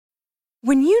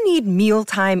When you need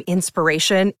mealtime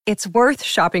inspiration, it's worth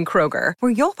shopping Kroger,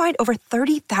 where you'll find over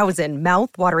 30,000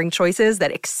 mouth-watering choices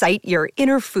that excite your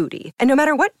inner foodie. And no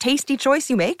matter what tasty choice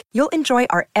you make, you'll enjoy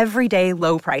our everyday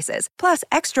low prices, plus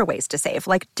extra ways to save,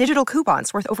 like digital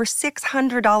coupons worth over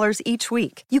 $600 each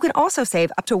week. You can also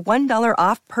save up to $1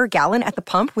 off per gallon at the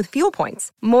pump with fuel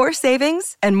points. More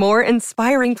savings and more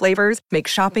inspiring flavors make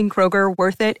shopping Kroger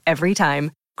worth it every time.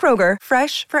 Kroger,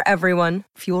 fresh for everyone.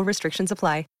 Fuel restrictions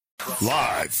apply.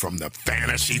 Live from the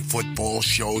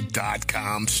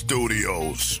FantasyFootballShow.com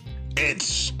studios,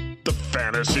 it's the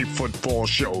Fantasy Football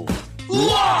Show.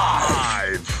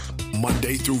 Live!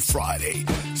 Monday through Friday,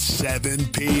 7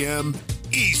 p.m.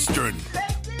 Eastern.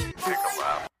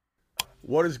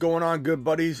 What is going on, good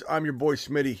buddies? I'm your boy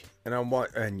Smitty, and I'm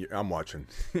watching.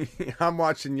 I'm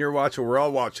watching, you're watching, we're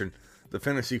all watching the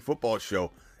Fantasy Football Show.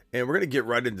 And we're going to get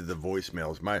right into the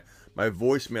voicemails. My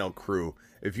voicemail crew,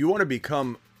 if you want to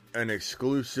become an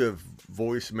exclusive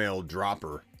voicemail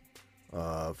dropper,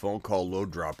 phone call load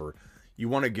dropper, you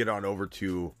want to get on over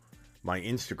to my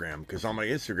Instagram, because on my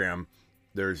Instagram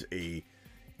there's a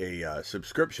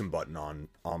subscription button on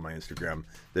my Instagram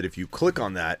that if you click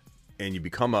on that and you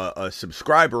become a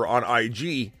subscriber on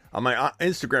IG, on my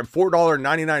Instagram,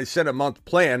 $4.99 a month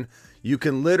plan, you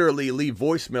can literally leave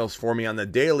voicemails for me on the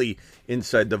daily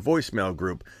inside the voicemail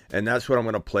group, and that's what I'm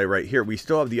going to play right here. We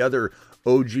still have the other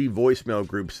OG voicemail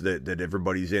groups that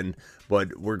everybody's in,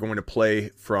 but we're going to play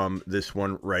from this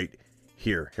one right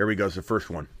here. Here we go. It's the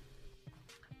first one.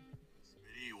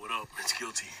 Hey, what up? It's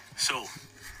Guilty. So,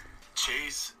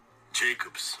 Chase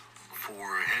Jacobs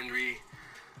for Henry,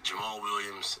 Jamal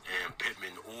Williams, and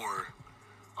Pittman, or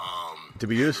did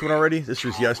we do this one already? This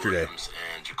was yesterday. Williams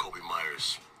and Jacoby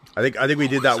Myers. I think we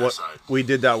did that one. We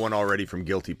did that one already from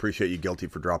Guilty. Appreciate you, Guilty,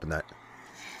 for dropping that.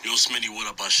 Yo, Smitty, what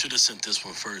up? I should have sent this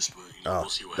one first, but we'll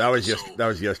see what that happens. that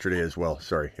was yesterday as well.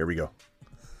 Sorry. Here we go.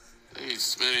 Hey,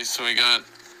 Smitty. So we got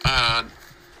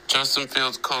Justin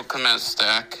Fields, Cole Kmet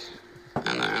stack,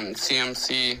 and then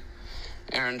CMC,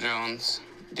 Aaron Jones,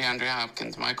 DeAndre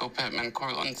Hopkins, Michael Pittman,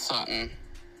 Cortland Sutton,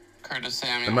 Curtis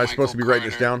Samuel. Am I supposed to be writing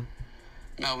this down?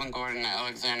 Melvin Gordon,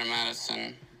 Alexander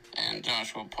Madison, and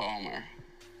Joshua Palmer.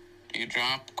 Do you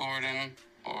drop Gordon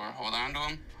or hold on to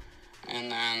him?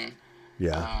 And then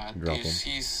do you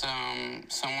see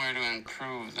somewhere to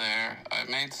improve there? I've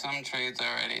made some trades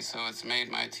already, so it's made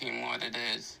my team what it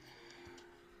is.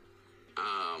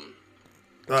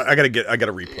 I gotta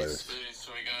replay this.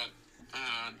 So we got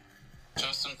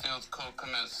Justin Fields, Cole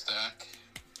Kmet stack,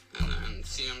 and then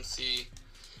CMC,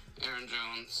 Aaron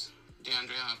Jones,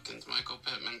 DeAndre Hopkins, Michael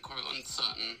Pittman, Cortland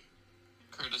Sutton,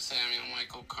 Curtis Samuel,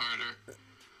 Michael Carter.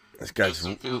 This guy's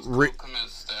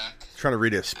trying to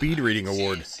read a speed reading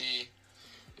award. CMC,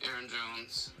 Aaron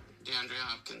Jones, DeAndre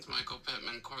Hopkins, Michael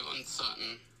Pittman, Cortland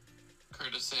Sutton,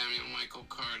 Curtis Samuel, Michael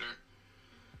Carter,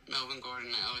 Melvin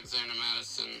Gordon, Alexander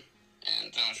Madison,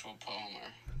 and Joshua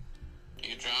Palmer. Do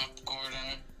you drop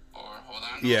Gordon or hold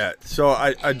on to him? Yeah, so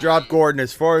I dropped Gordon.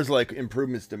 As far as like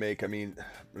improvements to make, I mean,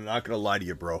 I'm not gonna lie to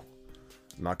you, bro.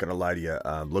 I'm not gonna lie to you.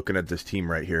 Looking at this team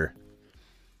right here,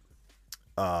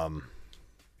 I'm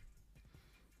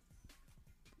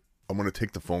going to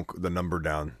take the number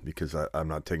down because I'm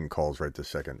not taking calls right this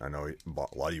second. I know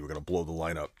a lot of you are going to blow the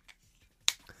line up.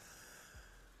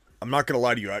 I'm not going to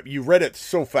lie to you. You read it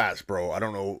so fast, bro. I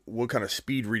don't know what kind of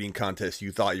speed reading contest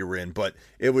you thought you were in, but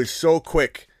it was so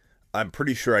quick. I'm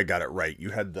pretty sure I got it right. You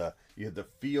had the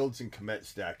Fields and Kmet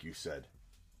stack, you said.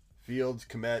 Fields,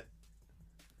 Kmet.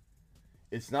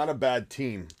 It's not a bad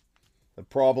team. The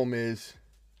problem is,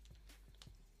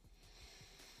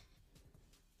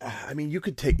 I mean, you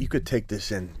could take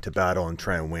this into battle and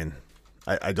try and win.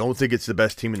 I don't think it's the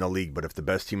best team in the league, but if the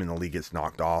best team in the league gets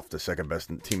knocked off, the second best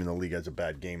team in the league has a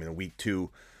bad game in week 2,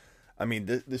 I mean,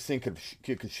 this thing could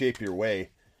shape your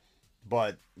way.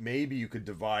 But maybe you could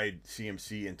divide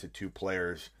CMC into 2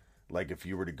 players, like if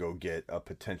you were to go get a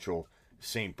potential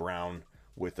St. Brown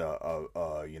with a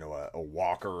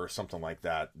Walker or something like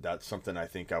that. That's something I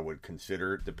think I would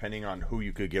consider, depending on who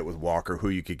you could get with Walker, who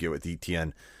you could get with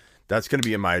ETN. That's going to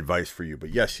be my advice for you.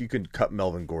 But yes, you could cut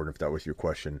Melvin Gordon if that was your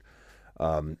question.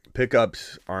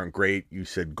 Pickups aren't great. You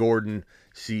said Gordon,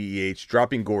 CEH.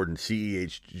 Dropping Gordon,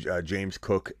 CEH, James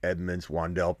Cook, Edmonds,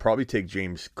 Wandell. Probably take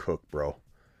James Cook, bro.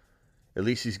 At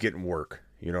least he's getting work.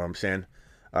 You know what I'm saying?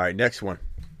 All right, next one.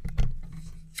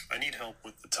 I need help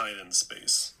with the tight end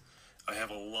space. I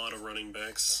have a lot of running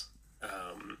backs,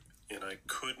 and I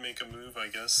could make a move, I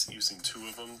guess, using 2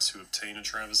 of them to obtain a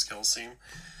Travis Kelce.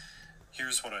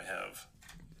 Here's what I have.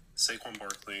 Saquon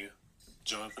Barkley,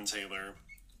 Jonathan Taylor,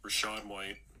 Rashad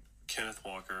White, Kenneth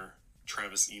Walker,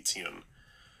 Travis Etienne.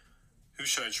 Who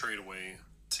should I trade away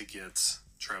to get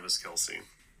Travis Kelce?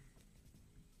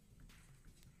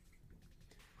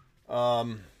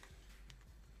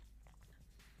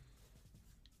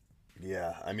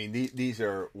 Yeah, I mean, these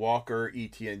are Walker,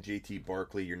 ETN, JT,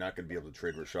 Barkley. You're not going to be able to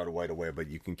trade Rashad White away, but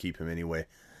you can keep him anyway.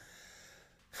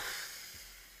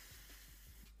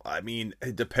 I mean,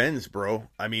 it depends, bro.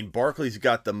 I mean, Barkley's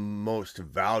got the most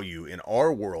value. In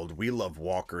our world, we love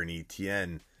Walker and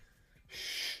ETN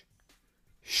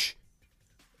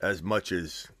as much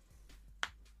as,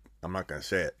 I'm not going to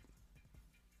say it,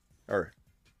 or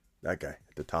that guy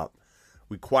at the top.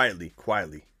 We quietly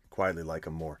like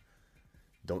him more.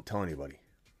 Don't tell anybody.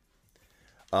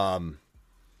 But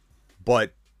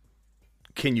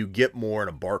can you get more in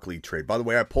a Barkley trade? By the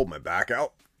way, I pulled my back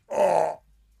out.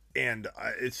 And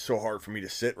it's so hard for me to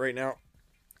sit right now.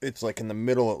 It's like in the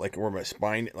middle of like where my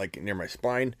spine, like near my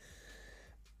spine.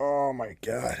 Oh my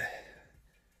God.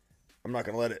 I'm not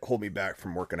going to let it hold me back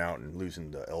from working out and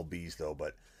losing the LBs though.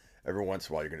 But every once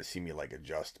in a while you're going to see me like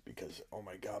adjust because, oh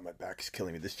my God, my back is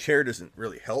killing me. This chair doesn't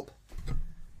really help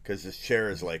because this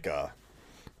chair is like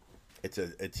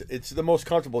it's the most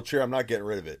comfortable chair. I'm not getting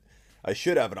rid of it. I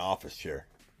should have an office chair.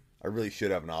 I really should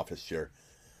have an office chair.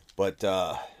 But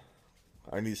I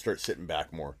need to start sitting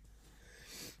back more.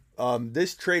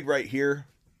 This trade right here,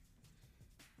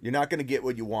 you're not going to get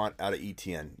what you want out of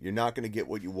ETN. You're not going to get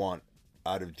what you want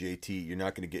out of JT. You're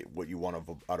not going to get what you want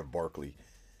out of Barkley.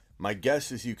 My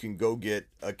guess is you can go get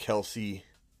a Kelce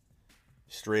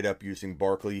straight up using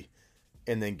Barkley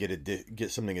and then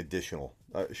get something additional.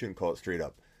 I shouldn't call it straight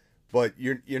up. But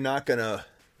you're not gonna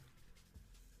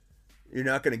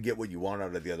get what you want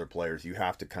out of the other players. You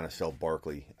have to kind of sell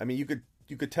Barkley. I mean, you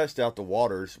could test out the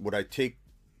waters. Would I take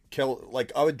I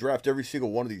would draft every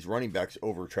single one of these running backs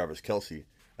over Travis Kelce.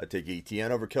 I'd take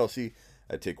ETN over Kelce.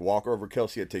 I'd take Walker over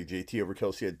Kelce. I'd take JT over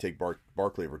Kelce. I'd take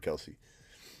Barkley over Kelce.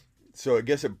 So I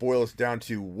guess it boils down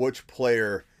to which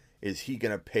player is he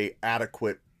going to pay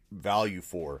adequate value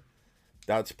for.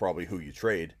 That's probably who you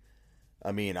trade.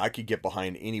 I mean, I could get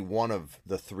behind any one of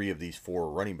the three of these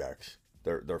four running backs.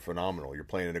 They're phenomenal. You're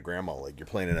playing in a grandma league. You're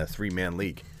playing in a 3-man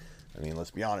league. I mean,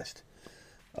 let's be honest.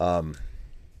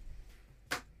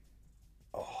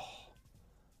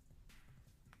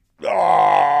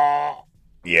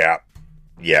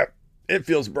 Yeah. It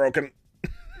feels broken.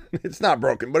 It's not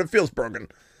broken, but it feels broken.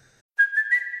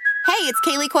 Hey, it's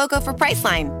Kaylee Cuoco for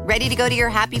Priceline. Ready to go to your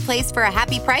happy place for a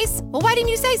happy price? Well, why didn't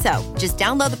you say so? Just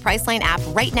download the Priceline app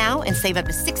right now and save up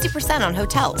to 60% on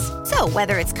hotels. So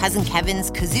whether it's Cousin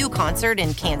Kevin's Kazoo Concert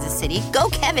in Kansas City, go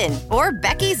Kevin, or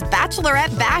Becky's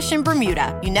Bachelorette Bash in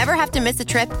Bermuda, you never have to miss a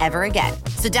trip ever again.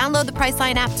 So download the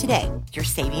Priceline app today. Your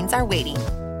savings are waiting.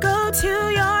 Go to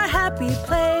your happy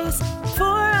place for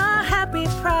a happy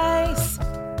price.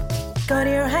 Go to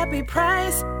your happy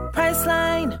price,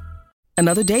 Priceline.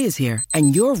 Another day is here,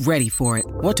 and you're ready for it.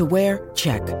 What to wear?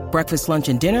 Check. Breakfast, lunch,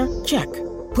 and dinner? Check.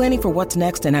 Planning for what's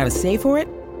next and how to save for it?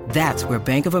 That's where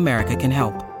Bank of America can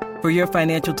help. For your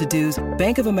financial to-dos,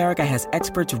 Bank of America has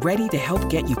experts ready to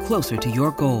help get you closer to your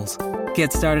goals.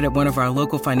 Get started at one of our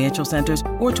local financial centers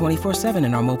or 24/7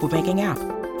 in our mobile banking app.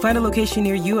 Find a location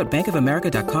near you at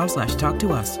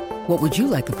bankofamerica.com/talktous. What would you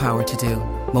like the power to do?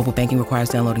 Mobile banking requires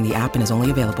downloading the app and is only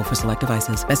available for select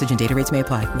devices. Message and data rates may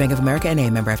apply. Bank of America N.A.,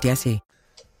 member FDIC.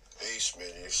 Hey,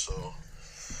 Smitty. So,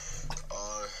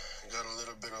 got a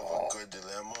little bit of a good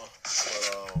dilemma. But,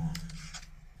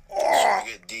 so I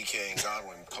get DK and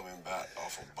Godwin coming back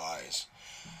off of buys.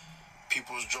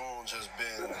 Peoples-Jones has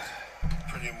been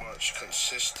pretty much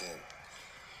consistent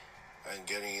and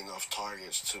getting enough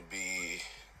targets to be,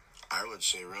 I would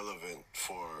say, relevant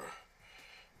for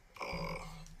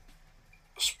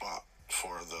a spot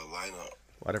for the lineup.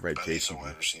 Whatever, at least a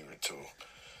wide receiver too.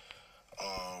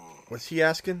 What's he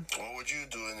asking? What would you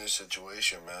do in this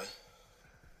situation, man?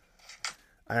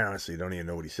 I honestly don't even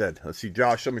know what he said. Let's see,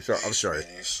 Josh. I'm sorry.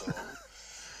 So, got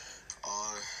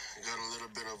a little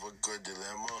bit of a good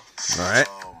dilemma. All right.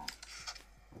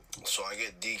 So I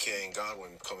get DK and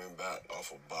Godwin coming back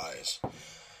off of buys.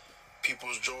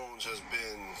 Peoples-Jones has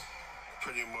been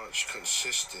pretty much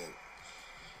consistent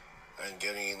and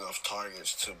getting enough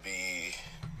targets to be,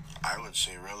 I would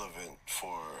say, relevant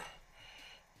for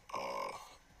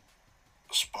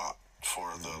a spot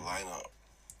for the lineup.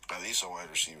 At least a wide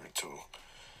receiver too.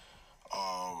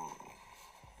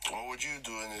 What would you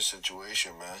do in this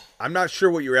situation, man? I'm not sure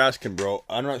what you're asking, bro.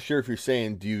 I'm not sure if you're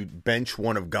saying, do you bench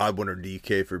one of Godwin or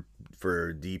DK for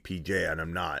DPJ? And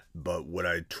I'm not. But would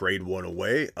I trade one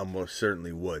away? I most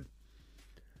certainly would.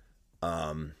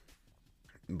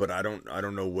 But I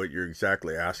don't know what you're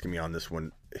exactly asking me on this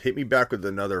one. Hit me back with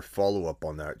another follow-up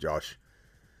on that, Josh.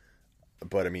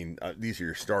 I mean, these are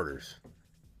your starters.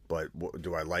 But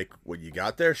do I like what you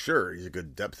got there? Sure, he's a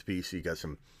good depth piece. You got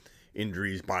some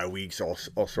injuries, bye weeks, all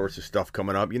sorts of stuff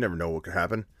coming up. You never know what could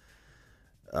happen.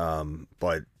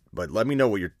 But let me know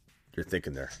what you're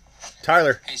thinking there,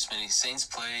 Tyler. Hey, Smitty. Saints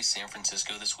play San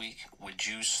Francisco this week. Would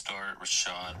you start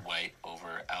Rachaad White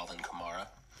over Alvin Kamara?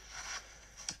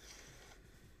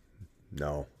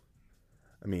 No.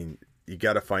 I mean, you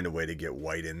got to find a way to get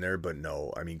White in there, but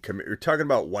no. I mean, you're talking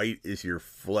about White is your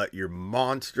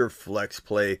monster flex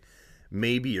play.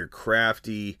 Maybe you're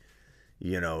crafty.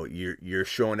 You're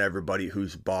showing everybody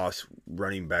who's boss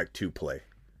running back 2 play.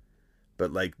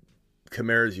 But like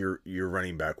Kamara's your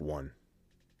running back 1.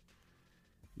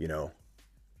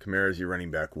 Kamara's your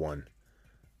running back 1.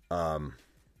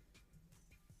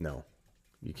 No.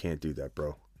 You can't do that,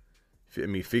 bro. I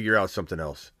mean, figure out something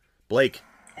else. Blake.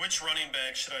 Which running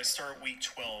back should I start week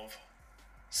 12?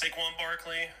 Saquon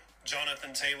Barkley,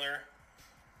 Jonathan Taylor,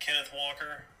 Kenneth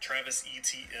Walker, Travis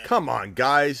Etienne. Come on,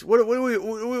 guys. What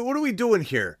are we doing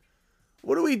here?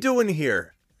 What are we doing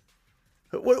here?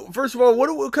 First of all,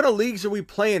 what kind of leagues are we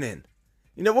playing in?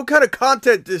 What kind of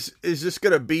content is this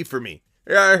going to be for me?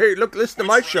 Yeah, hey, look, listen to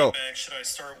my show. Which running back should I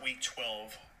start week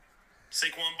 12?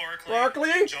 Saquon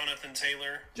Barkley, Jonathan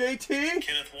Taylor, JT,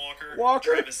 Kenneth Walker,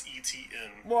 Travis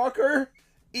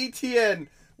Etienne.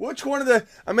 Which one of the...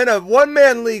 I'm in a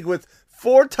one-man league with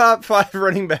 4 top 5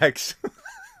 running backs.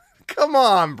 Come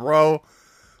on, bro.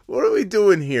 What are we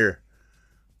doing here?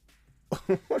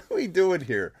 I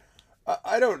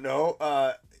don't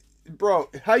know. Bro,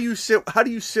 how do you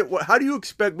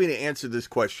expect me to answer this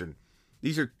question?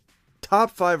 These are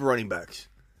top 5 running backs.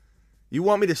 You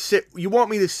want me to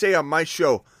say on my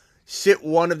show, sit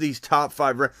one of these top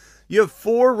 5. You have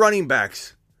 4 running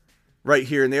backs right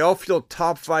here, and they all feel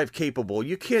top 5 capable.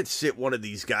 You can't sit one of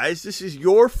these guys. This is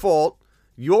your fault,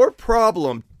 your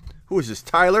problem. Who is this,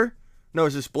 Tyler? No,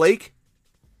 is this Blake?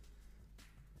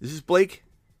 Is this Blake?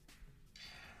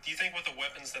 Do you think with the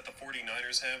weapons that the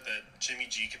 49ers have that Jimmy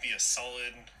G could be a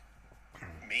solid,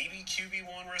 maybe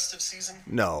QB1 rest of season?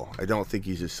 No, I don't think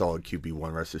he's a solid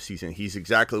QB1 rest of season. He's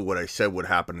exactly what I said would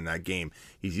happen in that game.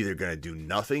 He's either going to do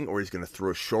nothing or he's going to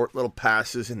throw short little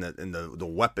passes and the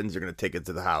weapons are going to take it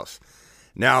to the house.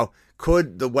 Now,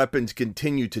 could the weapons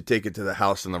continue to take it to the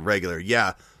house on the regular?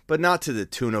 Yeah, but not to the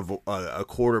tune of a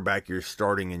quarterback you're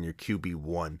starting in your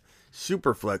QB1.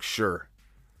 Superflex,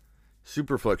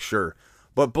 sure.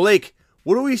 But Blake,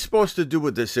 what are we supposed to do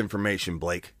with this information,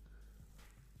 Blake?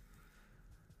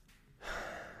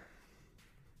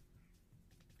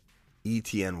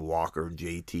 Etienne, Walker,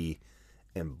 JT,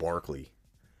 and Barkley.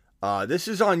 This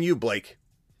is on you, Blake.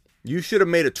 You should have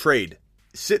made a trade.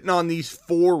 Sitting on these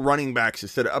 4 running backs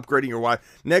instead of upgrading your wide.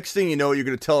 Next thing you know, you're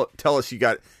going to tell us you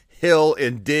got Hill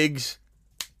and Diggs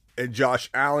and Josh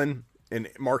Allen and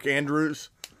Mark Andrews.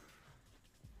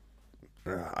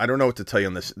 I don't know what to tell you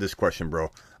on this question, bro.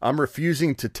 I'm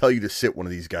refusing to tell you to sit one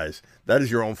of these guys. That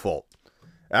is your own fault.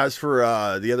 As for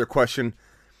the other question,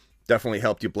 definitely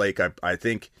helped you, Blake. I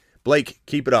think, Blake,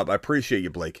 keep it up. I appreciate you,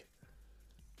 Blake.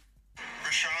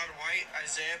 Rachaad White,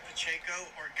 Isaiah Pacheco,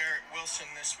 or Garrett Wilson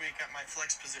this week at my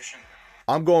flex position?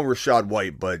 I'm going Rachaad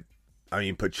White, but I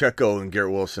mean Pacheco and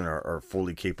Garrett Wilson are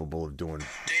fully capable of doing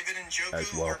David Njoku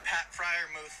as well. Or Pat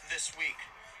Freiermuth this week?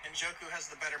 Njoku has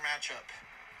the better matchup.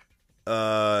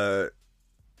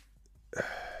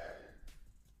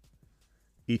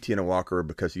 Etienne and Walker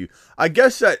because you. I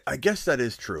guess that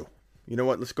is true. You know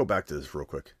what? Let's go back to this real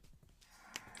quick.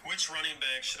 Which running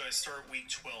back should I start week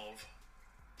 12?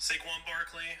 Saquon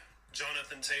Barkley,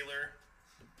 Jonathan Taylor,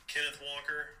 Kenneth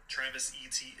Walker, Travis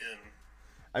Etienne.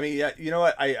 I mean, yeah, you know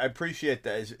what? I appreciate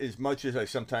that as much as I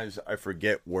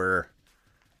forget where.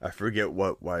 I forget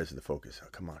why is the focus? Oh,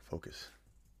 come on, focus.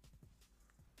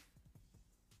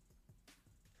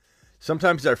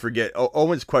 Sometimes I forget.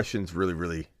 Owen's questions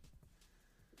really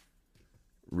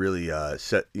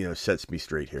sets me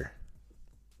straight here.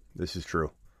 This is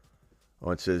true.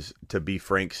 Owen says, to be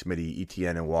frank, Smitty,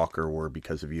 Etienne, and Walker were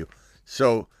because of you.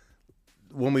 So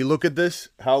when we look at this,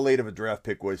 how late of a draft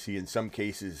pick was he? In some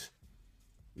cases,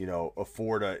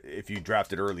 if you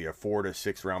drafted early, a 4 to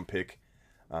 6 round pick,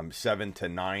 7 to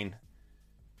 9,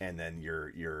 and then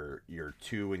your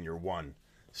 2 and your 1.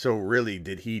 So really,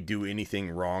 did he do anything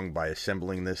wrong by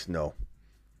assembling this? No.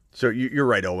 So you're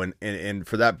right, Owen. And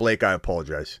for that, Blake, I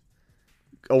apologize.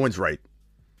 Owen's right.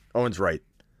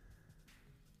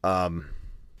 I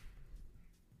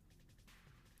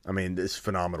mean, it's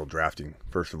phenomenal drafting,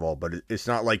 first of all, but it's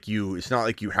not like you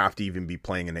have to even be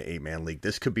playing in an 8-man league.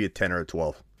 This could be a 10 or a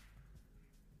 12.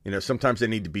 Sometimes they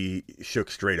need to be shook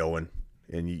straight, Owen.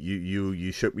 And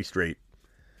you shook me straight.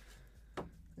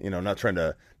 not trying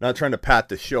to pat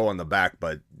the show on the back,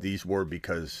 but these were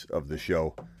because of the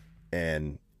show,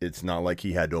 and it's not like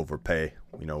he had to overpay.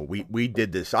 We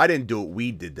did this. I didn't do it.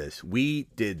 We did this. We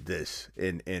did this,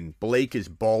 and Blake is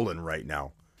balling right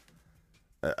now.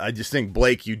 I just think,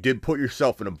 Blake, you did put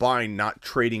yourself in a bind not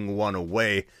trading one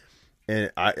away,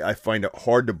 and I find it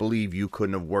hard to believe you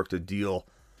couldn't have worked a deal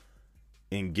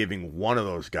in giving one of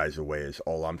those guys away is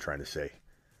all I'm trying to say.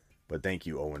 But thank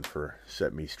you, Owen, for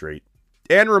setting me straight.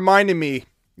 And reminding me,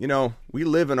 we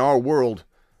live in our world,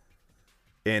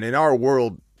 and in our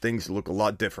world, things look a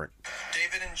lot different.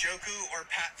 David Njoku or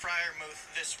Pat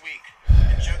Freiermuth this week?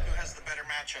 Njoku has the better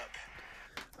matchup.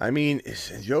 I mean,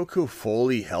 is Njoku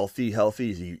fully healthy?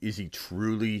 Is he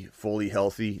truly fully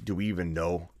healthy? Do we even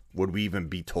know? Would we even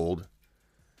be told?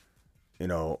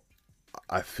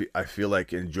 I feel like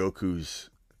Njoku's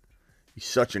he's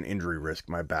such an injury risk.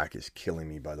 My back is killing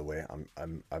me, by the way.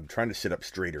 I'm trying to sit up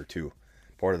straighter too.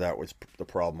 Part of that was the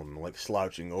problem. I'm like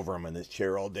slouching over him in this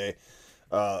chair all day.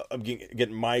 I'm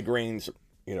getting migraines.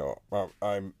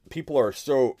 People are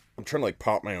so. I'm trying to like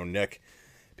pop my own neck.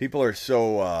 People are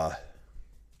so.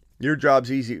 Your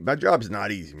job's easy. My job's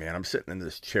not easy, man. I'm sitting in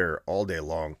this chair all day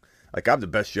long. Like, I have the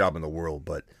best job in the world,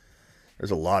 but there's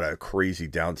a lot of crazy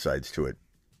downsides to it.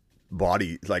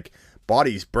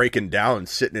 Body's breaking down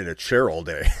sitting in a chair all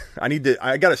day.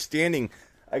 I got a standing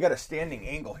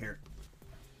angle here.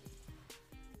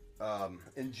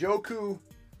 Njoku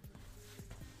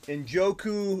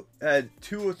had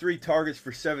 2 or 3 targets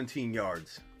for 17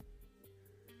 yards.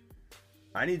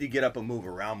 I need to get up and move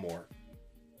around more.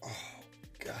 Oh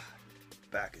God,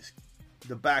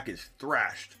 the back is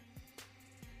thrashed.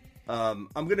 I'm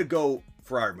gonna go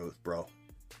Freiermuth, bro.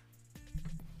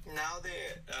 Now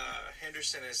that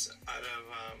Henderson is out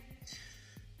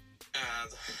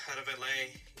of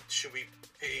LA, should we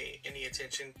pay any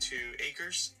attention to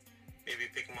Akers? Maybe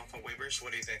pick him off on waivers.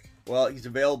 What do you think? Well, he's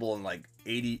available in like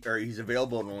 80, or he's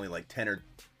available in only like 10 or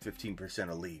 15%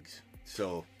 of leagues.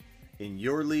 So, in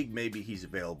your league, maybe he's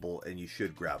available, and you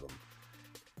should grab him.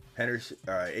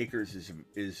 Akers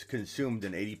is consumed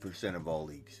in 80% of all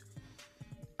leagues.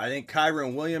 I think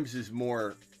Kyron Williams is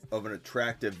more of an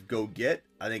attractive go-get.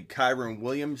 I think Kyron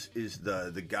Williams is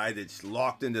the guy that's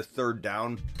locked into third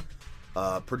down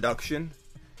production,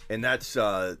 and that's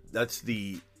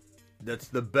the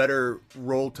better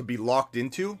role to be locked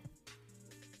into.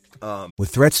 With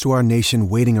threats to our nation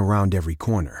waiting around every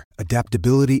corner,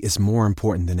 adaptability is more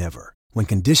important than ever. When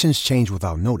conditions change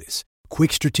without notice,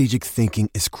 quick strategic thinking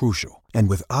is crucial. And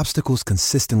with obstacles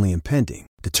consistently impending,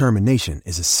 determination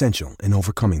is essential in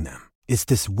overcoming them. It's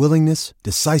this willingness,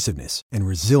 decisiveness, and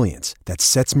resilience that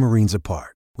sets Marines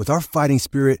apart. With our fighting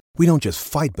spirit, we don't just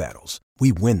fight battles,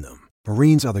 we win them.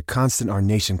 Marines are the constant our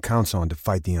nation counts on to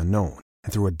fight the unknown.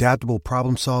 And through adaptable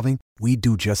problem solving, we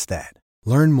do just that.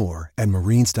 Learn more at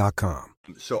Marines.com.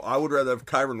 So I would rather have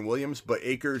Kyron Williams, but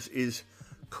Akers is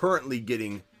currently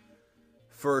getting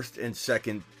first and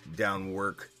second down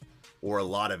work, or a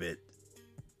lot of it.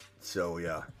 So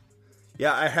yeah,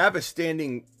 I have a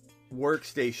standing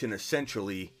workstation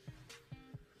essentially,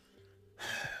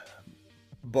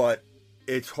 but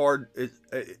it's hard.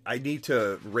 I need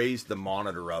to raise the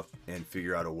monitor up and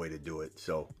figure out a way to do it.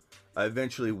 So I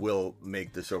eventually will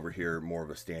make this over here more of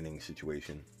a standing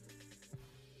situation.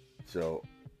 So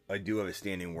I do have a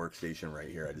standing workstation right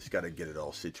here. I just got to get it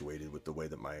all situated with the way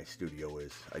that my studio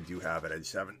is. I do have it. I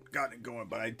just haven't gotten it going,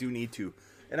 but I do need to.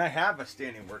 And I have a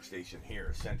standing workstation here,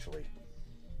 essentially.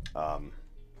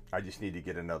 I just need to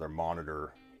get another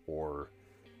monitor or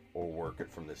work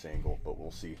it from this angle, but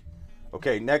we'll see.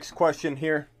 Okay, next question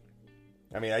here.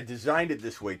 I mean, I designed it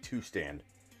this way to stand,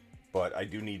 but I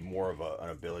do need more of an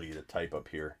ability to type up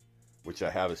here, which I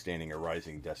have a standing or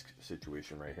rising desk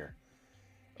situation right here.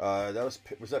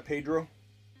 Was that Pedro?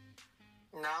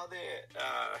 Now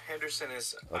that Henderson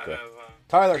is out of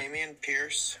Tyler. Damian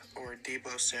Pierce or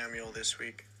Deebo Samuel this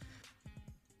week?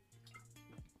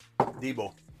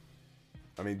 Deebo.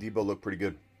 I mean, Deebo looked pretty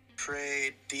good.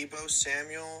 Trade Deebo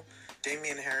Samuel,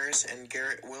 Damian Harris, and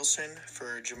Garrett Wilson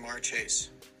for Jamar Chase.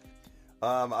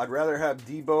 I'd rather have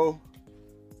Deebo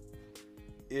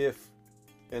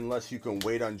unless you can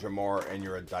wait on Jamar and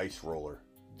you're a dice roller.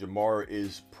 Jamar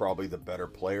is probably the better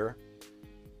player.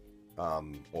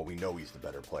 Well, we know he's the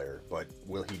better player, but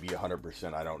will he be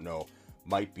 100%? I don't know.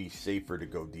 Might be safer to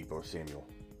go Deebo Samuel.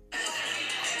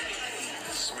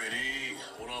 Smitty,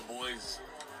 what up, boys?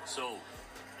 So,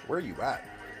 where are you at?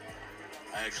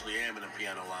 I actually am in a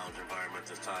piano lounge environment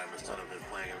this time instead of it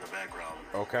playing in the background.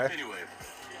 Okay. Anyway,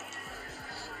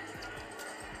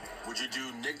 would you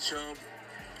do Nick Chubb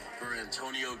for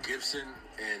Antonio Gibson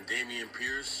and Damian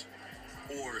Pierce,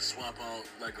 or swap out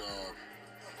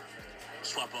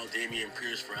Damian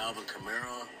Pierce for Alvin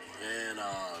Kamara and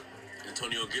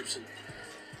Antonio Gibson.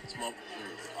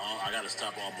 I gotta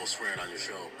stop almost swearing on your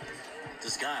show.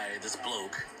 This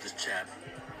bloke, this chap,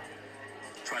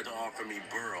 tried to offer me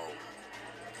Burrow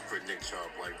for Nick Chubb.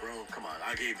 Like, bro, come on.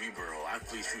 I gave you Burrow. I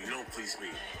fleece you. You don't fleece me.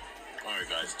 All right,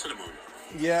 guys, to the moon.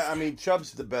 Yeah, I mean,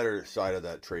 Chubb's the better side of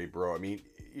that trade, bro. I mean,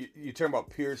 you're talking about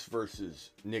Pierce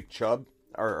versus Nick Chubb,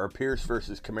 or Pierce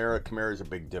versus Kamara. Kamara's a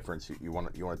big difference. You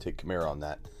want to take Kamara on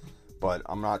that. But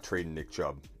I'm not trading Nick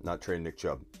Chubb. Not trading Nick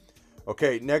Chubb.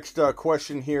 Okay, next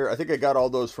question here. I think I got all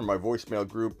those from my voicemail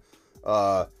group.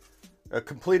 I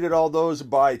completed all those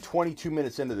by 22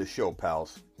 minutes into the show,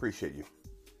 pals. Appreciate you.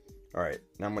 All right,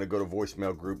 now I'm going to go to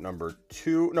voicemail group number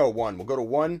 1. We'll go to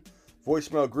 1.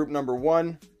 Voicemail group number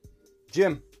 1.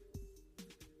 Jim.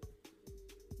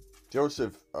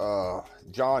 Joseph.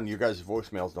 John, you guys'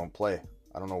 voicemails don't play.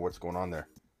 I don't know what's going on there.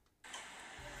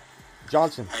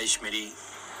 Johnson. Hey, Schmitty.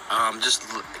 Just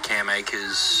Cam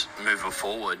Akers moving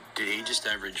forward. Did he just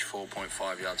average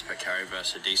 4.5 yards per carry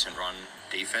versus a decent run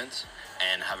defense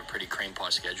and have a pretty cream pie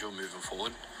schedule moving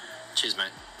forward? Cheers,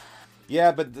 mate.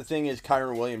 Yeah, but the thing is,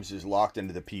 Kyren Williams is locked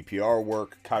into the PPR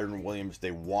work. Kyren Williams,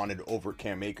 they wanted over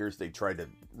Cam Akers. They tried to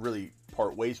really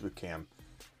part ways with Cam,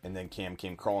 and then Cam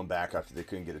came crawling back after they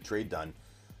couldn't get a trade done.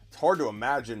 It's hard to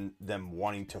imagine them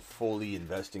wanting to fully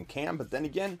invest in Cam, but then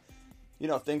again, you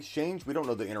know, things change. We don't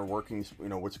know the inner workings, you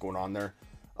know, what's going on there.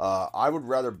 I would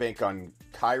rather bank on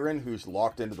Kyren, who's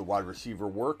locked into the wide receiver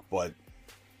work, but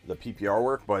the PPR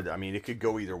work. But, I mean, it could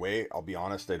go either way. I'll be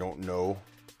honest, I don't know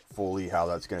fully how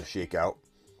that's going to shake out.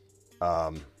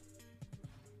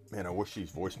 Man, I wish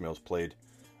these voicemails played.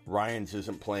 Ryan's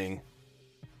isn't playing.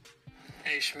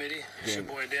 Hey, Schmitty. It's your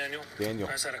boy Daniel.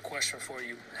 I just had a question for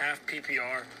you. Half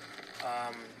PPR,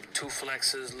 2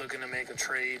 flexes, looking to make a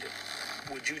trade.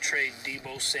 Would you trade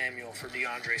Deebo Samuel for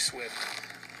DeAndre Swift?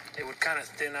 It would kind of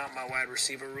thin out my wide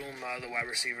receiver room. My other wide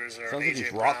receivers are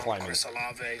AJ Brown, Chris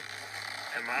Olave,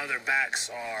 and my other backs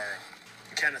are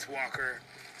Kenneth Walker,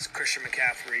 Christian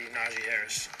McCaffrey, Najee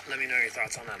Harris. Let me know your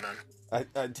thoughts on that, man.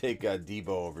 I'd take Deebo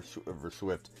over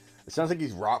Swift. It sounds like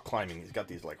he's rock climbing. He's got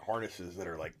these like harnesses that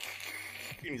are like,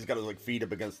 and he's got his like feet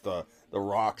up against the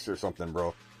rocks or something,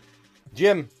 bro.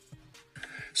 Jim.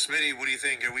 Smitty, what do you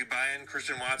think? Are we buying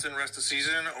Christian Watson rest of the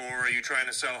season, or are you trying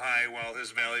to sell high while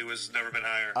his value has never been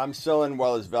higher? I'm selling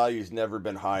while his value's never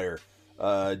been higher.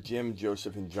 Jim,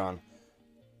 Joseph, and John.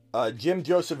 Jim,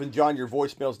 Joseph, and John, your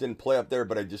voicemails didn't play up there,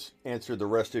 but I just answered the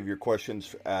rest of your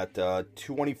questions at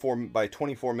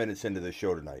 24 minutes into the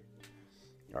show tonight.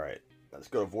 All right, let's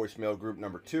go to voicemail group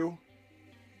number 2.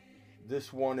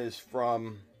 This one's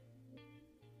from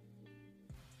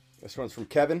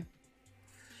Kevin.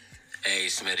 Hey,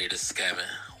 Smitty, this is Kevin.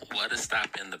 What is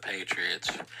stopping the Patriots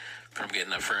from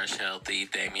getting a fresh, healthy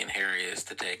Damian Harris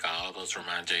to take all those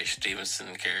Ramondre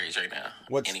Stevenson carries right now?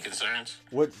 Any concerns?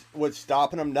 What's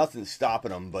stopping them? Nothing's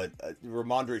stopping them, but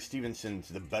Ramondre Stevenson's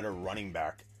the better running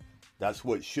back. That's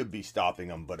what should be stopping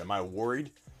them. But am I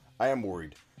worried? I am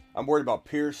worried. I'm worried about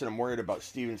Pierce, and I'm worried about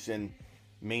Stevenson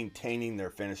maintaining their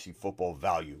fantasy football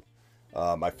value.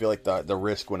 I feel like the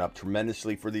risk went up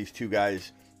tremendously for these two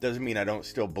guys. Doesn't mean I don't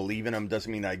still believe in them.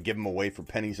 Doesn't mean I give them away for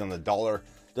pennies on the dollar.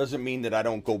 Doesn't mean that I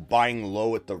don't go buying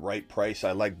low at the right price.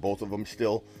 I like both of them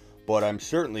still. But I'm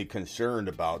certainly concerned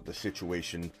about the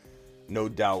situation. No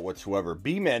doubt whatsoever.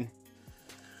 B-Men.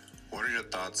 What are your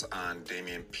thoughts on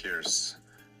Dameon Pierce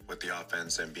with the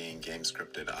offense and being game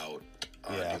scripted out?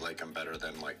 Do you like him better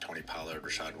than like Tony Pollard,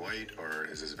 Rashad White, or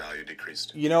is his value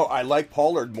decreased? You know, I like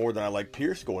Pollard more than I like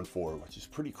Pierce going forward, which is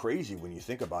pretty crazy when you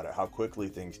think about it, how quickly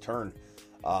things turn.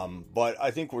 But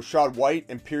I think Rashad White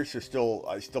and Pierce are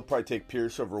I still probably take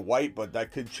Pierce over White, but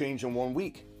that could change in 1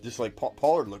 week. Just like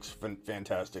Pollard looks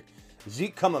fantastic.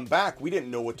 Zeke coming back, we didn't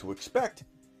know what to expect.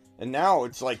 And now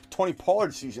it's like Tony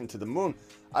Pollard season to the moon.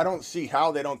 I don't see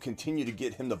how they don't continue to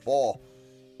get him the ball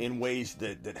in ways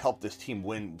that help this team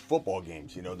win football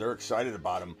games. You know, they're excited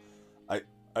about him.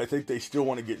 I think they still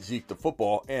want to get Zeke the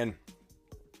football. And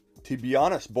to be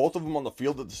honest, both of them on the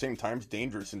field at the same time is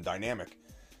dangerous and dynamic.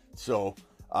 So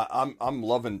I'm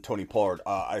loving Tony Pollard.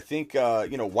 I think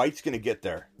White's going to get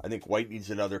there. I think White needs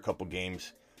another couple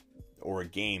games or a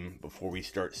game before we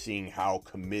start seeing how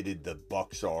committed the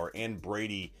Bucs are and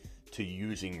Brady to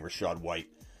using Rashad White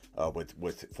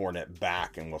with Fournette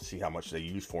back, and we'll see how much they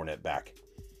use Fournette back.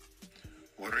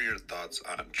 What are your thoughts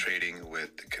on trading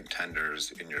with the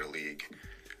contenders in your league,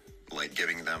 like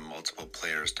giving them multiple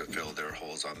players to fill their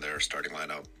holes on their starting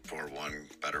lineup for one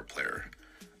better player?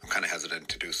 I'm kind of hesitant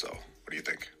to do so. What do you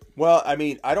think? Well, I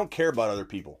mean, I don't care about other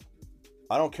people.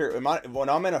 I don't care. When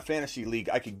I'm in a fantasy league,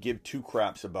 I could give two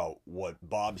craps about what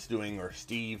Bob's doing, or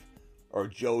Steve, or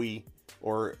Joey,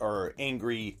 or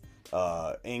angry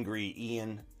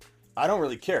Ian. I don't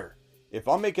really care. If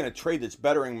I'm making a trade that's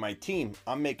bettering my team,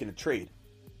 I'm making a trade.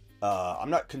 I'm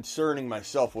not concerning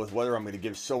myself with whether I'm going to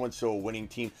give so-and-so a winning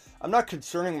team. I'm not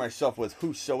concerning myself with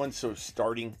who so-and-so's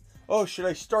starting. Oh, should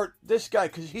I start this guy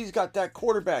because he's got that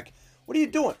quarterback? What are you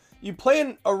doing? You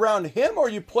playing around him, or are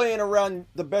you playing around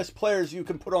the best players you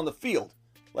can put on the field?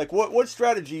 Like, what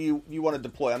strategy you want to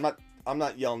deploy? I'm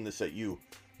not yelling this at you,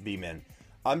 B-men.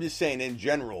 I'm just saying in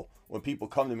general, when people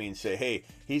come to me and say, hey,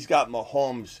 he's got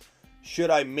Mahomes, should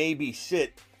I maybe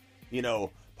sit,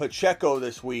 Pacheco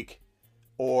this week?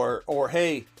 Or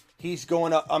hey, he's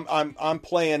going up. I'm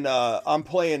playing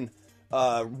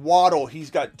Waddle. He's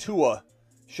got Tua.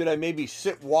 Should I maybe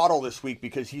sit Waddle this week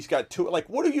because he's got Tua? Like,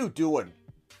 what are you doing?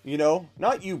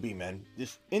 Not you, B-men.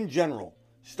 Just in general,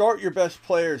 start your best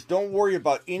players. Don't worry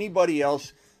about anybody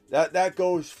else. That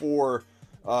goes for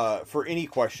any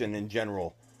question in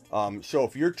general. So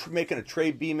if you're making a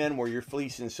trade, B-men, where you're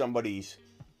fleecing somebody's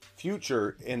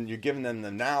future and you're giving them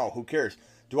the now, who cares?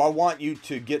 Do I want you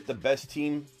to get the best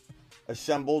team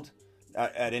assembled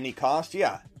at any cost?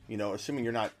 Yeah. Assuming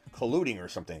you're not colluding or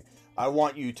something. I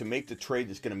want you to make the trade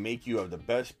that's going to make you have the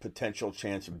best potential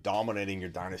chance of dominating your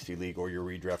dynasty league or your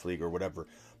redraft league or whatever.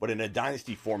 But in a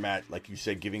dynasty format, like you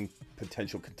said, giving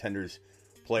potential contenders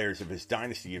players of his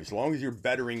dynasty, as long as you're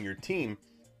bettering your team,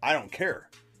 I don't care.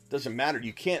 Doesn't matter.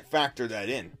 You can't factor that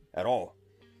in at all.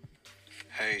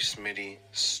 Hey, Smitty,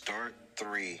 start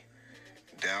 3.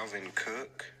 Dalvin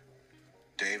Cook,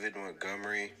 David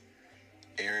Montgomery,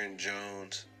 Aaron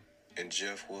Jones, and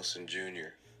Jeff Wilson Jr.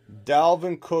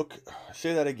 Dalvin Cook.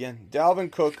 Say that again. Dalvin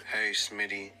Cook. Hey,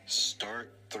 Smitty, start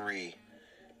 3.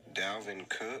 Dalvin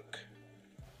Cook,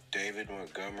 David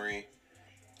Montgomery,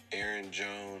 Aaron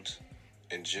Jones,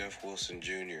 and Jeff Wilson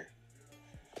Jr.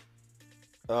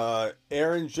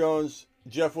 Aaron Jones,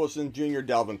 Jeff Wilson Jr.,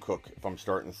 Dalvin Cook, if I'm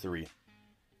starting 3.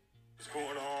 What's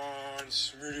going on,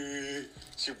 Smitty?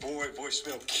 It's your boy,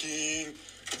 Voicemail King,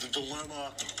 with the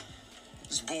dilemma.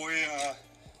 This boy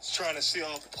is trying to seal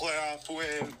off the playoff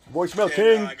win. Voicemail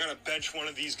King. I got to bench one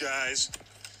of these guys.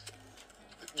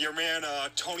 Your man,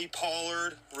 Tony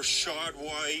Pollard, Rashad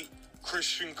White,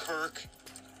 Christian Kirk,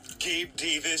 Gabe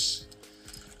Davis,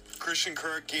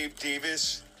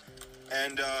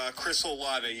 and Chris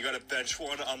Olave. You got to bench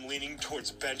one. I'm leaning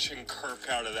towards benching Kirk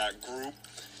out of that group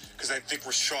because I think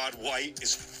Rashad White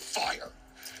is fire.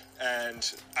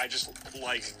 And I just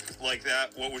like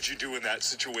that. What would you do in that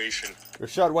situation?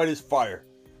 Rashad White is fire.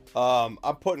 I'm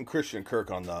putting Christian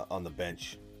Kirk on the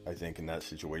bench, I think, in that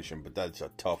situation. But that's a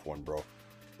tough one, bro.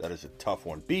 That is a tough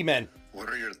one. B-Men. What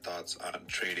are your thoughts on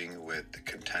trading with the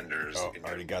contenders? Oh, I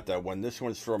already got that one. This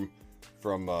one's from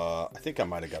I think I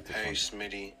might have got this one. Hey,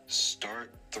 Smitty,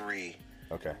 start 3.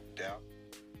 Okay.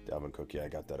 Dalvin Cook, yeah, I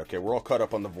got that. Okay, we're all caught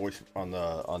up on the voice on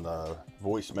the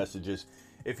voice messages.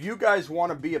 If you guys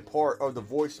want to be a part of the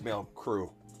voicemail crew,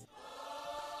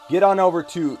 get on over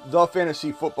to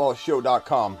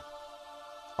thefantasyfootballshow.com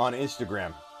on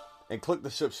Instagram and click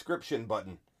the subscription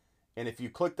button. And if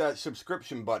you click that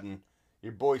subscription button,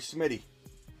 your boy Smitty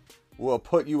will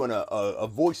put you in a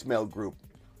voicemail group.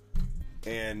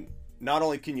 And not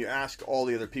only can you ask all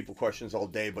the other people questions all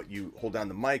day, but you hold down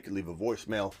the mic, leave a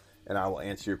voicemail, and I will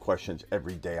answer your questions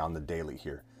every day on the daily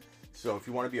here. So if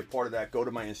you want to be a part of that, go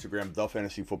to my Instagram,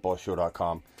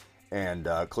 thefantasyfootballshow.com,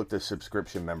 and click the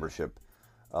subscription membership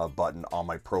button on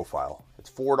my profile. It's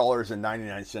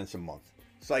 $4.99 a month.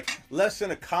 It's like less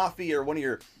than a coffee or one of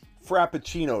your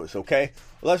frappuccinos, okay?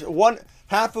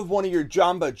 Half of one of your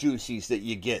Jamba Juicies that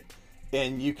you get,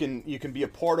 and you can be a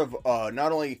part of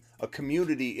not only a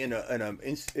community in a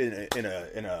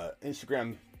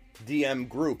Instagram DM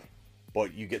group,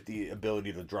 but you get the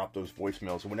ability to drop those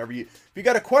voicemails. Whenever if you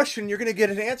got a question, you're gonna get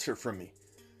an answer from me.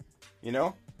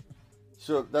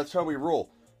 So that's how we roll.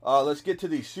 Let's get to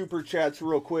these super chats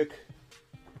real quick.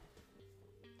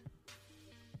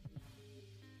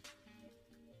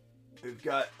 We've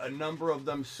got a number of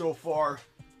them so far.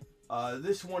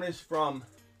 This one is from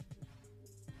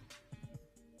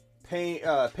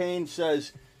Payne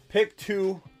says, pick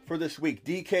 2 for this week.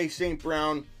 DK, St.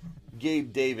 Brown,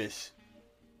 Gabe Davis.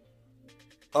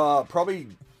 Probably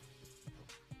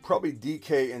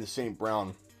DK and St.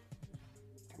 Brown.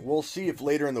 We'll see if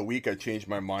later in the week I change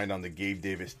my mind on the Gabe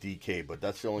Davis DK, but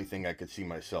that's the only thing I could see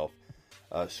myself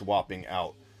swapping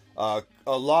out.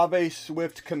 Olave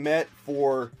Swift Komet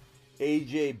for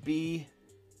AJB.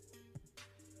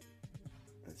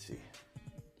 Let's see.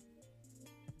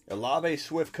 Olave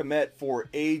Swift Komet for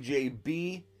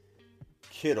AJB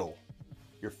Kittle.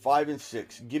 You're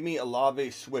 5-6. Give me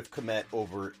Olave, Swift, Kmet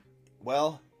over.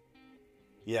 Well,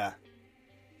 yeah.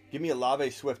 Give me Olave,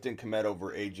 Swift, and Kmet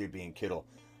over AJB and Kittle.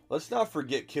 Let's not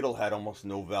forget Kittle had almost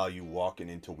no value walking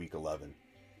into Week 11.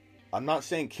 I'm not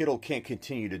saying Kittle can't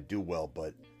continue to do well,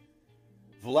 but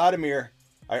Vladimir,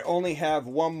 I only have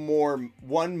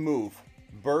one move.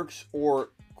 Burks or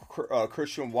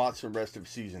Christian Watson rest of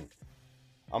season.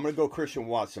 I'm going to go Christian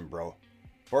Watson, bro.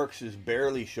 Burks has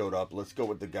barely showed up. Let's go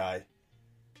with the guy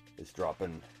that's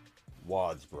dropping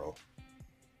wads, bro.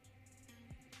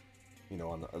 You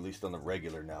know, at least on the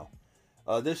regular now.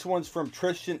 This one's from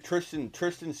Tristan.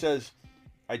 Tristan says,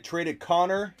 I traded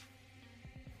Connor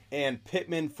and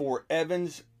Pittman for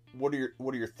Evans. What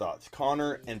are your thoughts?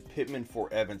 Connor and Pittman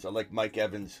for Evans. I like Mike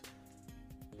Evans.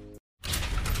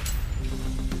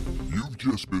 You've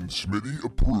just been Smitty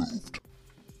approved.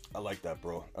 I like that,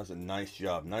 bro. That was a nice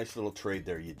job. Nice little trade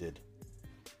there you did.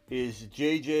 Is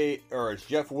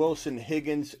Jeff Wilson,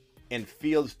 Higgins, and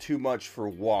Fields too much for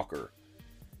Walker?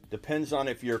 Depends on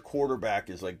if your quarterback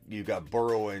is like you got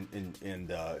Burrow and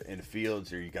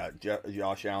Fields, or you got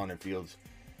Josh Allen and Fields.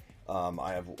 You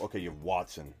have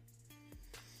Watson,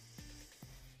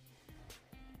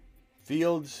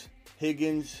 Fields,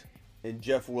 Higgins, and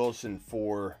Jeff Wilson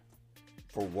for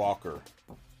Walker.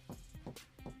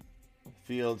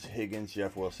 Fields, Higgins,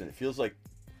 Jeff Wilson. It feels like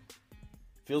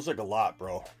a lot,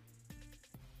 bro.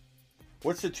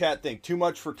 What's the chat think? Too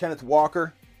much for Kenneth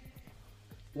Walker?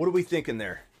 What are we thinking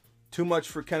there? Too much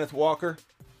for Kenneth Walker?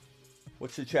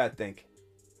 What's the chat think?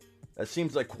 That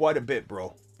seems like quite a bit,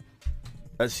 bro.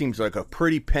 That seems like a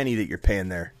pretty penny that you're paying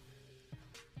there.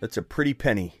 That's a pretty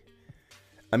penny.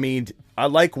 I mean, I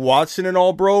like Watson and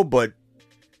all, bro, but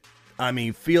I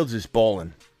mean, Fields is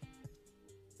balling.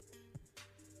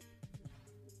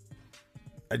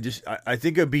 I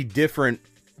think it'd be different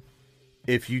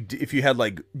if you had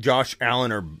like Josh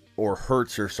Allen or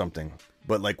Hurts or something,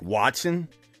 but like Watson,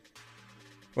 I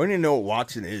don't even know what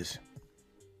Watson is.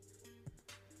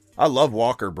 I love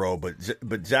Walker, bro, but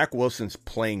Zach Wilson's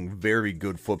playing very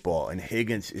good football, and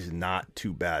Higgins is not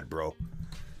too bad, bro.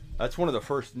 That's one of the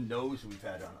first no's we've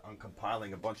had on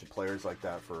compiling a bunch of players like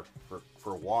that for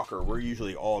Walker. We're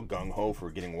usually all gung ho for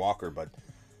getting Walker, but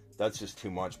that's just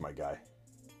too much, my guy.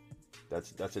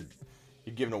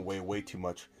 You're giving away way too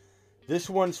much. This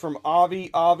one's from Avi.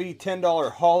 Avi,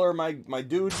 $10 hauler, my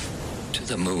dude. To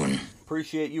the moon.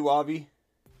 Appreciate you, Avi.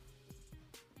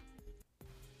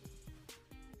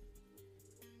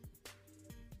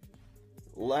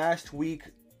 Last week,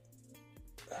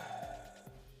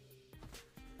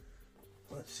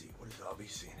 let's see, what is Avi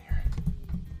seeing here?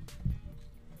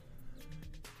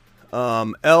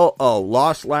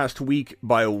 Lost last week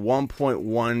by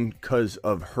 1.1 because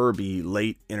of Herbie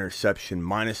late interception.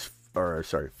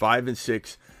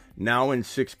 5-6, now in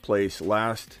 6th place,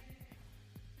 last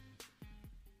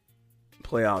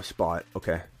playoff spot.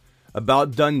 Okay.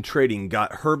 About done trading.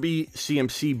 Got Herbie,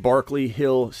 CMC, Barkley,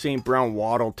 Hill, St. Brown,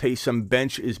 Waddle, Taysom.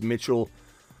 Bench is Mitchell,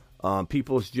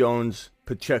 Peoples-Jones,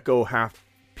 Pacheco, half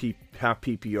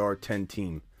PPR, 10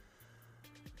 team.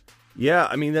 Yeah,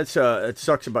 I mean, it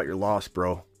sucks about your loss,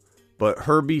 bro. But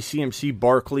Herbie, CMC,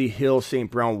 Barkley, Hill,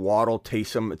 St. Brown, Waddle,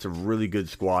 Taysom. It's a really good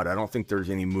squad. I don't think there's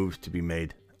any moves to be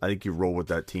made. I think you roll with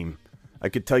that team. I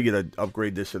could tell you to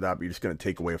upgrade this or that, but you're just going to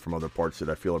take away from other parts that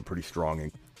I feel are pretty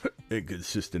strong and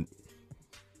consistent.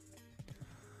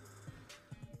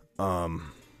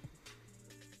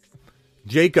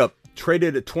 Jacob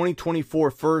traded a 2024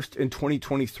 first and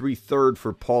 2023 third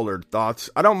for Pollard.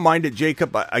 Thoughts? I don't mind it,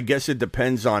 Jacob. I guess it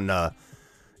depends on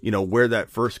where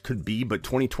that first could be, but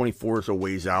 2024 is a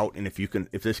ways out, and if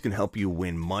this can help you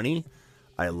win money,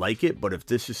 I like it. But if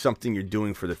this is something you're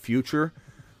doing for the future,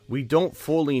 we don't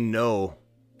fully know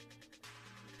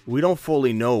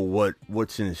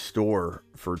what's in store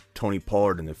for Tony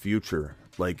Pollard in the future.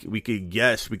 Like, we could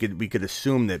guess, we could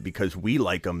assume that because we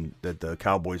like him, that the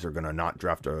Cowboys are going to not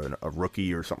draft a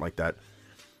rookie or something like that.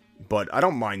 But I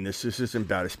don't mind this. This isn't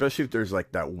bad, especially if there's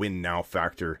like that win now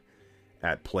factor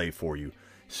at play for you.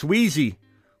 Sweezy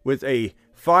with a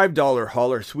 $5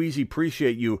 hauler. Sweezy,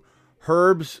 appreciate you.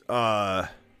 Herbs, Eckler,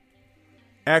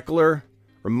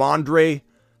 Ramondre,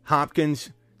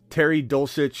 Hopkins, Terry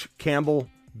Dulcich, Campbell,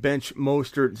 Bench,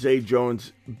 Mostert, Zay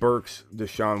Jones, Burks,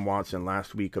 Deshaun Watson.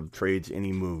 Last week of trades,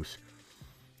 any moves?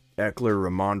 Eckler,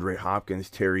 Ramondre, Hopkins,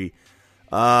 Terry.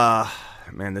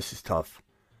 Man, this is tough.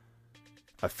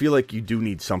 I feel like you do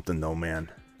need something though, man.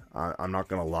 I'm not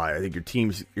gonna lie. I think your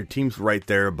team's right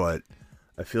there, but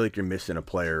I feel like you're missing a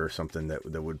player or something that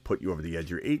would put you over the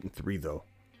edge. You're 8-3 though.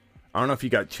 I don't know if you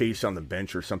got Chase on the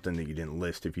bench or something that you didn't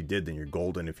list. If you did, then you're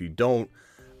golden. If you don't,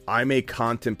 I may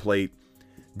contemplate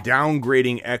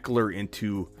downgrading Eckler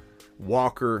into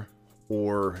Walker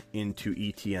or into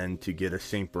ETN to get a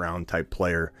St. Brown type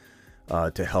player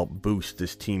to help boost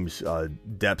this team's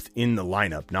depth in the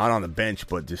lineup. Not on the bench,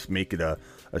 but just make it a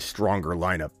stronger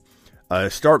lineup.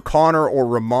 Start Connor or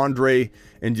Ramondre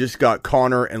and just got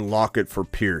Connor and Lockett for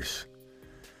Pierce.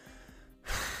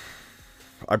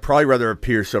 I'd probably rather have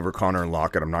Pierce over Connor and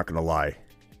Lockett. I'm not going to lie,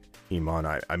 Iman.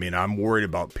 I mean, I'm worried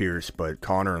about Pierce, but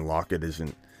Connor and Lockett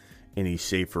isn't any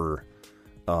safer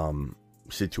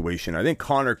situation. I think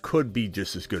Connor could be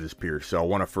just as good as Pierce. So I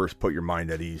want to first put your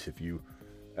mind at ease if you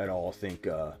at all think,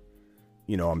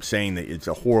 I'm saying that it's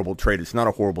a horrible trade. It's not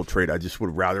a horrible trade. I just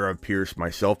would rather have Pierce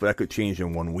myself, but that could change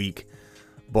in 1 week.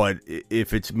 But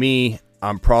if it's me,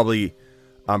 I'm probably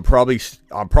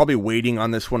waiting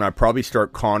on this one. I'd probably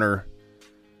start Connor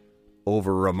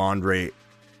over Ramondre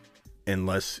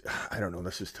unless, I don't know,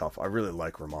 this is tough. I really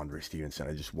like Ramondre Stevenson.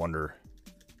 I just wonder,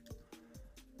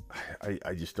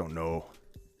 I just don't know.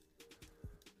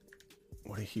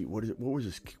 What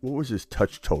was his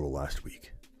touch total last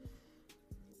week?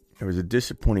 It was a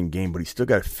disappointing game, but he still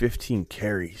got 15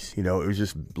 carries. It was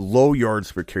just low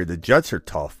yards per carry. The Jets are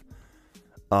tough.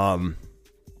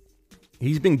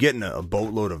 He's been getting a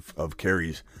boatload of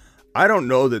carries. I don't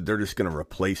know that they're just going to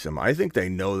replace him. I think they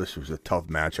know this was a tough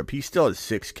matchup. He still has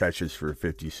 6 catches for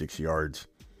 56 yards.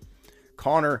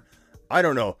 Connor, I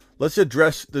don't know. Let's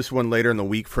address this one later in the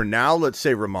week. For now, let's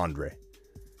say Ramondre.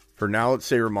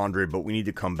 But we need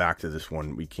to come back to this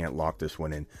one. We can't lock this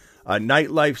one in.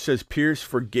 Nightlife says Pierce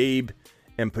for Gabe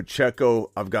and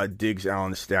Pacheco. I've got Diggs,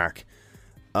 Allen, stack.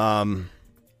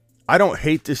 I don't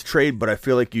hate this trade, but I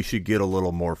feel like you should get a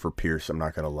little more for Pierce. I'm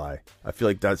not going to lie. I feel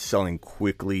like that's selling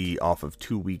quickly off of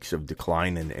 2 weeks of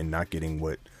decline and not getting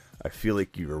what I feel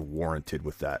like you're warranted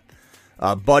with that.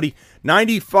 Buddy,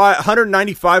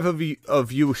 195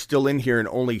 of you still in here, and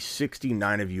only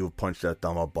 69 of you have punched that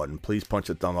thumb up button. Please punch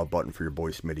the thumb up button for your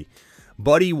boy Smitty.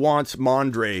 Buddy wants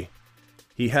Mondre.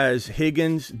 He has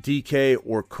Higgins, DK,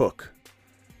 or Cook.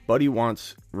 Buddy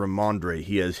wants Ramondre.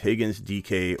 He has Higgins,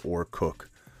 DK, or Cook.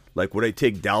 Like, would I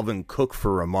take Dalvin Cook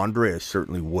for Ramondre? I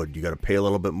certainly would. You got to pay a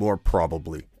little bit more,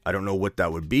 probably. I don't know what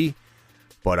that would be,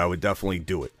 but I would definitely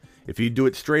do it. If you do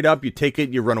it straight up, you take it,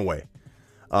 you run away.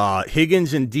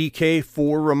 Higgins and DK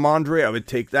for Ramondre, I would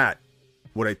take that.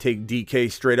 Would I take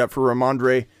DK straight up for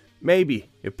Ramondre? Maybe.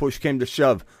 If push came to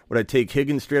shove. Would I take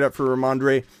Higgins straight up for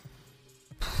Ramondre?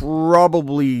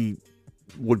 Probably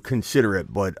would consider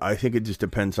it, but I think it just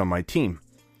depends on my team.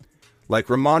 Like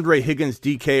Ramondre, Higgins,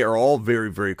 DK are all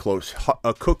very, very close.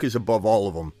 Cook is above all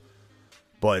of them.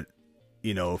 But,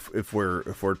 if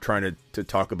we're trying to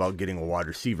talk about getting a wide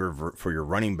receiver for your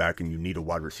running back and you need a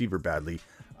wide receiver badly,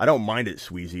 I don't mind it,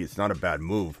 Sweezy. It's not a bad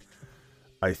move.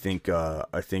 I think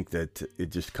that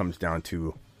it just comes down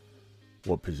to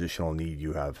what positional need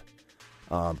you have.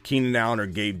 Keenan Allen or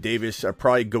Gabe Davis. I'd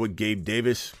probably go with Gabe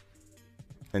Davis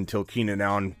until Keenan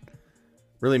Allen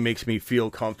really makes me feel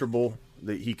comfortable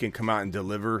that he can come out and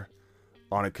deliver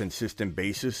on a consistent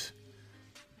basis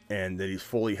and that he's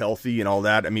fully healthy and all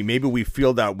that. I mean, maybe we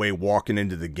feel that way walking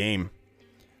into the game.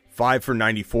 5 for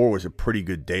 94 was a pretty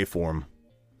good day for him.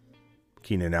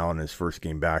 Keenan Allen, his first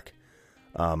game back.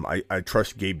 I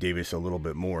trust Gabe Davis a little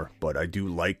bit more, but I do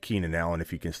like Keenan Allen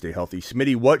if he can stay healthy.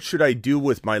 Smitty, what should I do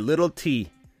with my little T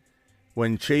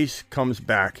when Chase comes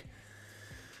back?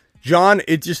 John,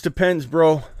 it just depends,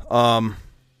 bro.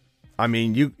 I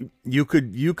mean, you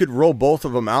could roll both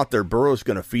of them out there. Burrow's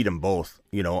going to feed them both.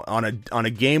 On a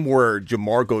game where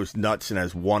Jamar goes nuts and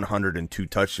has 102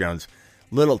 touchdowns,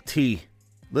 little T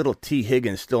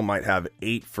Higgins still might have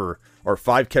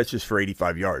 5 catches for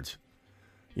 85 yards.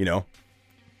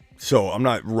 So I'm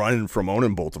not running from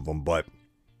owning both of them, but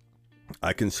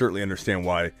I can certainly understand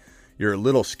why you're a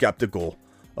little skeptical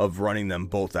of running them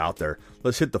both out there.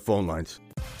 Let's hit the phone lines.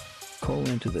 Call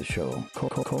into the show.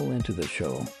 Call into the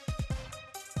show.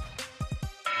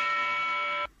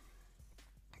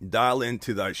 Dial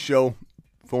into that show.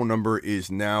 Phone number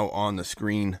is now on the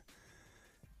screen,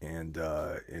 and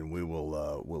we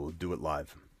will do it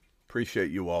live.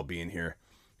 Appreciate you all being here.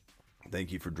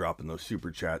 Thank you for dropping those super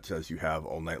chats as you have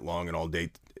all night long and all day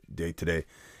today.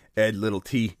 Ed, little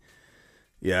T,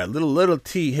 yeah, little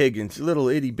T Higgins, little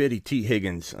itty bitty T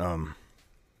Higgins. That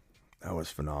was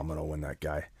phenomenal when that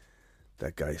guy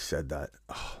said that.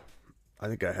 Oh, I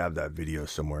think I have that video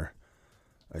somewhere.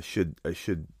 I should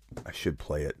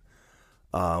play it.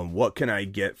 What can I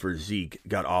get for Zeke?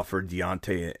 Got offered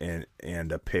Deontay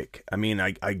and a pick. I mean,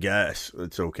 I guess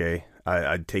it's okay.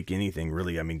 I'd take anything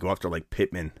really. I mean, go after like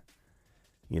Pittman.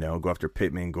 Go after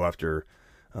Pittman. Go after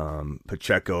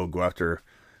Pacheco. Go after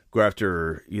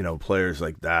players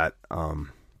like that.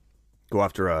 go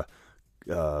after a.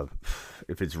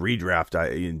 If it's redraft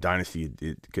in Dynasty,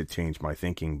 it could change my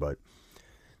thinking, but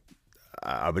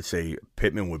I would say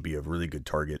Pittman would be a really good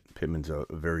target. Pittman's a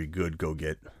very good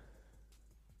go-get.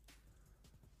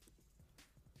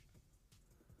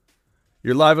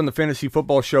 You're live on the Fantasy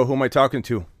Football Show. Who am I talking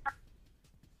to?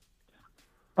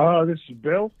 This is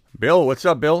Bill. Bill, what's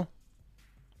up, Bill?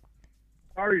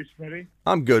 How are you, Smitty?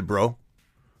 I'm good, bro.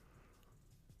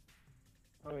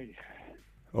 Oy.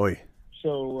 Oi.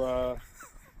 So,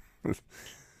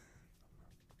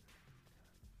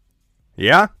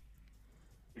 yeah?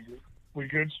 We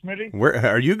good, Smitty? Where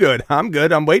are you good? I'm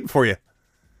good. I'm waiting for you.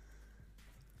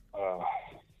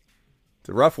 It's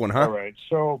a rough one, huh? All right.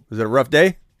 So, was it a rough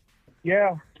day?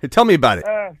 Yeah. Hey, tell me about it.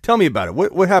 Tell me about it.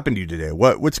 What happened to you today?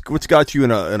 What's got you in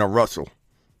a rustle?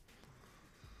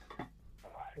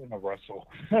 In a rustle.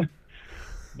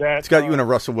 It's got you in a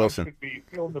Russell Wilson.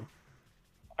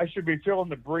 I should be feeling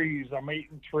the breeze. I'm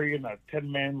 8-3 in a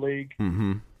 10-man league.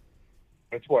 Mm-hmm.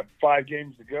 It's 5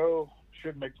 games to go.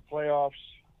 Should make the playoffs,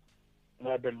 and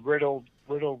I've been riddled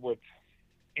with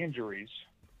injuries.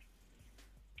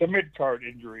 The mid-card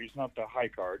injuries, not the high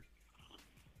card.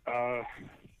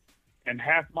 And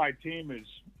half my team is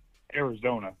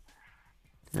Arizona.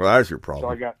 Well, that's your problem. So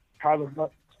I got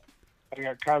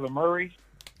Kyler Murray.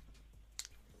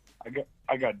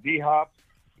 I got D-Hop.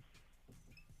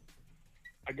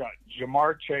 I got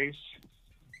Jamar Chase.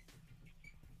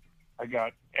 I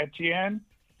got Etienne,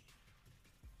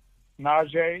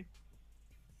 Najee,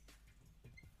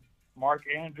 Mark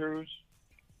Andrews,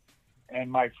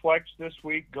 and my flex this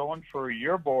week going for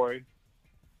your boy.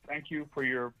 Thank you for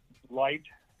your light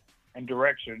and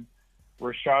direction,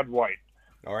 Rachaad White.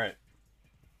 All right.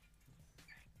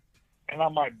 And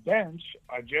on my bench,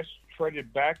 I just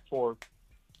traded back for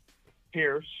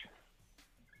Pierce.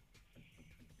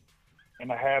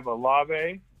 And I have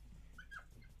Olave.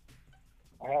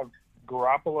 I have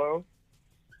Garoppolo.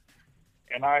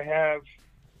 And I have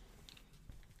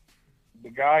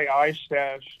the guy I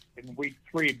stashed in week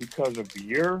 3 because of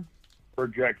your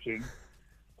projection,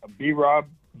 B-Rob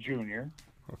Jr.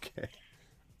 Okay.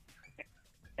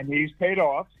 And he's paid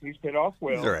off. He's paid off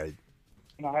well. He's all right.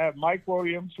 And I have Mike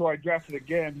Williams, who I drafted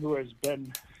again, who has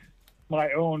been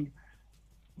my own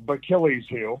Achilles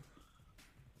heel.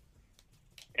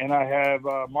 And I have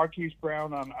Marquise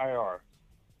Brown on IR.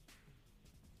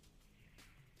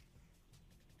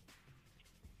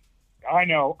 I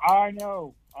know.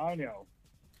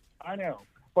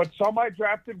 But some I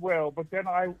drafted well, but then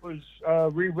I was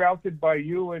rerouted by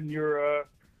you and your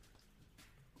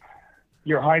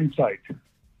hindsight.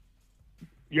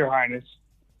 Your Highness.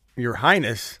 Your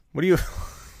Highness? What do you...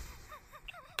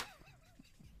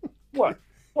 What?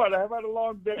 I've had a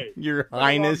long day. Your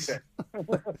Highness?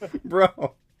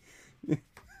 Bro.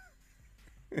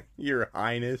 Your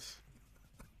Highness.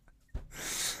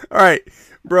 All right,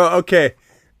 bro, okay.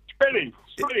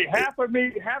 Smitty, half of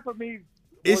me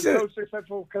was so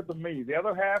successful because of me. The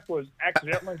other half was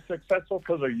accidentally successful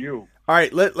because of you. All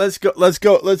right, let's go. Let's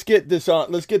get this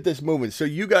on. Let's get this moving. So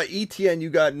you got ETN, you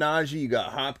got Najee, you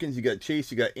got Hopkins, you got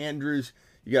Chase, you got Andrews,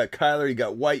 you got Kyler, you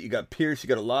got White, you got Pierce, you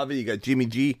got Olave, you got Jimmy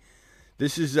G.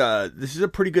 This is a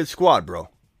pretty good squad, bro.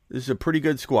 This is a pretty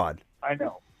good squad. I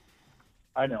know,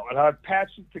 and I've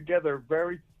patched it together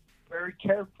very, very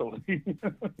carefully.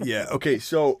 Yeah. Okay.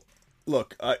 So,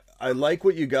 look, I like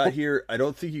what you got here. I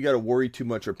don't think you got to worry too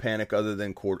much or panic other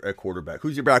than at quarterback.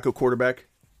 Who's your backup quarterback?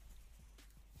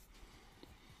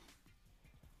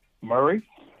 Murray.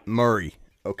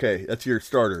 Okay, that's your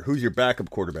starter. Who's your backup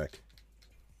quarterback?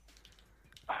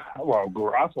 Well,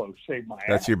 Garoppolo saved my ass.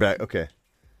 That's your back. Okay.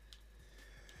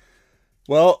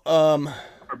 Well,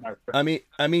 I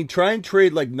mean, try and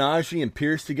trade like Najee and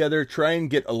Pierce together. Try and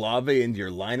get Olave into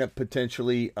your lineup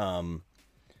potentially.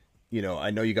 You know,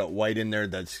 I know you got White in there.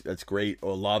 That's great.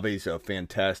 Olave's a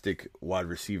fantastic wide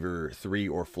receiver 3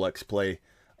 or flex play.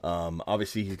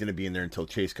 Obviously, he's going to be in there until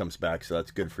Chase comes back, so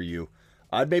that's good for you.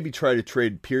 I'd maybe try to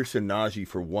trade Pierce and Najee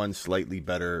for one slightly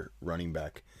better running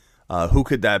back. Who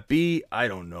could that be? I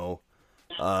don't know.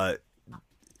 I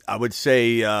would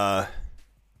say...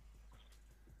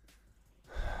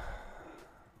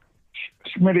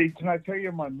 Smitty, can I tell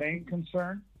you my main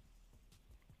concern?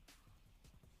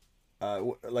 Try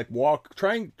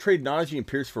and trade Najee and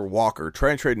Pierce for Walker. Try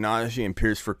and trade Najee and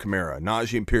Pierce for Kamara.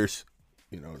 Najee and Pierce,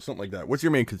 something like that. What's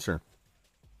your main concern?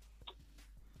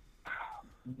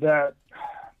 That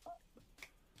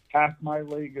half my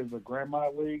league is a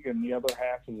grandma league and the other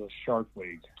half is a shark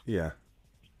league. Yeah.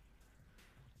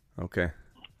 Okay.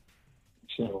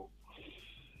 So.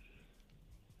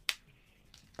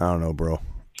 I don't know, bro.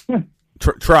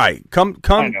 Try. Come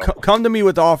to me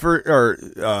with the offers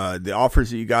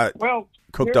that you got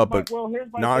cooked up at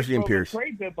Najee and Pierce. The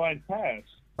trade deadline passed.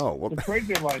 Oh, well. The trade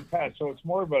deadline passed, so it's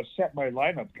more of a set my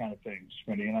lineup kind of thing,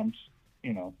 Smitty. And I'm,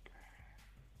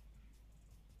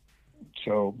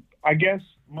 so I guess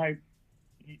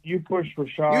you pushed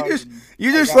Rashad.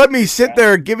 You just let me sit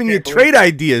there giving you trade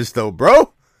ideas, though,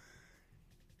 bro.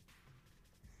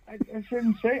 I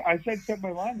shouldn't say. I said set my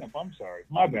lineup. I'm sorry.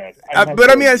 My bad. I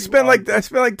spent like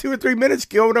 2 or 3 minutes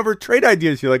going over trade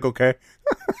ideas. You're like, okay,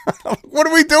 what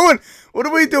are we doing? What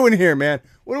are we doing here, man?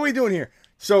 What are we doing here?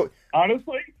 So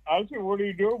honestly, what are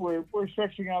you doing? We're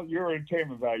stretching out your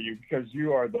entertainment value because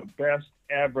you are the best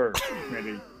ever,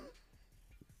 Smitty.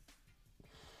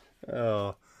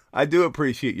 Oh, I do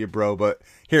appreciate you, bro. But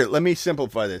here, let me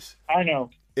simplify this. I know.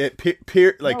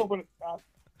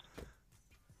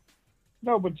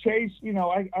 No, but Chase,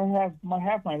 I have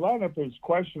half my lineup is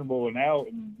questionable and out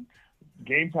and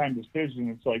game time decision.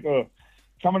 It's like,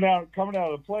 coming out of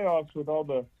the playoffs with all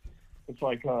the, it's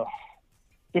like,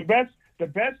 the best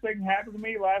thing happened to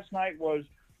me last night was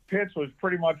Pitts was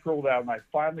pretty much ruled out, and I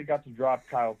finally got to drop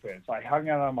Kyle Pitts. I hung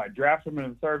out on him. I drafted him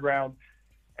in the third round,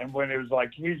 and when it was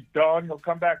like he's done, he'll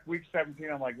come back week 17.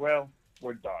 I'm like, well,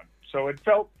 we're done. So it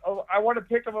felt I want to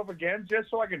pick him up again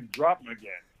just so I can drop him again.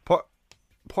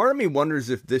 Part of me wonders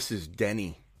if this is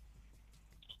Denny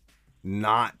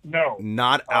not out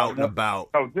and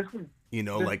about. Oh, this is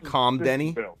like calm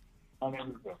Denny. Bill.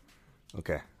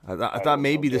 Okay, I thought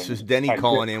maybe this was Denny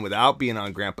calling in without being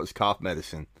on Grandpa's cough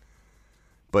medicine,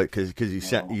 but because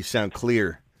you sound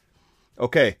clear.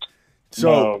 Okay,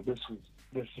 so this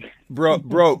is bro,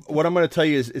 what I'm going to tell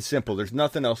you is simple. There's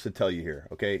nothing else to tell you here.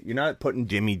 Okay, you're not putting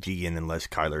Jimmy G in unless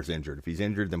Kyler's injured. If he's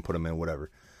injured, then put him in.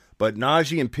 Whatever. But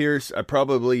Najee and Pierce, you're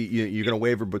going to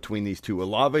waver between these two.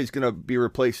 Olave's going to be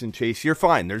replacing Chase. You're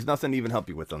fine. There's nothing to even help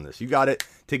you with on this. You got it.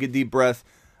 Take a deep breath.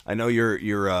 I know you're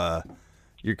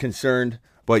concerned,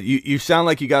 but you sound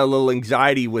like you got a little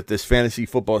anxiety with this fantasy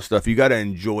football stuff. You got to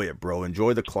enjoy it, bro.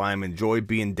 Enjoy the climb. Enjoy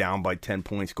being down by 10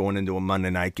 points going into a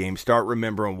Monday night game. Start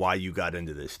remembering why you got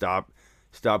into this.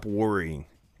 Stop worrying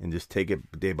and just take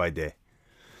it day by day.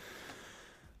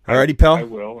 Alrighty, pal. I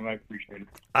will, and I appreciate it.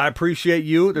 I appreciate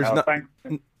you.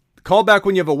 Call back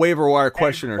when you have a waiver wire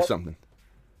question or something.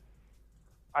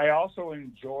 I also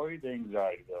enjoy the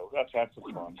anxiety, though. That's the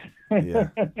fun. Yeah.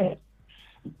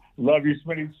 Love you,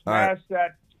 Smitty. Smash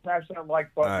that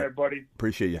like button there, buddy.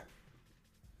 Appreciate you.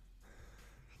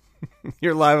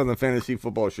 You're live on the Fantasy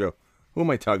Football Show. Who am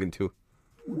I talking to?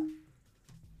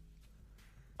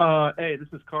 Hey, this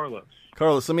is Carlos.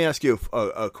 Carlos, let me ask you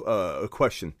a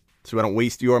question, so I don't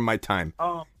waste your and my time.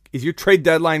 Is your trade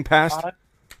deadline passed?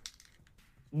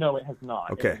 No, it has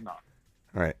not. Okay. It has not.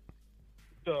 All right.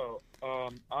 So,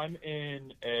 I'm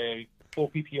in a full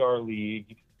PPR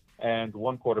league and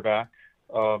one quarterback.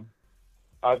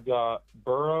 I've got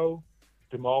Burrow,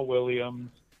 Jamal Williams,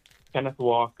 Kenneth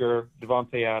Walker,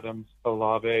 Devontae Adams,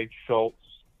 Olave, Schultz,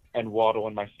 and Waddle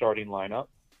in my starting lineup.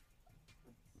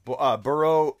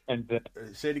 Burrow. And then,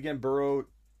 say it again. Burrow,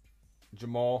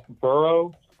 Jamal.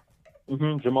 Burrow,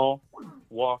 Jamal,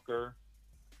 Walker,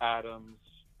 Adams,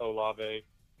 Olave,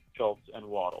 Schultz, and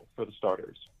Waddle for the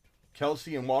starters.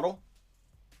 Kelsey and Waddle?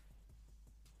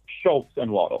 Schultz and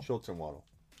Waddle.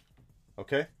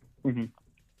 Okay. Mm-hmm.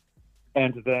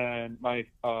 And then my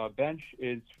bench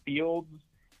is Fields,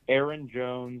 Aaron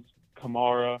Jones,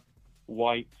 Kamara,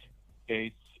 White,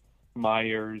 Chase,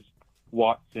 Myers,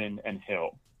 Watson, and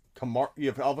Hill. You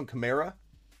have Alvin Kamara?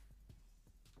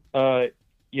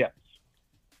 Yes.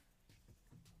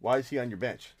 Why is he on your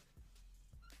bench?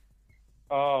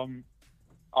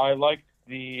 I liked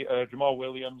the Jamal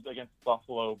Williams against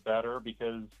Buffalo better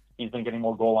because he's been getting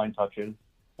more goal line touches,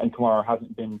 and Kamara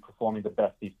hasn't been performing the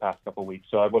best these past couple of weeks,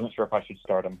 so I wasn't sure if I should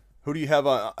start him. Who do you have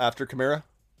after Kamara?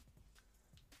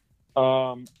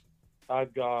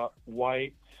 I've got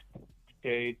White,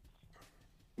 Chase,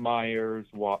 Myers,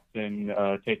 Watson,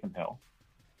 Taysom Hill.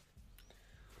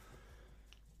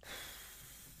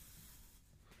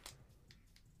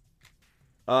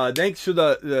 Thanks for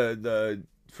the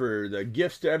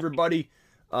gifts to everybody.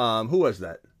 Who was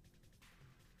that?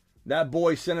 That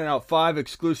boy sending out 5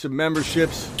 exclusive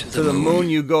memberships to the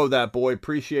moon. You go, that boy.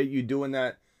 Appreciate you doing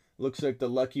that. Looks like the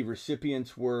lucky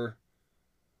recipients were.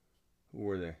 Who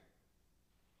were they?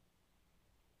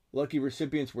 Lucky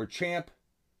recipients were Champ,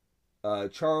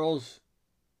 Charles,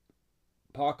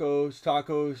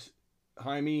 Tacos,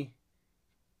 Jaime.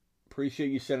 Appreciate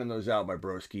you sending those out, my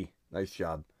broski. Nice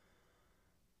job.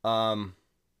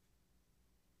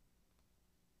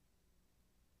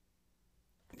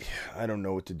 I don't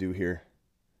know what to do here.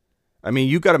 I mean,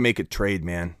 you got to make a trade,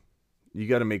 man. You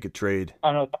got to make a trade.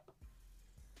 I know,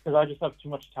 because I just have too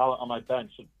much talent on my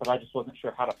bench, but I just wasn't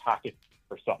sure how to pack it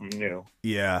for something new.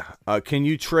 Yeah. Can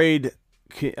you trade?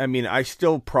 I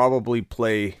still probably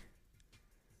play.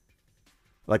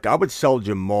 Like, I would sell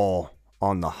Jamal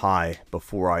on the high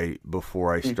before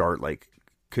I start like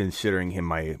considering him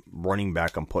my running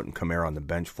back. I'm putting Kamara on the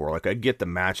bench for. Like, I get the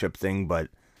matchup thing, but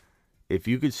if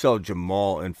you could sell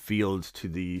Jamal and Fields to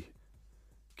the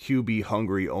QB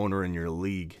hungry owner in your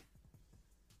league,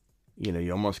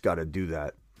 you almost got to do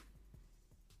that.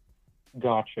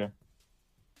 Gotcha.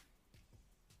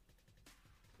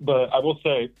 But I will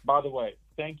say, by the way,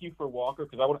 thank you for Walker,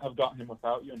 because I wouldn't have gotten him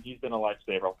without you, and he's been a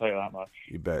lifesaver. I'll tell you that much.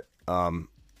 You bet.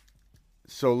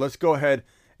 So let's go ahead.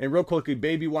 And real quickly,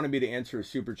 Baby wanted me to answer a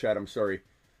super chat. I'm sorry.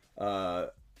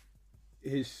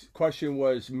 His question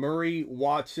was, Murray,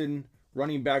 Watson,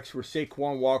 running backs were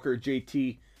Saquon, Walker,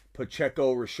 JT,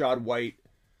 Pacheco, Rashad White,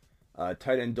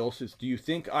 tight end Dulcich. Do you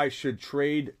think I should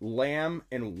trade Lamb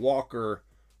and Walker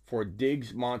for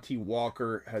Diggs? Monty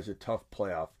Walker has a tough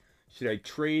playoff. Should I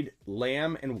trade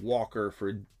Lamb and Walker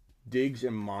for Diggs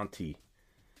and Monty?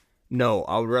 No,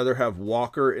 I would rather have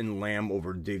Walker and Lamb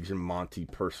over Diggs and Monty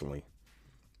personally.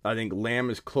 I think Lamb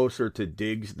is closer to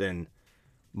Diggs than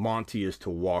Monty is to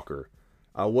Walker.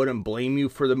 I wouldn't blame you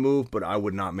for the move, but I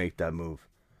would not make that move.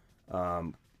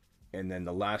 And then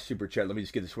the last super chat, let me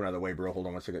just get this one out of the way, bro. Hold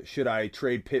on one second. Should I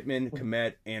trade Pittman,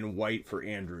 Kmet, and White for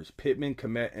Andrews? Pittman,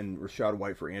 Kmet, and Rashad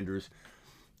White for Andrews.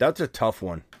 That's a tough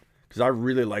one. Because I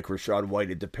really like Rashad White.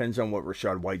 It depends on what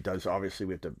Rashad White does. Obviously,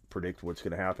 we have to predict what's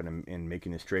going to happen in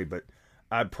making this trade. But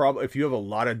if you have a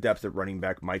lot of depth at running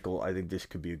back, Michael, I think this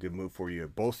could be a good move for you.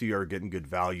 Both of you are getting good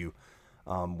value.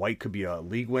 White could be a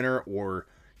league winner, or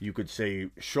you could say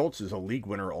Schultz is a league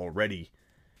winner already,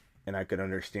 and I could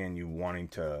understand you wanting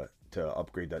to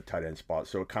upgrade that tight end spot.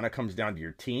 So it kind of comes down to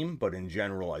your team, but in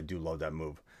general, I do love that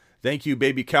move. Thank you,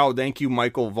 Baby Cow. Thank you,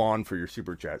 Michael Vaughn, for your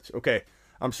super chats. Okay,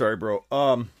 I'm sorry, bro.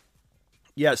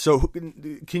 Yeah, so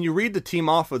can you read the team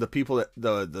off of the people that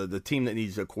the team that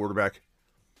needs a quarterback?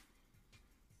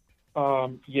 Yeah,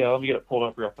 let me get it pulled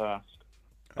up real fast.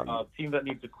 Team that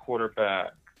needs a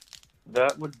quarterback.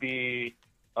 That would be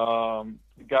the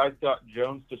guy's got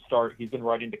Jones to start. He's been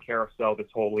riding the carousel this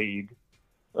whole league,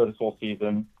 or this whole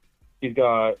season. He's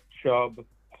got Chubb,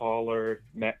 Pollard,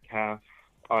 Metcalf,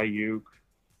 Ayuk,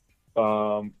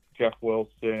 Jeff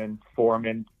Wilson,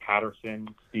 Foreman, Patterson,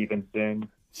 Stevenson.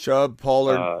 Chubb,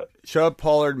 Pollard,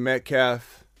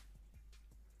 Metcalf.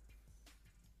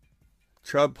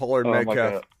 Chubb, Pollard,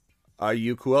 Metcalf.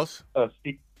 Ayuk, who else?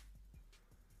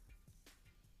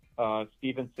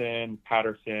 Stevenson,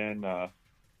 Patterson,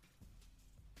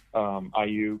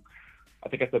 Ayuk. I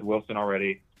think I said Wilson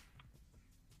already.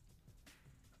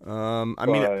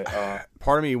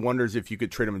 Part of me wonders if you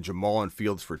could trade him in Jamal and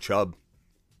Fields for Chubb.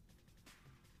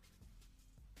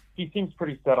 He seems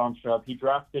pretty set on Chubb. He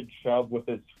drafted Chubb with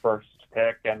his first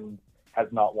pick and has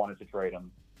not wanted to trade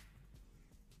him.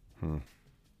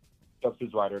 Chubb's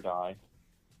his ride or die.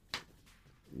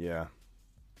 Yeah.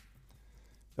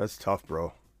 That's tough,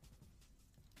 bro.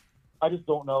 I just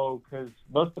don't know, because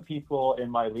most of the people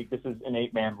in my league, this is an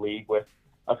 8-man league with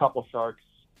a couple Sharks,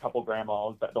 a couple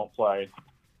Grandmas that don't play.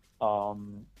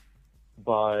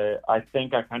 But I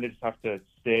think I kind of just have to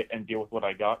sit and deal with what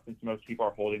I got, since most people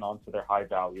are holding on to their high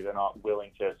value. They're not willing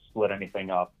to split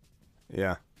anything up.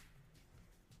 Yeah.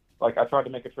 Like, I tried to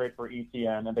make a trade for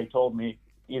ETN, and they told me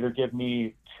either give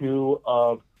me 2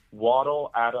 of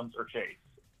Waddle, Adams, or Chase.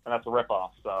 And that's a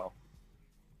ripoff, so.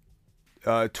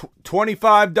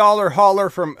 $25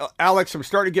 hauler from Alex. I'm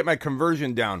starting to get my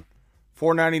conversion down.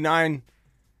 $4.99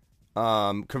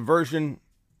 conversion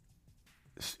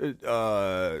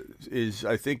is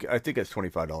I think it's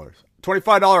 $25.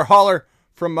 $25 hauler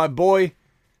from my boy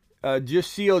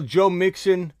just sealed Joe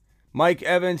Mixon, Mike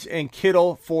Evans, and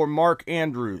Kittle for Mark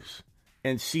Andrews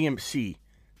and CMC.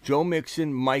 Joe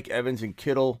Mixon, Mike Evans, and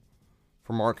Kittle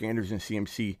for Mark Andrews and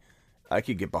CMC. I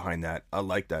could get behind that. I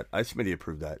like that. I Smitty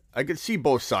approved that. I could see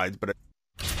both sides, but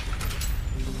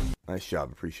nice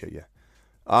job. Appreciate you.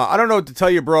 I don't know what to tell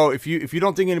you, bro. If you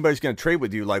don't think anybody's gonna trade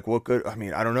with you, like what good? I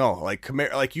mean, I don't know. Like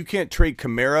Kamara, like you can't trade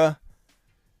Kamara,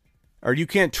 or you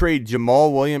can't trade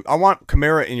Jamal Williams. I want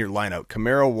Kamara in your lineup.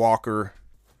 Kamara, Walker.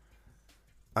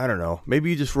 I don't know. Maybe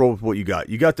you just roll with what you got.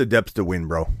 You got the depth to win,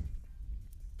 bro.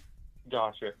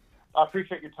 Gotcha. I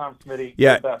appreciate your time, Smitty.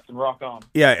 Yeah. You're the best, and rock on.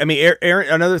 Yeah, I mean, Aaron.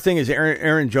 Another thing is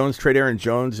Aaron Jones. Trade Aaron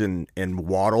Jones and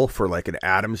Waddle for like an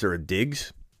Adams or a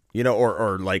Diggs,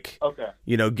 or like, okay,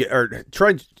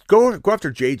 go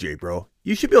after JJ, bro.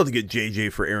 You should be able to get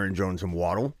JJ for Aaron Jones and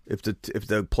Waddle if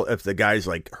the guy's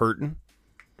like hurting.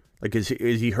 Like, is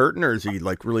he hurting or is he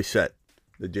like really set?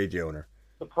 the JJ owner.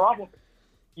 The problem,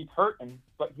 he's hurting,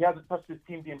 but he hasn't touched his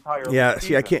team the entire Yeah, season.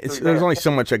 see, I can't. There's only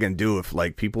so much I can do if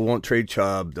like people won't trade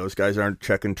Chubb. Those guys aren't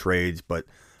checking trades, but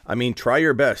I mean, try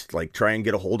your best. Like, try and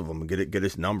get a hold of him, get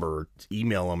his number, or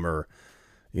email him, or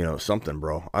something,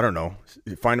 bro. I don't know.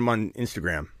 Find him on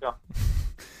Instagram. Yeah.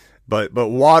 But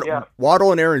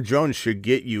Waddle and Aaron Jones should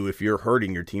get you if you're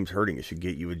hurting. Your team's hurting. It should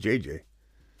get you a JJ.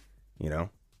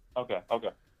 Okay. I'll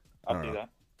do that.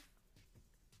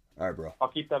 All right, bro. I'll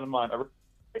keep that in mind.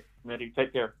 Smitty,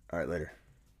 take care. All right, later.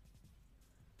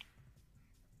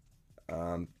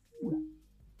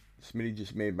 Smitty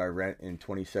just made my rent in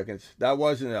 20 seconds. That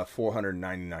wasn't a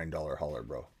 $499 hauler,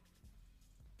 bro.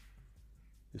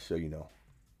 Just so you know.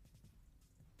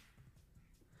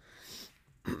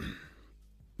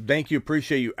 Thank you.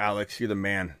 Appreciate you, Alex. You're the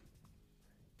man.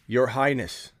 Your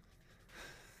Highness.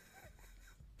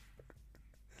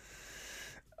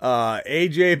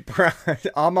 AJ Brown,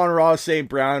 Amon-Ra, St.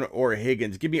 Brown, or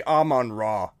Higgins. Give me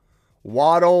Amon-Ra.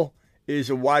 Waddle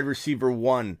is a wide receiver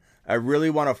 1. I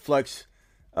really want to flex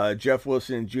Jeff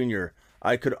Wilson Jr.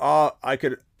 I could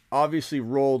obviously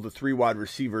roll the 3 wide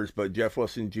receivers, but Jeff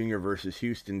Wilson Jr. versus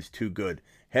Houston's too good.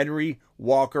 Henry,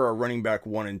 Walker are running back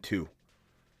 1 and 2.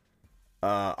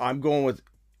 I'm going with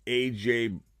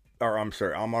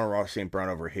Amon-Ra, St. Brown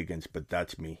over Higgins, but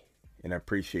that's me. And I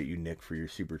appreciate you, Nick, for your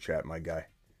super chat, my guy.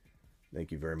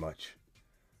 Thank you very much.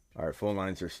 All right, phone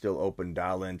lines are still open.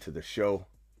 Dial into the show.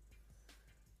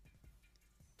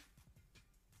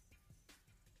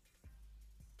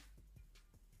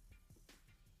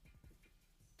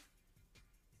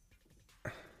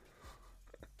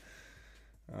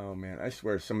 Oh, man, I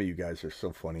swear some of you guys are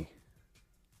so funny.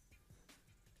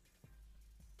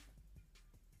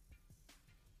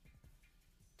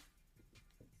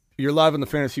 You're live on the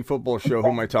Fantasy Football Show. Who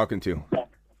am I talking to?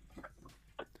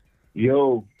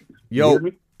 Yo.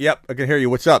 Yep, I can hear you.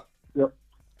 What's up? Yep.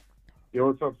 Yo,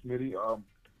 what's up, Smitty? I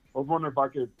was wondering if I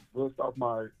could list off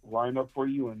my lineup for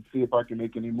you and see if I can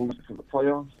make any moves to the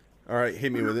playoffs. All right,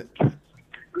 hit me with it.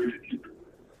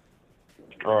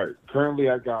 All right. Currently,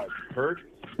 I got Hurts,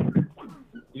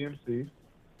 CMC.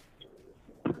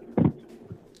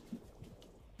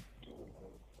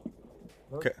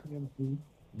 Okay. CMC,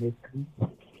 Mixon,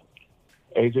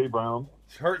 AJ Brown.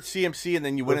 Hurt CMC, and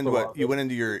then you went into what? You went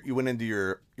into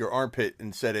your armpit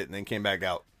and said it, and then came back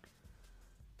out.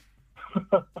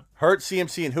 Hurt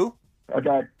CMC and who? I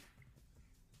got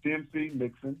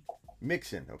CMC,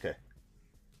 Mixon. Okay.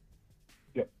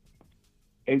 Yep.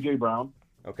 AJ Brown.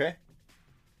 Okay.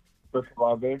 Chris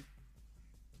Olave.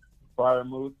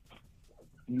 Firemouth.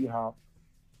 D-Hop.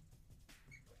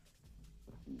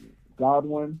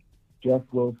 Godwin. Jeff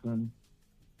Wilson.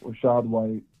 Rashad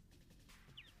White.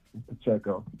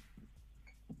 Pacheco.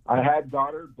 I had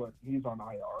Goddard, but he's on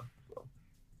IR. So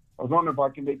I was wondering if I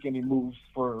can make any moves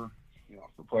for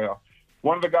playoffs.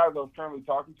 One of the guys I was currently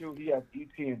talking to, he has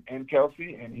Etienne and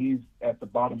Kelsey, and he's at the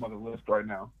bottom of the list right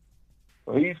now.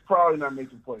 So he's probably not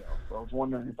making playoffs. So I was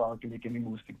wondering if I can make any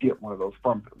moves to get one of those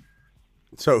from him.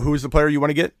 So who's the player you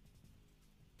want to get?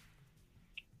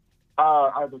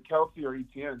 Either Kelsey or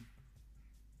Etienne.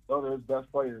 Those are his best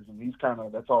players, and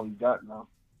that's all he's got now.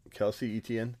 Kelsey,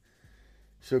 Etienne.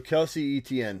 So Kelsey,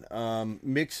 Etienne.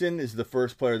 Mixon is the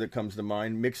first player that comes to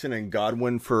mind. Mixon and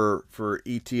Godwin for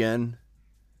Etienne.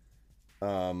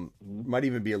 Might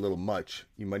even be a little much.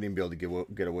 You might even be able to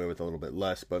get away with a little bit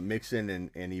less. But Mixon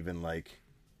and even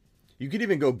you could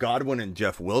even go Godwin and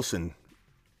Jeff Wilson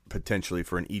potentially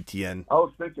for an Etienne. I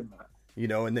was thinking that.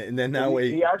 And then that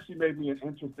way he actually made me an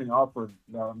interesting offer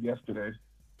yesterday.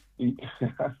 He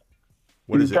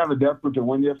was kind of desperate to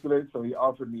win yesterday, so he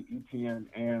offered me Etienne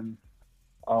and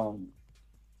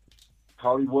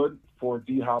Hollywood for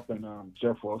D-Hop and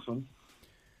Jeff Wilson.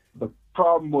 The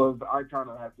problem was I kind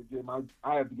of had to get my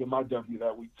W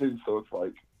that week too, so it's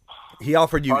like he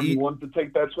offered you. I wanted to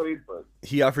take that trade, but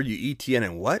he offered you Etienne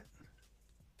and what?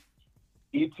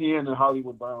 Etienne and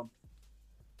Hollywood Brown.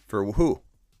 For who?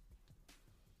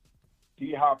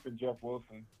 D-Hop and Jeff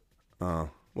Wilson. Oh.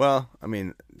 Well, I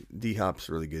mean, D-Hop's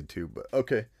really good too, but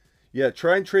okay. Yeah,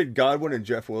 try and trade Godwin and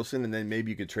Jeff Wilson, and then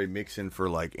maybe you could trade Mixon for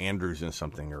Andrews and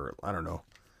something, or I don't know.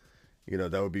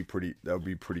 That would be pretty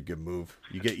good move.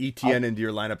 You get Etienne into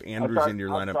your lineup, Andrews into your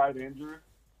lineup. I tried Andrews.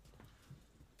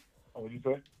 Oh, what did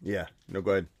you say? Yeah. No,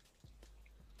 go ahead.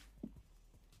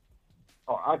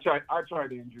 Oh, I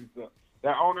tried Andrews.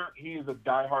 That owner, he is a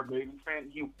diehard Ravens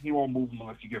fan. He won't move him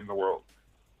unless you give him the world.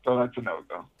 So that's a no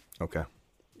go. Okay.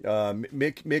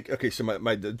 Mick. Okay, so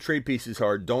the trade piece is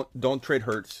hard. Don't trade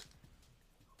Hurts.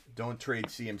 Don't trade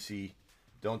CMC.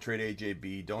 Don't trade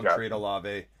AJB. Don't trade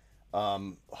Olave.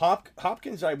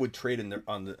 Hopkins I would trade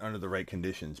under the right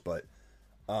conditions, but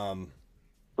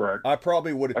Correct. I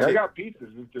probably would have. I got pieces.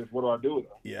 It's just what do I do with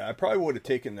them? Yeah, I probably would have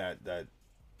taken that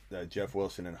Jeff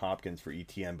Wilson and Hopkins for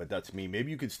ETN, but that's me.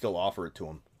 Maybe you could still offer it to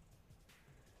him.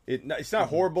 It's not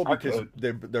horrible because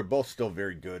they're both still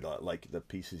very good, like the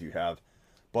pieces you have.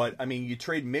 But I mean, you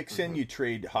trade Mixon, you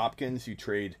trade Hopkins, you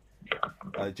trade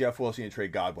Jeff Wilson, you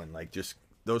trade Godwin, like just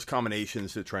those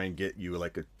combinations to try and get you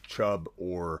like a Chubb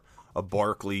or a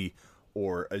Barkley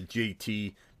or a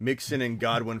JT. Mixon and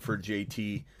Godwin for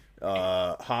JT,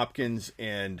 Hopkins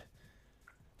and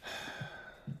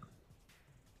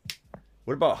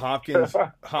what about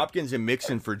Hopkins and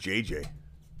Mixon for JJ?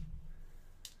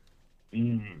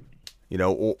 You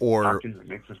know, or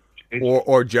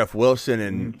Jeff Wilson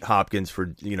and Hopkins for,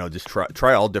 just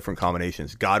try all different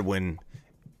combinations. Godwin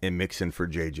and Mixon for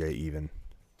JJ even.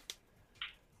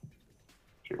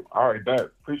 All right, bet.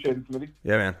 Appreciate it, Smitty.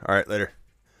 Yeah, man. All right, later.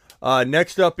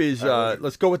 Next up is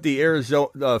let's go with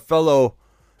the fellow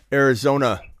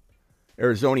Arizonian.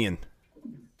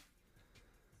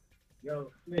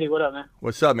 Yo, Smitty, what up, man?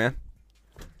 What's up, man?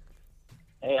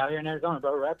 Hey, out here in Arizona,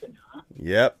 bro, rapping, huh?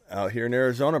 Yep, out here in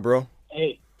Arizona, bro.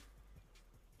 Hey,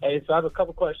 so I have a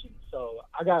couple questions. So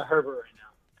I got Herbert right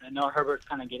now, and I know Herbert's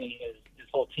kind of getting his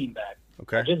whole team back.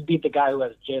 Okay. I just beat the guy who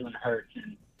has Jalen Hurts,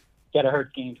 and he had a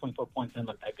Hurts game, 24 points, and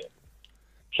looked that good.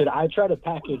 Should I try to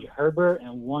package Herbert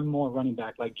and one more running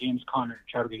back like James Conner and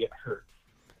try to get Hurts?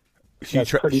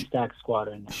 That's a pretty stacked squad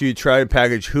right now. Should you try to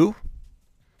package who?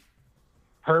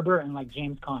 Herbert and like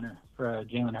James Conner for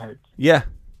Jalen Hurts. Yeah,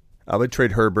 I would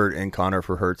trade Herbert and Conner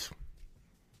for Hurts.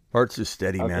 Hurts is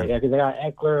steady, man. Yeah, because I got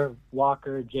Eckler,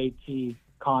 Walker, JT,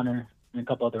 Conner, and a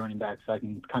couple other running backs, so I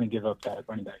can kind of give up that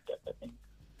running back depth, I think.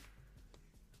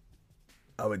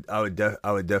 I would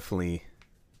definitely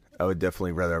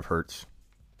rather have Hurts.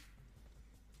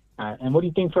 All right, and what do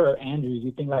you think for Andrews? Do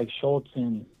you think like Schultz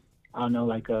and I don't know,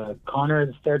 like Connor is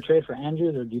a fair trade for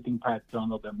Andrews, or do you think Pratt's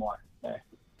throwing a little bit more there?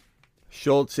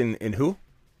 Schultz and who?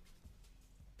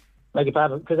 Like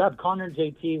because I have Connor,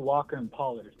 JT, Walker, and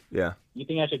Pollard. Yeah. You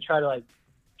think I should try to like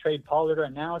trade Pollard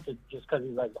right now just because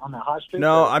he's like on the hot streak?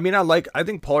 No, I mean I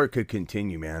think Pollard could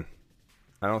continue, man.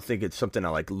 I don't think it's something I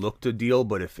like look to deal,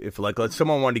 but if like let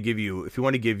someone want to give you, if you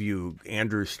want to give you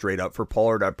Andrews straight up for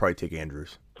Pollard, I'd probably take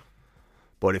Andrews.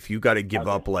 But if you got to give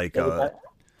up like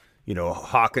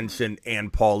Hawkinson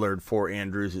and Pollard for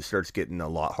Andrews, it starts getting a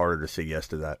lot harder to say yes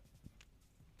to that.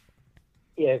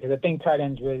 Yeah, because I think tight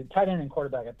end and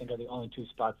quarterback, I think, are the only two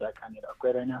spots that I kind of need to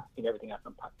upgrade right now. I think everything else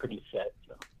I'm pretty set.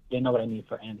 So they know what I need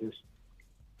for Andrews.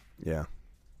 Yeah.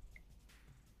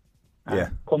 All right.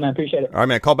 Cool, man. Appreciate it. All right,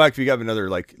 man. Call back if you have another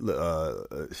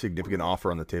significant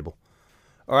offer on the table.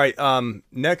 All right.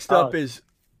 Next up is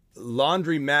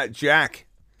Laundromat Jack.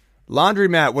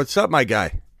 Laundromat, what's up, my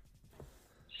guy?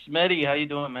 Smitty, how you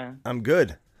doing, man? I'm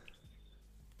good.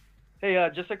 Hey,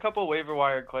 just a couple waiver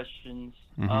wire questions.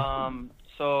 Mm-hmm.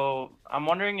 So I'm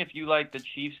wondering if you like the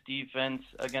Chiefs' defense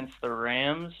against the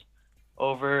Rams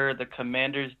over the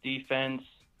Commanders' defense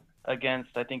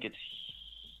against, I think it's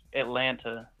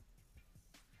Atlanta.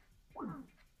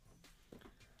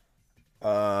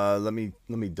 Let me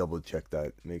double check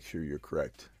that. Make sure you're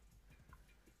correct.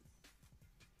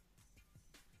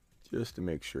 Just to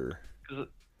make sure. 'Cause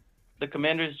the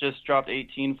Commanders just dropped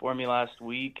 18 for me last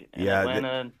week, and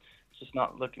Atlanta just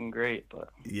not looking great. But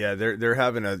yeah, they're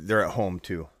at home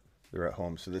too. They're at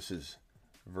home, so this is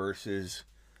versus,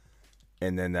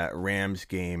 and then that Rams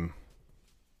game.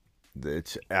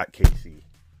 It's at KC.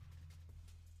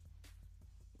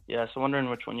 Yeah, so wondering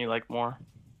which one you like more.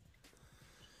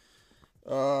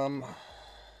 I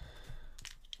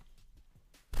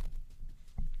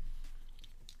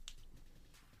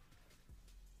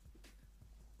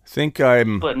think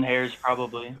I'm splitting hairs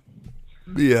probably.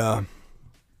 Yeah.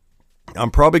 I'm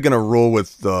probably going to roll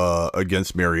with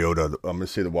against Mariota. I'm going to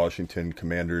say the Washington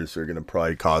Commanders are going to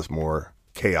probably cause more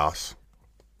chaos.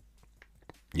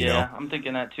 You know? I'm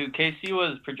thinking that too. KC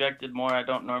was projected more. I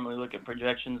don't normally look at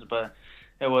projections, but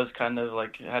it was kind of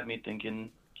like had me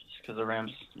thinking just because the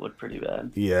Rams look pretty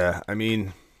bad. Yeah, I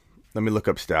mean, let me look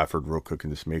up Stafford real quick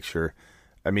and just make sure.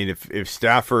 I mean, if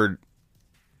Stafford,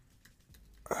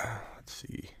 let's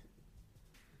see.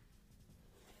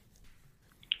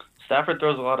 Stafford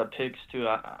throws a lot of picks too,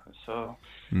 so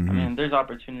Mm-hmm. I mean, there's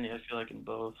opportunity. I feel like in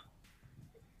both.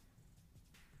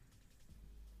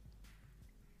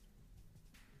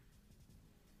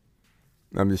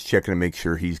 I'm just checking to make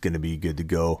sure he's going to be good to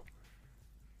go.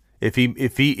 If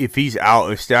he's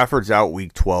out, if Stafford's out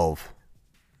week 12,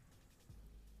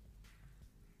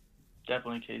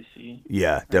 definitely KC.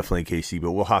 Yeah, definitely KC.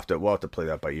 But we'll have to play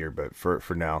that by ear. But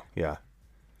for now, yeah.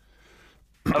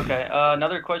 Okay.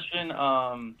 Another question.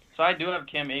 So I do have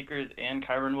Cam Akers and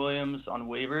Kyron Williams on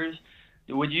waivers.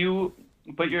 Would you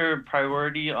put your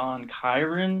priority on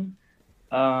Kyron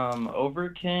over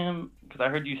Cam? Because I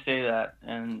heard you say that,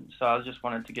 and so I just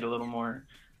wanted to get a little more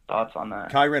thoughts on that.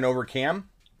 Kyron over Cam?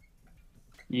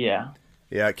 Yeah.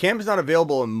 Yeah, Cam's not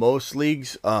available in most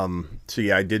leagues. So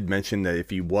yeah, I did mention that if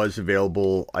he was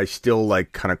available, I still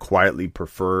like kind of quietly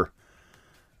prefer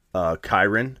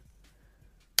Kyron.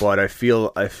 But I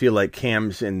feel like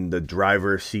Cam's in the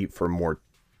driver's seat for more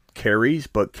carries,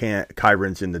 but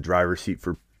Kyron's in the driver's seat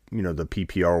for the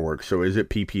PPR work. So is it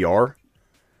PPR?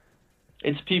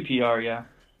 It's PPR, yeah.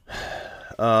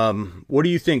 What do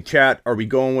you think, chat? Are we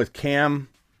going with Cam,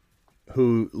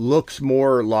 who looks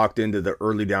more locked into the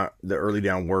early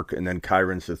down work, and then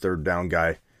Kyron's the third down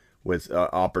guy with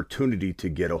opportunity to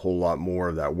get a whole lot more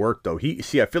of that work, though? I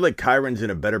feel like Kyron's in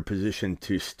a better position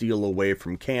to steal away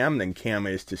from Cam than Cam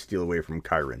is to steal away from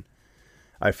Kyron.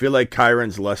 I feel like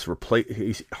Kyron's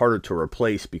he's harder to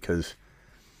replace because,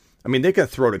 they can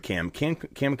throw to Cam. Cam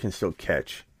can still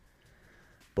catch,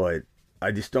 but I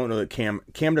just don't know that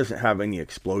Cam doesn't have any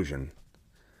explosion.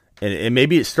 And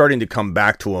maybe it's starting to come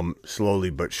back to him slowly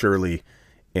but surely.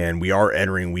 And we are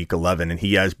entering week 11, and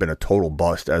he has been a total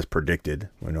bust as predicted.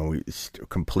 It's a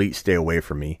complete stay away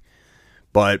from me.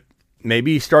 But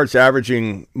maybe he starts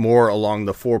averaging more along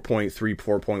the 4.3,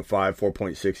 4.5,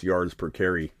 4.6 yards per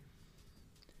carry.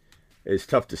 It's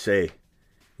tough to say.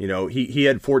 He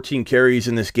had 14 carries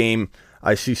in this game.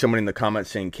 I see someone in the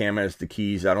comments saying Cam has the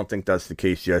keys. I don't think that's the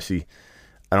case, Jesse.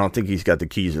 I don't think he's got the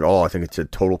keys at all. I think it's a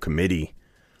total committee.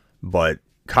 But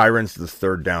Kyron's the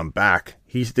third down back.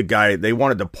 He's the guy they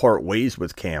wanted to part ways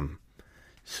with Cam.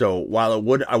 So while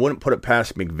I wouldn't put it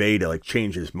past McVay to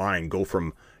change his mind, go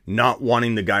from not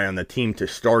wanting the guy on the team to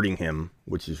starting him,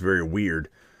 which is very weird.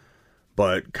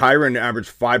 But Kyron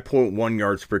averaged 5.1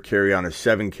 yards per carry on his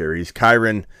 7 carries.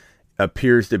 Kyron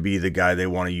appears to be the guy they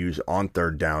want to use on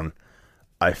third down.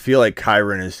 I feel like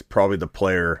Kyron is probably the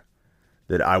player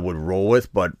that I would roll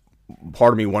with, but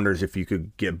part of me wonders if you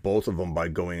could get both of them by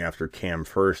going after Cam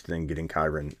first and then getting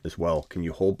Kyron as well. Can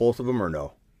you hold both of them or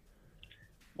no?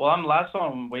 Well, I'm last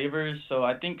on waivers, so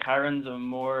I think Kyron's a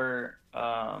more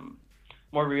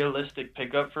realistic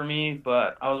pickup for me.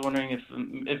 But I was wondering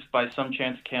if by some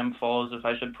chance Cam falls, if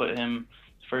I should put him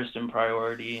first in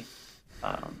priority.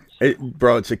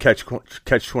 It's a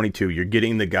catch-22. You're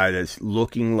getting the guy that's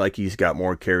looking like he's got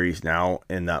more carries now,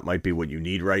 and that might be what you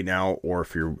need right now. Or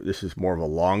if this is more of a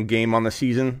long game on the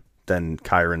season, then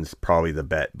Kyron's probably the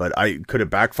bet. But could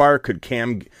it backfire? Could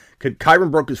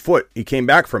Kyron broke his foot? He came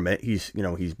back from it. He's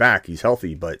back. He's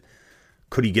healthy, but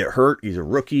could he get hurt? He's a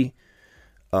rookie.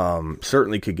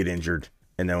 Certainly could get injured,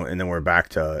 and then we're back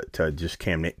to just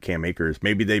Cam Akers.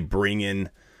 Maybe they bring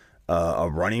in a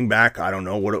running back. I don't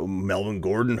know Melvin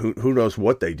Gordon. Who knows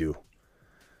what they do?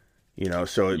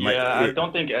 So I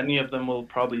don't think any of them will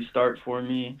probably start for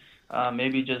me.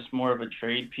 Maybe just more of a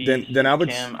trade piece. Then I would.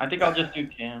 Cam. I think I'll just do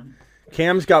Cam.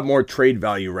 Cam's got more trade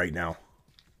value right now.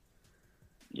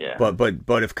 Yeah. But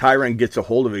if Kyron gets a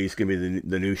hold of it, he's gonna be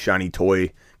the new shiny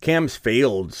toy. Cam's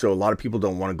failed, so a lot of people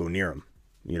don't want to go near him.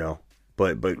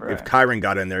 But right. If Kyron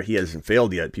got in there, he hasn't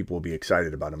failed yet. People will be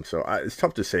excited about him. So it's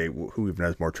tough to say who even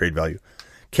has more trade value.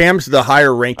 Cam's the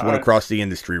higher ranked one across the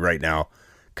industry right now.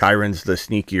 Kyron's the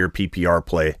sneakier PPR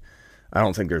play. I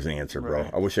don't think there's an answer, bro.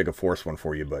 Right. I wish I could force one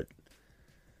for you, but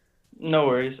no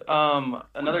worries.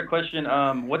 Another question.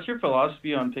 What's your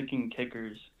philosophy on picking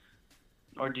kickers,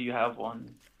 or do you have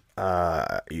one?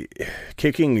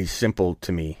 Kicking is simple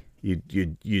to me.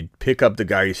 You pick up the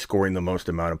guy who's scoring the most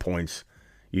amount of points.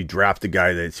 You draft the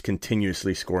guy that's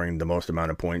continuously scoring the most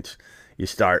amount of points. You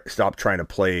stop trying to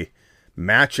play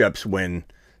matchups when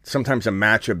sometimes a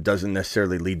matchup doesn't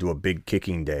necessarily lead to a big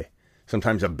kicking day.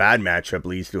 Sometimes a bad matchup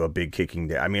leads to a big kicking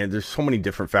day. There's so many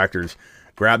different factors.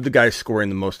 Grab the guy scoring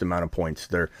the most amount of points.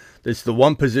 It's the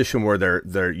one position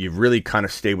where you really kind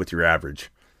of stay with your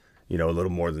average, a little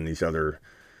more than these other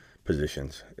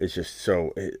positions. It's just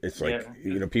so it's like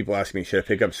people ask me, should I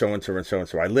pick up so and so and so and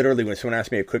so? I literally, when someone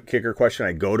asks me a quick kicker question,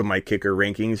 I go to my kicker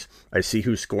rankings, I see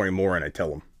who's scoring more, and I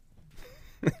tell them.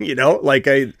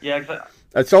 Exactly.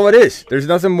 That's all it is. There's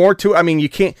nothing more to. You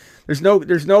can't. There's no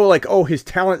his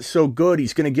talent's so good,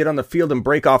 he's going to get on the field and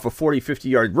break off a 40,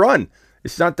 50-yard run.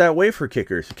 It's not that way for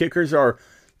kickers. Kickers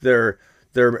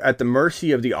they're at the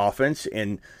mercy of the offense,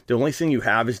 and the only thing you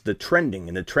have is the trending,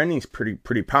 and the trending's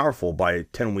pretty powerful by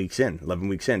 10 weeks in, 11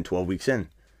 weeks in, 12 weeks in.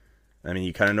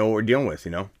 You kind of know what we're dealing with,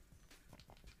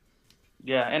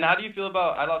 Yeah, and how do you feel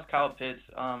about? I lost Kyle Pitts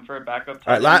for a backup.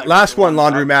 All right, last one,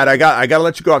 Laundromat. I got to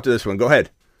let you go after this one. Go ahead.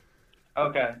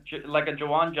 Okay, like a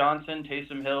Jawan Johnson,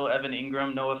 Taysom Hill, Evan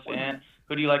Ingram, Noah Fant.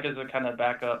 Who do you like as a kind of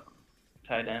backup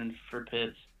tight end for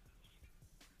Pitts?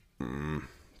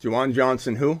 Jawan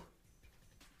Johnson, who?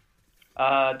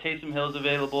 Taysom Hill's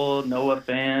available. Noah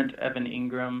Fant, Evan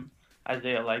Ingram,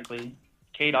 Isaiah Likely,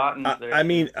 Kate Otton's there. I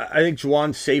mean, I think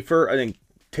Jawan's safer. I think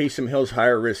Taysom Hill's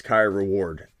higher risk, higher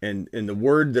reward. And the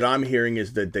word that I'm hearing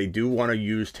is that they do want to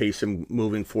use Taysom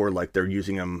moving forward like they're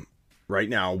using him right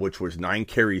now, which was 9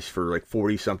 carries for like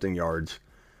 40-something yards.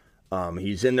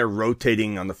 He's in there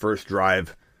rotating on the first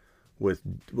drive with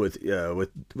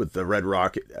the Red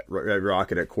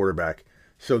Rocket at quarterback.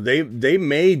 So they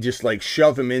may just like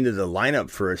shove him into the lineup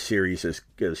for a series as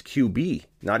QB,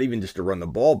 not even just to run the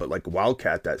ball, but like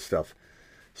wildcat that stuff.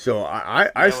 So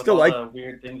I still like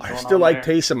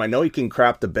Taysom. I know he can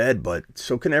crap the bed, but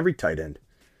so can every tight end.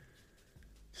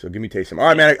 So give me Taysom. All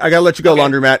right, man. I gotta let you go, okay.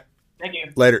 Laundromat. Thank you.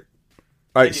 Later.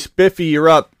 All right, Spiffy, you're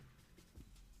up.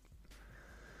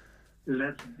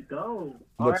 Let's go.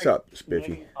 What's up,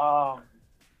 Spiffy?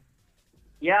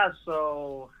 Yeah.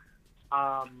 So,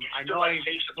 I know I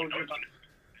told you about.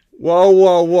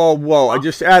 Whoa! I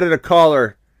just added a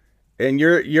caller. And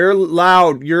you're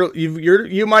loud.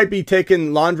 You might be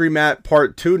taking Laundromat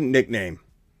Part 2 nickname.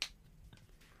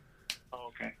 Oh,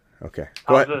 okay. Okay.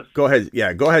 Go ahead.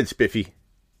 Yeah, go ahead, Spiffy.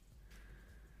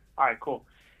 All right, cool.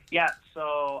 Yeah,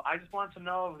 so I just wanted to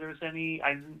know if there's any.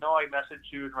 I know I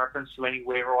messaged you in reference to any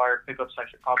waiver wire pickups I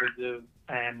should probably do,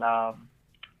 and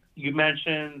you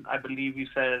mentioned, I believe you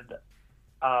said,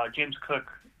 James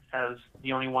Cook as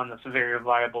the only one that's a very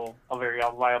viable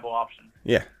option.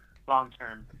 Yeah. Long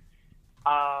term.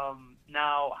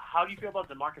 Now, how do you feel about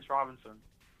Demarcus Robinson?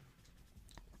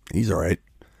 He's all right.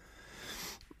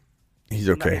 He's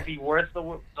okay. Now, is he worth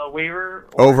the waiver?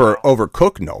 Over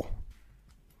Cook? No.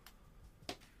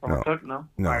 Over Cook? No.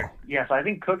 No. Right. Yes, I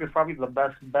think Cook is probably the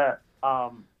best bet.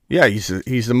 Yeah, he's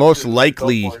the most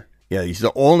likely. Yeah, he's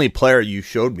the only player you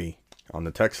showed me on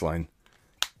the text line.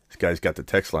 This guy's got the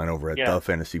text line over at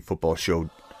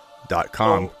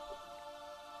thefantasyfootballshow.com.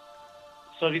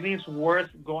 So do you think it's worth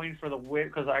going for the waiver?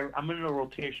 Because I'm in a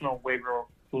rotational waiver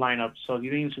lineup. So do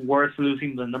you think it's worth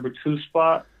losing the number 2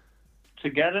 spot to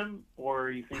get him, or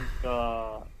you think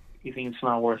it's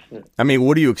not worth it? I mean,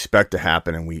 what do you expect to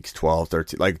happen in weeks 12,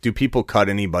 13? Like, do people cut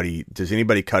anybody? Does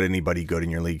anybody cut anybody good in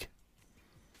your league?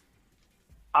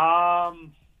 I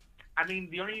mean,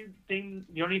 the only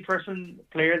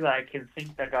player that I can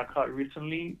think that got cut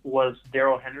recently was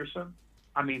Darrell Henderson.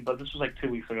 I mean, but this was like 2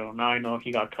 weeks ago. Now I know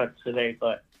he got cut today,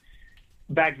 but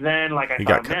back then, like he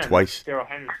thought, got cut twice. Darrell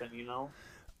Henderson, you know.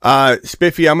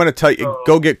 Spiffy, I'm going to tell you,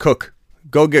 go get Cook.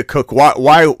 Go get Cook. Why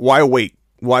wait?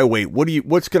 Why wait?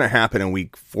 What's going to happen in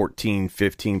week 14,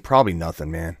 15? Probably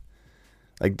nothing, man.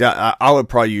 Like that, I would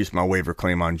probably use my waiver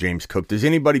claim on James Cook. Does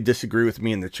anybody disagree with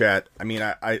me in the chat? I mean,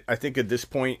 I think at this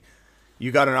point,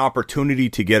 you got an opportunity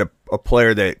to get a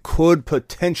player that could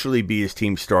potentially be his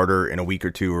team starter in a week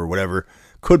or two or whatever.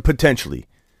 Could potentially.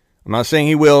 I'm not saying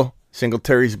he will.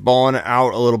 Singletary's balling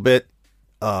out a little bit.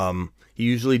 He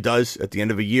usually does at the end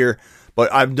of a year.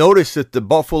 But I've noticed that the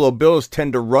Buffalo Bills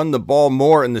tend to run the ball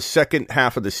more in the second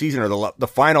half of the season, or the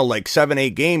final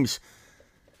 7-8 games,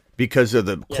 because of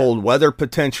the cold weather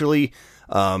potentially,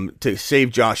 to save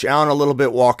Josh Allen a little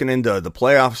bit walking into the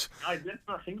playoffs. I did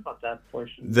not think about that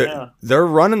portion. They're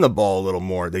running the ball a little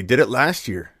more. They did it last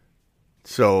year.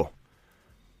 So...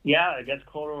 yeah, it gets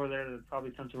cold over there. They probably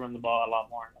tend to run the ball a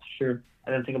lot more. That's true.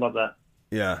 I didn't think about that.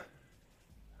 Yeah.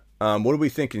 What are we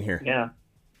thinking here? Yeah.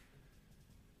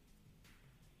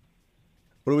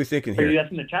 What are we thinking here? Are you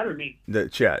asking the chat or me? The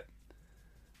chat.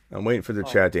 I'm waiting for the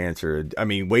chat to answer. I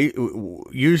mean,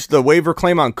 use the waiver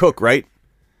claim on Cook, right?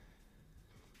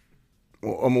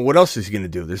 I mean, what else is he going to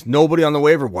do? There's nobody on the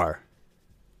waiver wire.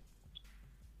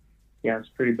 Yeah, it's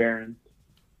pretty barren.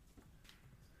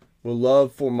 Will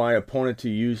love for my opponent to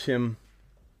use him.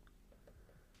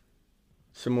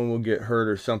 Someone will get hurt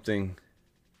or something.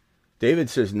 David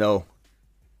says no.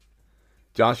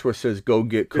 Joshua says go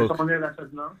get Cook. There's someone there that says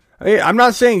no? I'm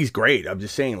not saying he's great. I'm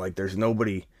just saying there's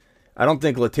nobody. I don't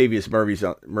think Latavius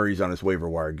Murray's on his waiver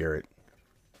wire, Garrett.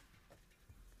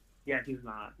 Yeah, he's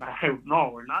not.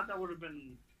 No, we're not. That would have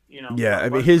been, Yeah, I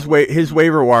mean his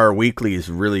waiver wire weekly is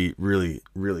really, really,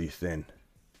 really thin.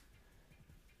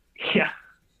 Yeah.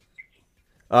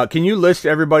 Can you list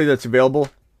everybody that's available?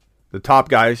 The top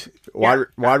guys, wide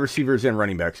receivers and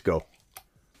running backs. Go.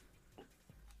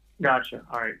 Gotcha.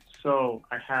 All right. So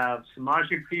I have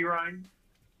Samaje Perine.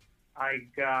 I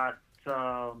got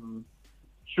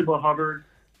Chuba Hubbard.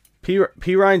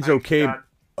 P Ryan's okay.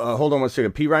 Hold on one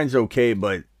second. P Ryan's okay,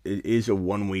 but it is a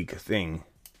 1 week thing.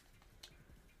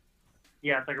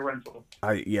 Yeah, it's like a rental.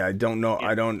 I don't know.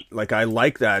 I don't I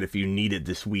like that if you need it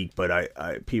this week,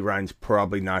 but P Ryan's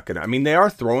probably not gonna. I mean, they are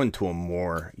throwing to him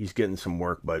more. He's getting some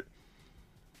work, but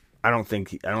I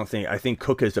think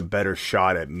Cook has a better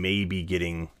shot at maybe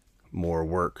getting more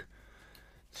work.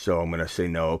 So I'm gonna say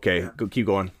no. Okay, go keep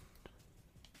going.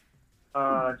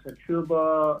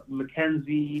 Tachuba,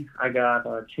 McKenzie. I got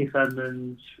Chase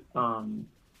Edmonds,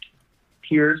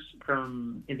 Pierce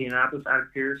from Indianapolis, out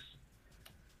of Pierce.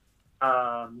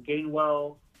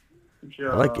 Gainwell.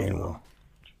 I like Gainwell.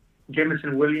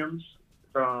 Jameson Williams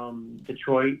from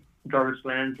Detroit. Jarvis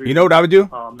Landry. You know what I would do?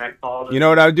 Matt Collins. You know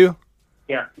what I would do?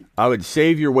 Yeah. I would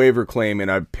save your waiver claim,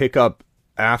 and I'd pick up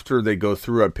after they go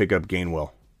through. I'd pick up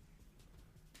Gainwell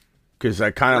because I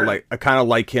kind of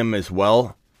like him as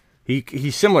well.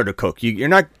 He's similar to Cook.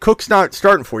 Cook's not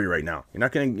starting for you right now.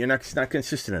 It's not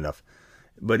consistent enough.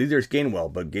 But there's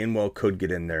Gainwell, but Gainwell could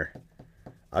get in there.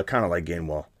 I kind of like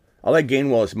Gainwell. I like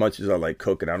Gainwell as much as I like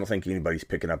Cook, and I don't think anybody's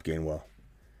picking up Gainwell.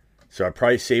 So I'd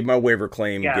probably save my waiver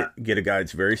claim, get a guy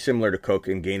that's very similar to Cook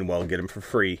and Gainwell, get him for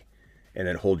free, and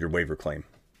then hold your waiver claim.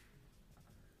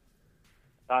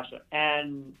 Gotcha.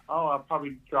 And I'll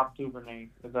probably drop Duvernay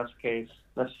if that's the case.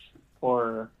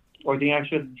 Or do you think I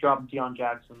should drop Deion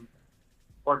Jackson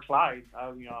or Clyde?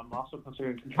 I'm also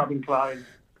considering dropping Clyde.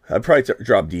 I'd probably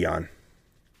drop Deion.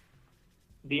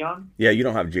 Deion? Yeah, you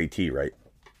don't have JT, right?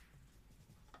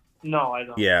 No, I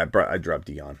don't. Yeah, I'd drop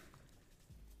Deion.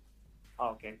 Oh,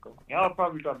 okay, cool. Yeah, I'll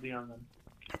probably drop Deion then.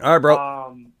 All right, bro.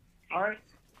 All right.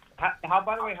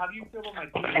 By the way, how do you feel about my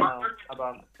team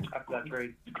after that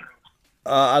trade?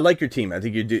 I like your team. I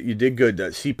think you did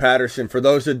good. C. Patterson, for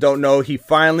those that don't know, he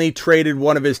finally traded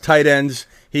one of his tight ends.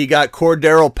 He got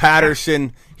Cordero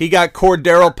Patterson.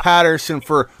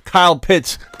 For Kyle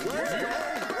Pitts.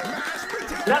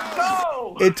 Let's go!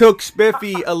 It took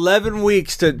Spiffy 11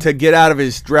 weeks to get out of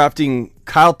his drafting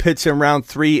Kyle Pitts in round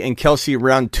 3 and Kelsey in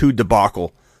round 2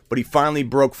 debacle. But he finally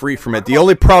broke free from it. The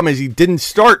only problem is he didn't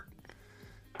start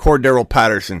Cordero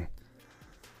Patterson.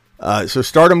 So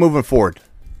start him moving forward.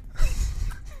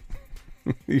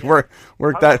 You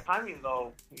work that. Timing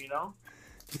though,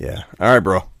 Yeah. All right,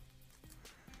 bro.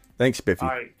 Thanks, Spiffy. All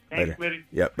right. Thanks, Smitty.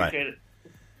 Yep. Bye. Appreciate it.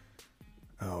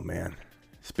 Oh man,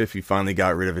 Spiffy finally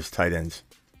got rid of his tight ends.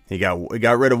 He got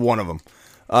rid of one of them.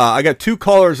 I got 2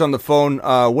 callers on the phone.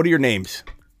 What are your names?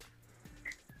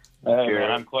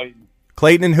 Man, I'm Clayton.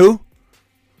 Clayton and who?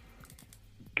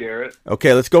 Garrett.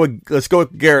 Okay, let's go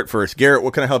with Garrett first. Garrett,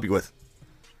 what can I help you with?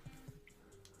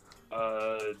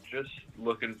 Just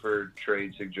looking for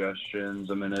trade suggestions.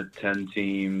 I'm in a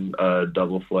 10-team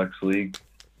double flex league.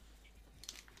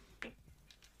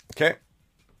 Okay.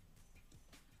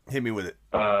 Hit me with it.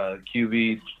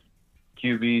 QB,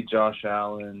 Josh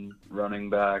Allen, running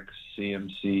backs,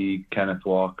 CMC, Kenneth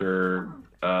Walker,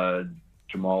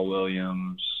 Jamal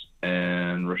Williams,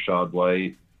 and Rashad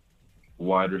White.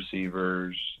 Wide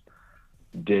receivers,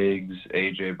 Diggs,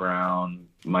 A.J. Brown,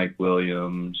 Mike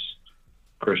Williams,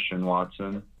 Christian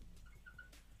Watson,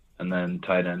 and then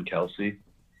tight end Kelsey.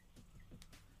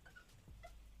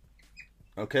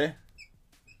 Okay.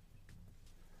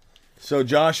 So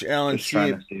Josh Allen, Josh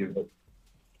Allen,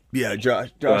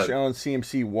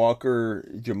 CMC,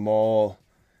 Walker, Jamal,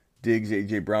 Diggs,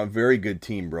 A.J. Brown. Very good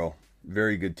team, bro.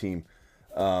 Very good team.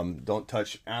 Don't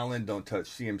touch Allen. Don't touch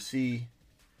CMC.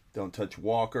 Don't touch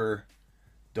Walker.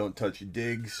 Don't touch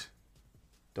Diggs.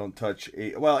 Don't touch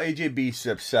AJB's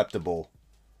acceptable.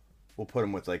 We'll put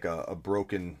him with like a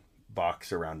broken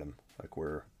box around him, like we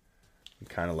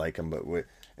kind of like him,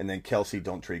 and then Kelsey.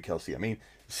 Don't trade Kelsey. I mean,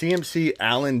 CMC,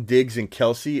 Allen, Diggs, and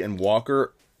Kelsey and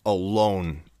Walker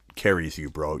alone carries you,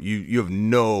 bro. You have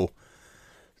no.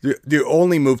 The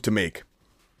only move to make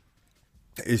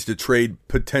is to trade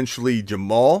potentially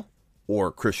Jamal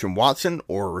or Christian Watson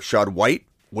or Rashad White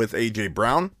with AJ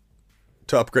Brown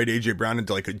to upgrade AJ Brown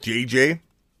into like a JJ.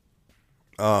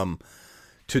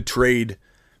 To trade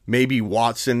maybe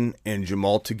Watson and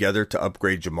Jamal together to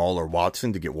upgrade Jamal or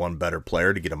Watson to get one better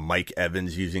player, to get a Mike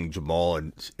Evans using Jamal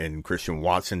and Christian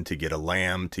Watson, to get a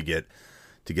Lamb, to get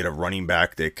a running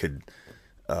back that could,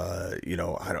 I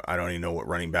don't even know what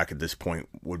running back at this point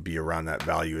would be around that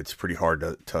value. It's pretty hard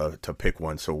to pick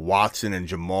one. So Watson and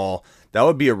Jamal, that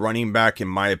would be a running back, in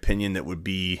my opinion, that would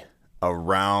be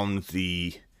around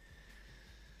the.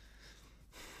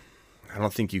 I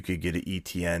don't think you could get an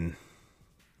ETN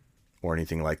or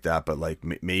anything like that, but like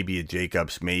maybe a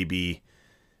Jacobs, maybe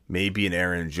an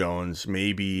Aaron Jones,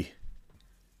 maybe.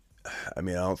 I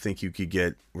mean, I don't think you could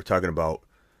get. We're talking about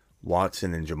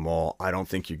Watson and Jamal. I don't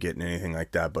think you're getting anything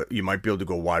like that, but you might be able to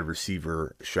go wide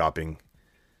receiver shopping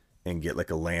and get like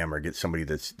a Lamb or get somebody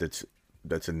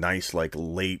that's a nice like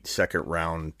late second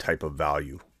round type of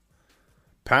value.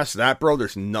 Past that, bro,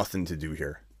 there's nothing to do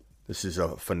here. This is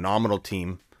a phenomenal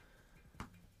team.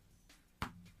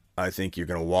 I think you're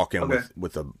gonna walk in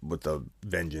with a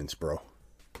vengeance, bro.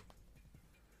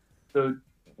 So,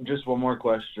 just one more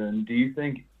question.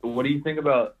 What do you think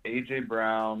about AJ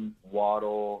Brown,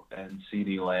 Waddle, and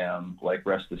CeeDee Lamb, like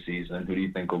rest of the season? Who do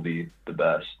you think will be the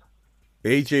best?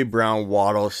 AJ Brown,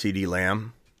 Waddle, CeeDee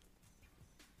Lamb.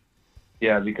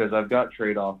 Yeah, because I've got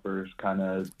trade offers kind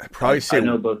of. I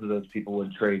know both of those people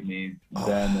would trade me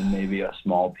them and maybe a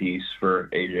small piece for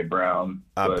AJ Brown,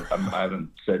 but I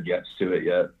haven't said yes to it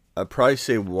yet. I'd probably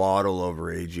say Waddle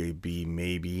over AJB,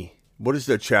 maybe. What does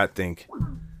the chat think?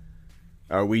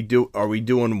 Are we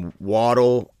doing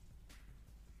Waddle?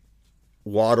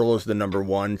 Waddle is the number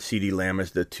 1, CeeDee Lamb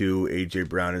is the 2, AJ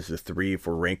Brown is the 3. If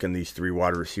we're ranking these 3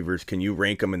 wide receivers, can you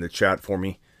rank them in the chat for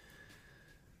me?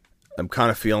 I'm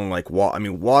kind of feeling like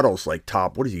Waddle's like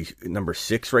top. What is he, number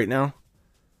 6 right now?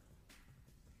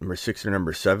 Number 6 or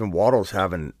number 7? Waddle's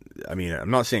having,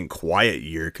 I'm not saying quiet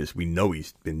year because we know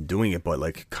he's been doing it, but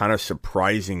like kind of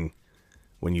surprising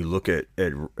when you look at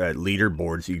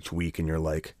leaderboards each week and you're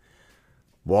like,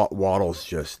 Waddle's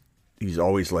just, he's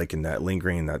always like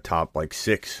lingering in that top like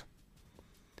 6.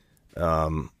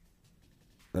 Let's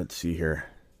see here.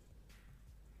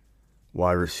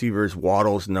 Wide receivers,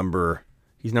 Waddle's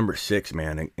he's number 6,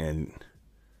 man, and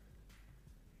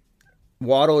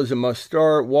Waddle is a must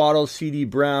start. Waddle, CeeDee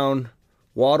Brown,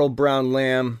 Waddle, Brown,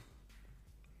 Lamb,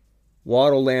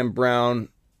 Waddle, Lamb, Brown,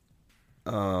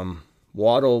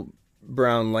 Waddle,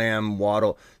 Brown, Lamb,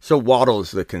 Waddle. So Waddle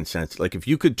is the consensus. Like if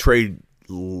you could trade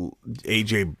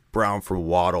AJ Brown for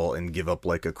Waddle and give up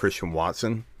like a Christian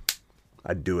Watson,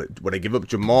 I'd do it. Would I give up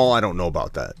Jamal? I don't know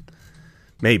about that.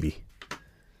 Maybe.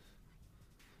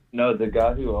 No, the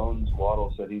guy who owns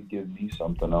Waddle said he'd give me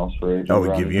something else for AJ. Oh,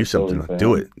 he'd give you something.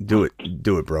 Do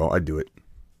it, bro. I'd do it.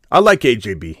 I like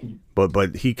AJB,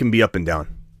 but he can be up and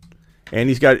down, and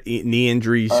he's got knee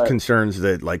injuries concerns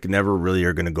that like never really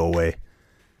are going to go away.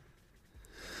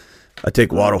 I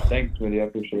take Waddle. Thanks, Smitty. I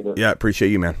appreciate it. Yeah, appreciate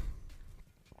you, man.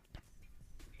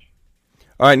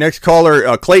 All right, next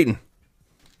caller, Clayton.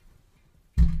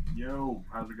 Yo,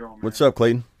 how's it going, man? What's up,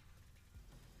 Clayton?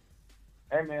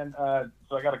 Hey, man.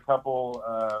 So I got a couple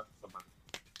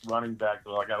running backs.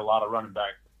 Well, I got a lot of running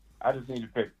backs. I just need to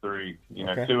pick 3.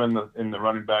 Okay. 2 in the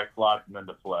running back slot and then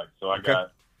the flex. So I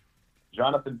got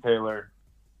Jonathan Taylor,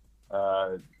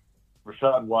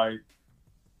 Rashad White,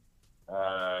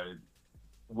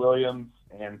 Williams,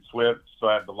 and Swift. So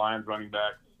I have the Lions running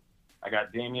backs. I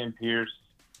got Dameon Pierce,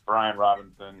 Brian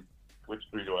Robinson. Which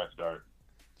 3 do I start?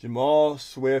 Jamal,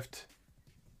 Swift,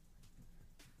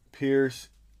 Pierce,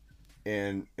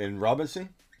 and Robinson?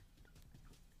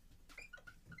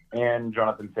 And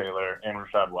Jonathan Taylor and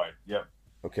Rashad White. Yep.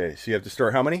 Okay, so you have to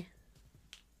start how many?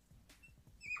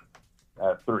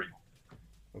 3.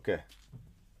 Okay.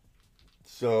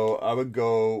 So I would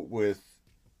go with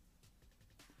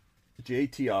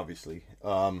JT, obviously.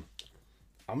 I'm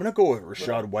going to go with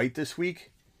Rashad White this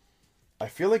week. I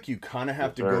feel like you kind of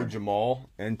have to go Jamal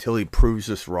until he proves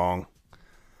us wrong.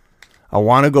 I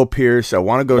want to go Pierce. I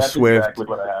want to go Swift. Exactly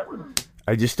what I have with him.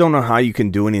 I just don't know how you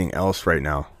can do anything else right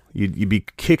now. You'd be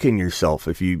kicking yourself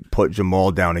if you put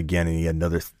Jamal down again and he had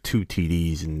another 2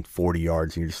 TDs and 40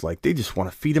 yards. And you're just like, they just want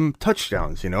to feed him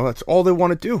touchdowns. That's all they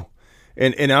want to do.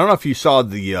 And I don't know if you saw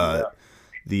the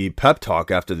pep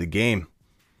talk after the game,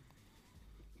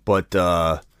 but it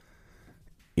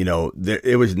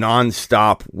was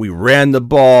nonstop. We ran the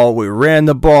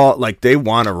ball. Like they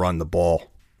want to run the ball.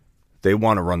 They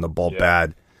want to run the ball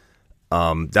bad.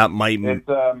 That might.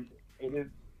 It is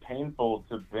painful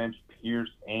to bench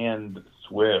Pierce and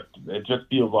Swift. It just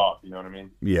feels off. You know what I mean?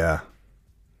 Yeah.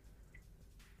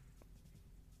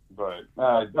 But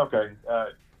okay.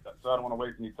 So I don't want to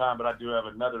waste any time, but I do have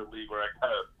another league where I got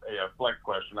a flex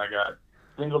question. I got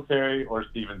Singletary or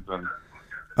Stevenson.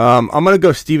 I'm gonna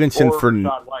go Stevenson or for.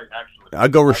 Rashad White, actually. I'll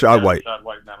go Rashad White.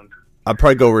 I'll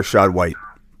probably go Rashad White.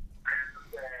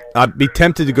 I'd be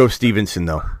tempted to go Stevenson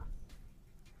though,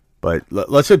 but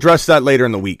let's address that later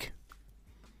in the week.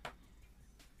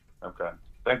 Okay.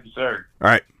 Thank you, sir. All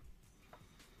right.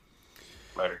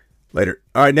 Later.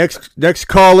 All right. Next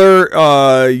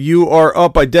caller. You are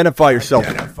up. Identify yourself.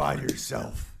 Identify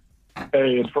yourself.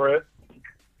 Hey, it's Fred.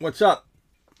 What's up?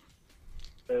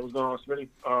 Hey, what's going on,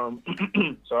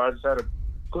 Smitty? So I just had a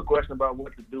quick question about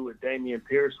what to do with Dameon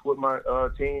Pierce with my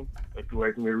team. If you're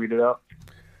waiting for me to read it out.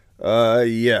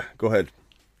 Yeah. Go ahead.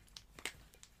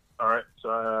 All right. So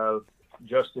I have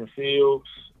Justin Fields,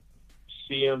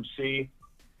 CMC,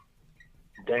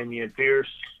 Damian Pierce,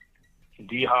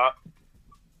 D-Hop,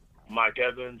 Mike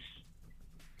Evans,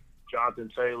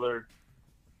 Jonathan Taylor,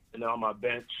 and then on my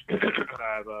bench, I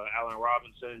have Allen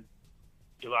Robinson,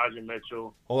 Elijah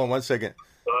Mitchell. Hold on 1 second.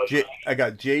 I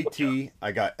got JT,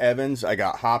 I got Evans, I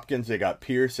got Hopkins, I got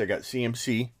Pierce, I got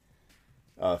CMC.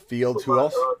 Fields, who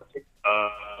else?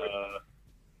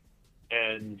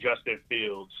 And Justin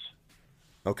Fields.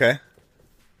 Okay.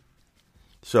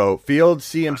 So Fields,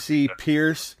 CMC,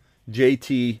 Pierce,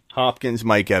 JT, Hopkins,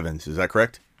 Mike Evans. Is that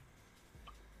correct?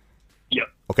 Yep.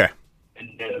 Okay. And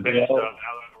then bench,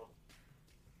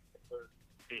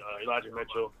 Elijah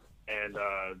Mitchell and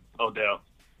Odell.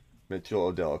 Mitchell,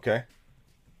 Odell. Okay.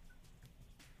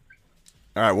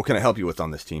 All right. What can I help you with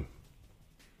on this team?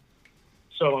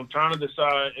 So I'm trying to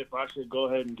decide if I should go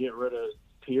ahead and get rid of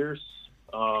Pierce.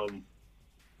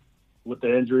 With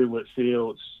the injury with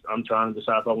Fields, I'm trying to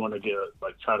decide if I want to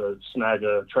try to snag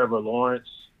a Trevor Lawrence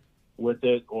with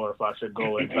it, or if I should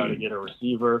go and try to get a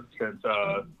receiver since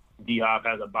D-Hop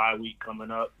has a bye week coming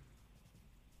up.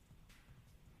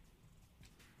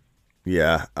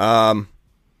 Yeah.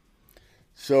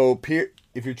 So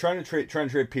if you're trying to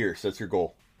trade Pierce, that's your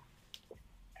goal.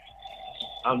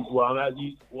 I'm at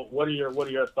you. What are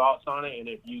your thoughts on it? And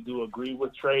if you do agree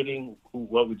with trading,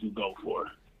 what would you go for?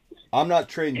 I'm not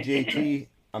trading JT.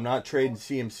 I'm not trading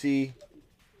CMC.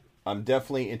 I'm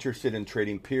definitely interested in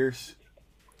trading Pierce.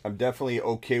 I'm definitely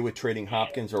okay with trading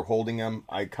Hopkins or holding him.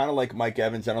 I kind of like Mike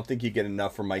Evans. I don't think you get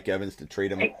enough for Mike Evans to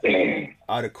trade him.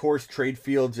 I'd, of course, trade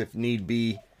Fields if need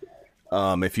be,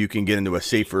 if you can get into a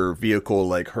safer vehicle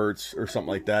like Hurts or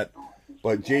something like that.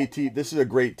 But JT, this is a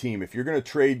great team. If you're going to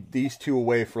trade these two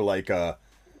away for like an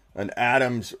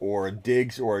Adams or a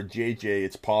Diggs or a JJ,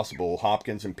 it's possible.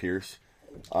 Hopkins and Pierce.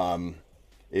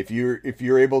 If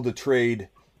you're able to trade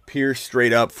Pierce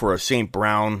straight up for a St.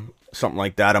 Brown, something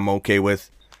like that, I'm okay with.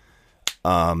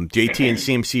 JT and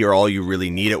CMC are all you really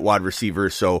need at wide receiver.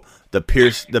 So the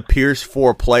Pierce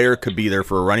 4-player could be there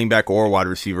for a running back or a wide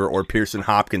receiver, or Pierce and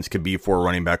Hopkins could be for a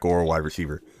running back or a wide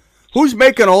receiver. Who's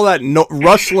making all that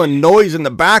rustling noise in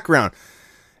the background?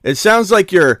 It sounds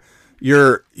like you're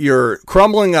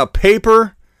crumbling up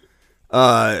paper,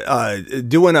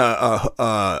 doing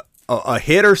a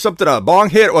hit or something, a bong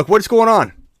hit. Like, what's going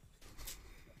on?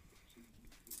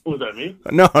 Was that me?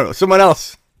 No, someone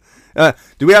else.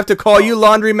 Do we have to call you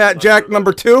Laundromat Jack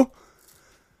number 2? All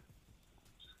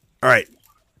right.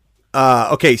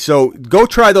 Okay, so go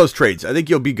try those trades. I think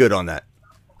you'll be good on that.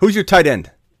 Who's your tight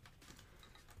end?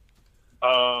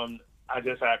 I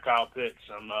just had Kyle Pitts.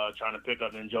 I'm trying to pick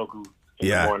up Njoku in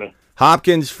the morning.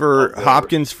 Hopkins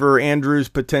for Andrews,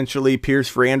 potentially. Pierce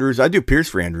for Andrews. I do Pierce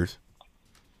for Andrews.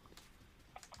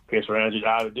 Pierce for Andrews.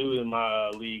 I do in my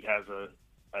league has a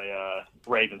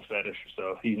Ravens fetish,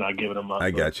 so he's not giving them up.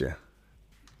 I got you.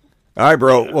 All right,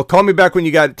 bro. Yeah. Well, call me back when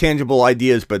you got tangible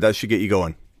ideas, but that should get you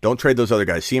going. Don't trade those other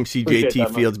guys. CMC, JT,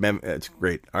 that, Fields, man. That's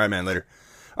great. All right, man. Later.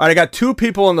 All right, I got 2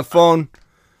 people on the phone.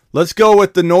 Let's go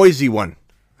with the noisy one.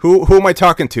 Who am I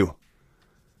talking to?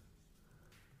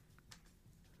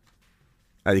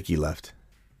 I think he left.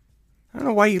 I don't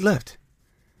know why he left.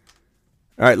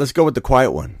 All right, let's go with the quiet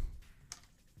one.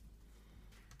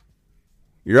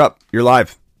 You're up. You're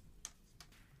live.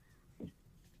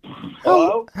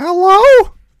 Hello?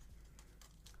 Hello?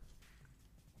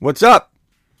 What's up?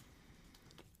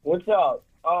 What's up?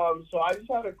 So I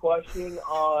just had a question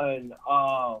on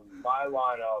my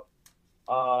lineup.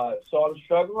 So I'm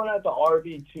struggling at the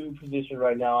RB2 position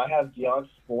right now. I have Deontay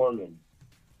Foreman.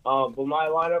 But my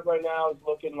lineup right now is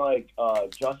looking like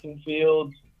Justin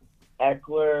Fields,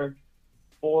 Eckler,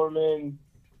 Foreman,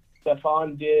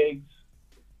 Stephon Diggs,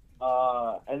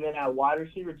 and then at wide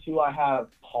receiver 2 I have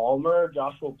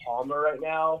Joshua Palmer right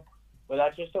now. But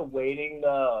that's just awaiting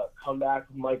the comeback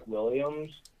of Mike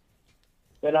Williams.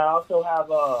 Then I also have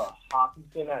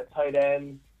Hopkinson at tight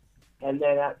end. And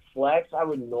then at flex, I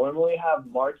would normally have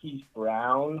Marquise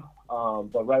Brown.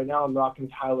 But right now I'm rocking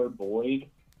Tyler Boyd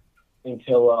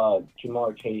until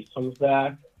Jamar Chase comes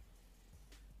back.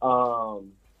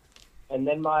 And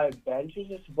then my bench is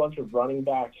just a bunch of running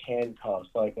back handcuffs,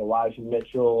 like Elijah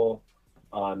Mitchell,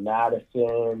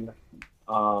 Madison.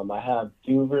 I have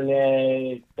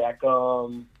Duvernay,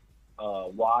 Beckham,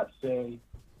 Watson.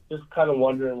 Just kind of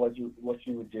wondering what you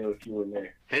would do if you were me.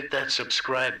 Hit that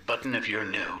subscribe button if you're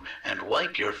new, and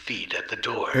wipe your feet at the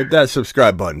door. Hit that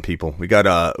subscribe button, people. We got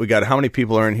how many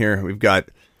people are in here? We've got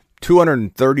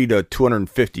 230 to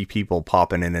 250 people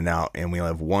popping in and out, and we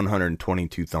have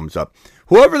 122 thumbs up.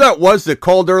 Whoever that was that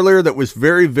called earlier that was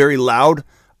very, very loud,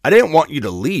 I didn't want you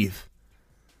to leave.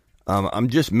 I'm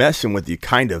just messing with you,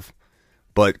 kind of.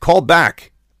 But call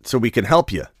back so we can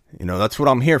help you. You know, that's what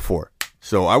I'm here for.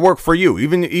 So I work for you.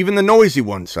 Even the noisy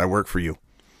ones, I work for you.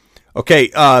 Okay,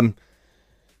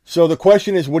 so the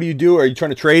question is, what do you do? Are you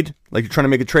trying to trade? Like, you're trying to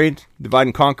make a trade? Divide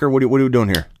and conquer? What are we doing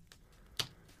here?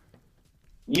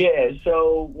 Yeah,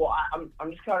 so, well,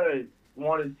 I'm just kind of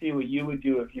wanted to see what you would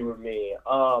do if you were me.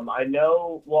 I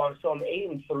know, well, so I'm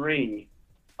 8-3,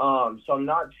 so I'm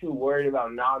not too worried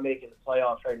about not making the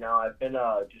playoffs right now. I've been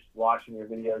just watching your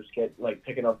videos,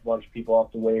 picking up a bunch of people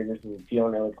off the waivers and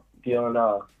dealing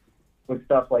with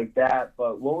stuff like that.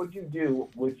 But what would you do?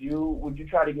 Would you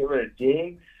try to get rid of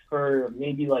Diggs for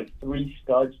maybe like 3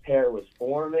 studs pair with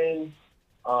Foreman?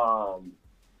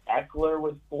 Eckler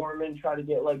with Foreman, try to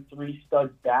get like 3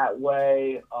 studs that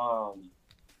way.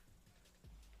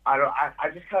 I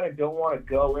just kind of don't want to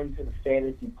go into the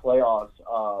fantasy playoffs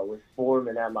with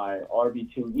Foreman at my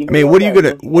RB2. I mean,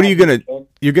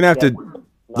 you're gonna have to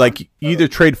like either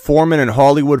trade Foreman and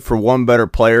Hollywood for one better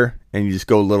player, and you just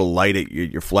go a little light at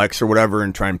your flex or whatever,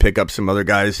 and try and pick up some other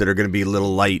guys that are going to be a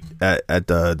little light at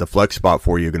the flex spot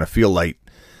for you. You're going to feel light,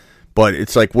 but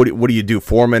it's like, what do you do?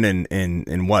 Foreman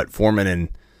and what? Foreman and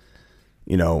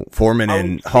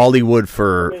Hollywood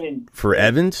for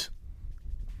Evans.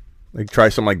 Like, try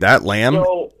something like that. Lamb.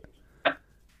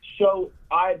 So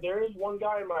there is one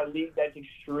guy in my league that's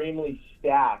extremely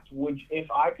stacked. Which, if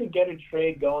I could get a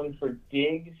trade going for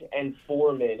Diggs and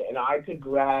Foreman, and I could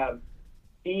grab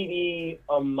CD,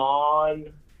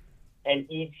 Amon, and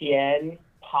ETN,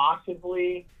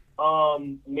 possibly.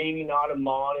 Maybe not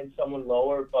Amon and someone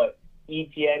lower, but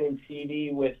ETN and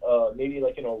CD with maybe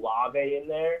like an Olave in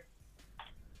there.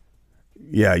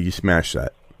 Yeah, you smash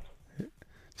that.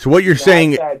 So what you're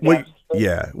saying, what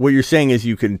you're saying is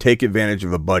you can take advantage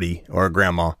of a buddy or a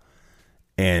grandma,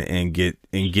 and get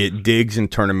Diggs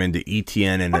and turn them into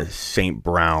ETN and a St.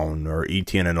 Brown or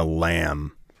ETN and a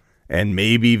Lamb, and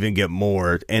maybe even get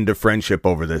more. End of friendship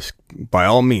over this. By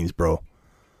all means, bro.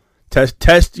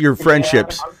 Test your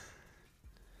friendships.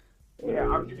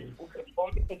 I'm just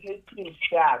because his team's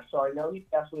stacked, so I know he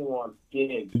definitely wants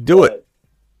Diggs. Do it.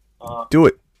 Do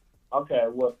it. Okay,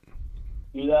 well,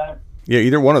 do that. Yeah,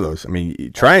 either one of those. I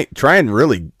mean, try and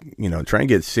really, try and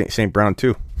get St. Brown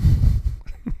too.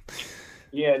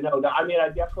 Yeah, no, I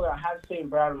have St.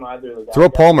 Brown in my other league. Throw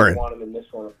Palmer in. Want him in this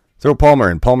one. Throw Palmer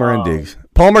in. Palmer and Diggs.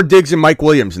 Palmer, Diggs, and Mike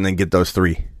Williams, and then get those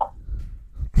 3.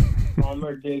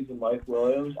 Palmer, Diggs, and Mike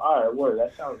Williams. All right, word.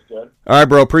 That sounds good. All right,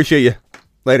 bro. Appreciate you.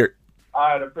 Later. All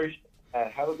right, appreciate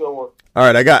that. Have a good one. All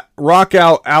right, I got Rock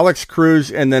Out, Alex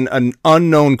Cruz, and then an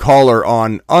unknown caller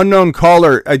on. Unknown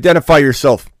caller, identify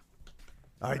yourself.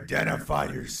 Identify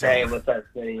yourself. Hey, what's up,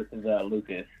 City? This is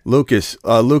Lucas.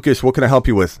 Lucas, what can I help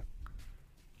you with?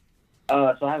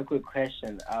 So I have a quick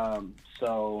question. Can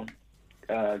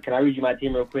I read you my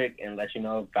team real quick and let you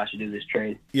know if I should do this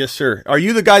trade? Yes, sir. Are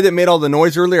you the guy that made all the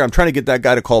noise earlier? I'm trying to get that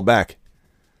guy to call back.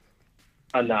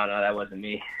 Oh, no, that wasn't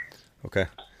me. Okay.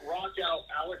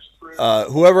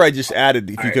 Whoever I just added,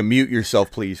 if you can mute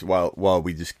yourself, please, while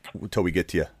until we get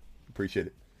to you. Appreciate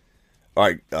it. All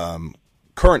right.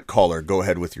 Current caller, go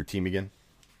ahead with your team again.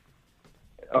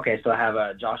 Okay, so I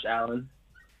have Josh Allen,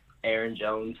 Aaron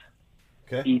Jones,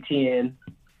 ETN,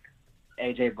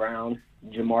 AJ Brown,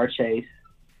 Jamar Chase,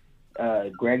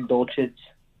 Greg Dulcich,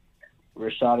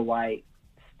 Rashad White,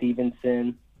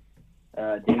 Stevenson,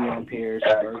 Damian Pierce,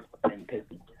 Burks, and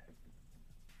Pickens.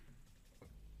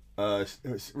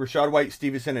 Rashad White,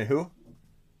 Stevenson, and who?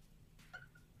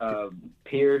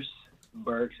 Pierce,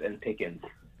 Burks, and Pickens.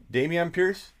 Damian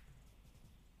Pierce?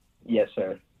 Yes,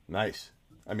 sir. Nice.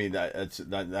 I mean, that's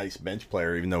a nice bench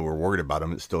player. Even though we're worried about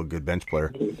him, it's still a good bench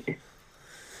player.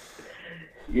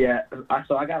 Yeah.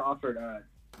 So I got offered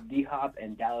D-Hop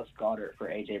and Dallas Goedert for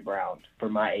AJ Brown, for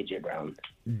my AJ Brown.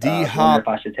 D-Hop. If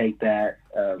I should take that.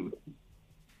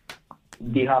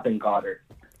 D-Hop and Goddard.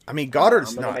 I mean,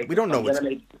 Goddard's not. We don't know what's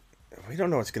going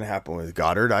to happen with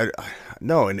Goddard.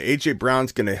 No, and AJ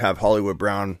Brown's going to have Hollywood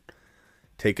Brown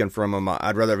taken from him.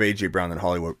 I'd rather have AJ Brown than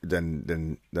Hollywood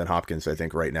than Hopkins, I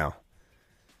think, right now.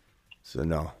 So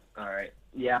no. All right.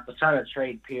 Yeah, I was trying to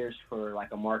trade Pierce for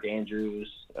like a Mark Andrews,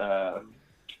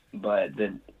 but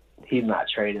then he's not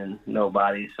trading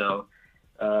nobody. So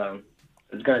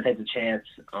it's going to take the chance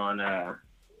on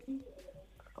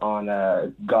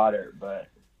Goddard, but.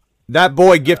 That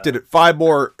boy gifted 5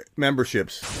 more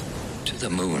memberships. To the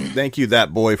moon. Thank you,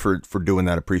 that boy, for doing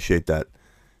that. Appreciate that.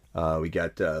 We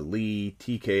got Lee,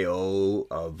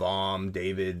 TKO, Vom,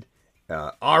 David,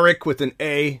 Arik with an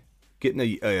A, getting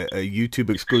a YouTube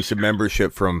exclusive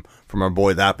membership from our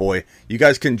boy, that boy. You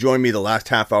guys can join me the last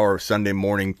half hour of Sunday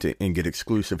morning and get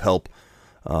exclusive help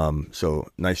So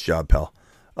nice job, pal.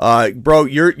 Bro,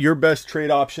 your best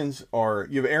trade options are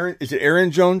you have Aaron. Is it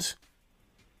Aaron Jones?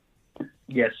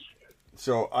 Yes.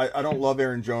 So I don't love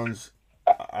Aaron Jones.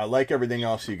 I like everything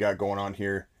else you got going on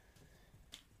here.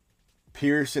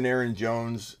 Pierce and Aaron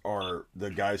Jones are the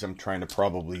guys I'm trying to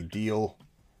probably deal.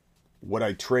 Would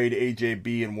I trade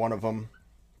AJB in one of them?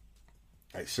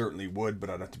 I certainly would, but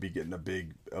I'd have to be getting a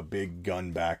big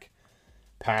gun back.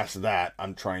 Past that,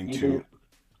 I'm trying to.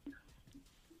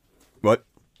 What?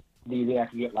 Do you think I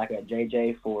could get like a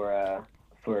JJ for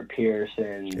Pierce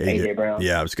and AJ Brown?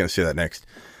 Yeah, I was gonna say that next.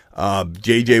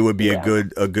 JJ would be a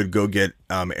good go get.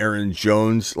 Aaron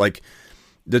Jones, like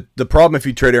the problem if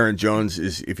you trade Aaron Jones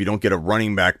is if you don't get a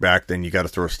running back, then you got to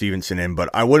throw Stevenson in. But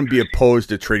I wouldn't be opposed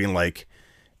to trading like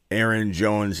Aaron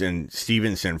Jones and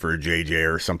Stevenson for a JJ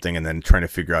or something, and then trying to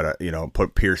figure out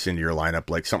put Pierce into your lineup,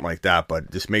 like something like that. But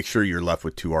just make sure you're left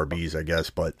with 2 RBs, I guess.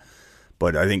 But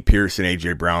I think Pierce and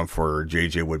AJ Brown for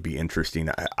JJ would be interesting.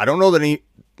 I don't know that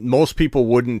most people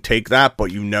wouldn't take that,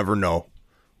 but you never know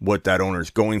what that owner's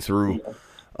going through.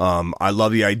 I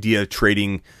love the idea of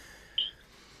trading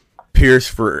Pierce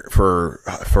for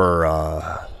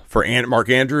Mark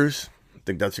Andrews. I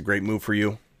think that's a great move for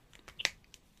you.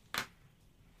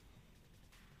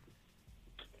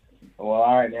 Well,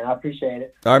 all right, man. I appreciate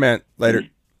it. All right, man. Later.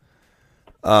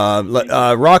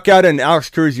 Rock Out and Alex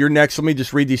Cruz, you're next. Let me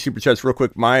just read these super chats real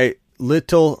quick. My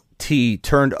little T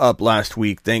turned up last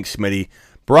week. Thanks, Smitty.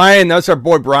 Brian, that's our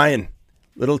boy Brian.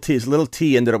 His little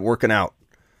T ended up working out.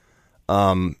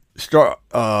 Saquon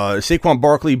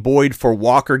Barkley, Boyd for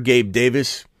Walker, Gabe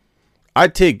Davis.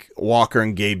 I'd take Walker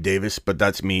and Gabe Davis, but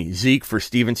that's me. Zeke for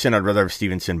Stevenson. I'd rather have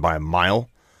Stevenson by a mile.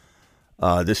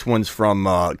 This one's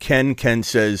from Ken. Ken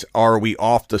says, "Are we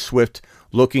off the Swift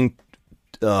looking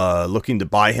to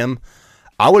buy him?"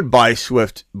 I would buy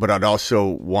Swift, but I'd also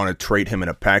want to trade him in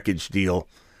a package deal.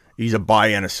 He's a buy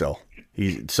and a sell.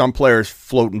 Some players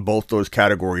float in both those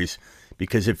categories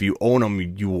because if you own them,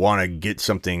 you want to get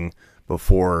something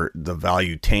before the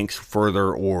value tanks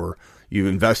further, or you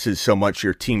invested so much,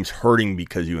 your team's hurting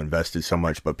because you invested so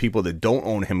much. But people that don't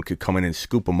own him could come in and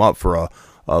scoop him up for a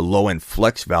low-end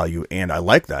flex value, and I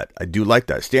like that. I do like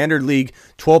that. Standard League,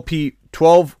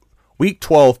 week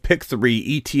 12, pick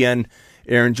 3, ETN,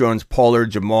 Aaron Jones,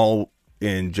 Pollard, Jamal,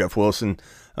 and Jeff Wilson.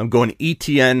 I'm going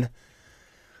ETN,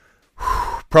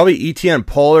 probably ETN,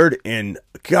 Pollard, and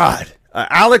God,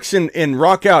 Alex and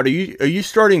Rock Out. Are you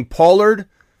starting Pollard?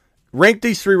 Rank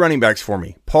these 3 running backs for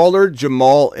me: Pollard,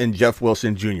 Jamal, and Jeff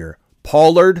Wilson Jr.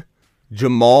 Pollard,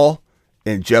 Jamal,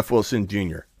 and Jeff Wilson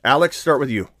Jr. Alex, start with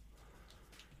you.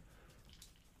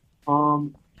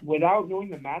 Without knowing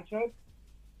the matchup,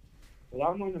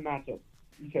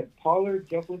 you said Pollard,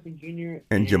 Jeff Wilson Jr.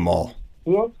 and Jamal.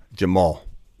 Who else? Jamal.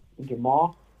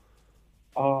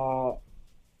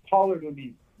 Pollard would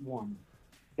be 1.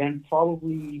 Then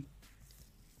probably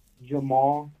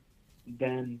Jamal.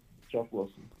 Then Jeff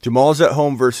Wilson. Jamal's at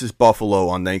home versus Buffalo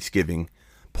on Thanksgiving.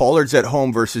 Pollard's at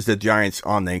home versus the Giants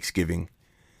on Thanksgiving.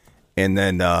 And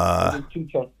then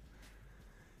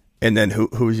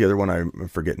who's the other one? I'm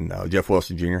forgetting now. Jeff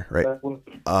Wilson Jr., right?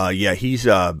 Yeah, he's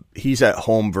at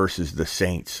home versus the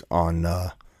Saints on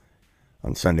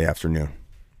Sunday afternoon.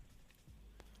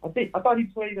 I thought he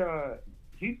played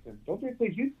Houston. Don't they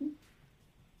play Houston?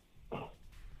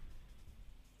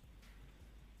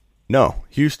 No,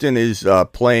 Houston is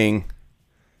playing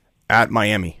at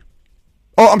Miami.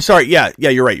 Oh, I'm sorry. Yeah,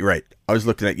 you're right. I was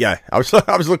looking at I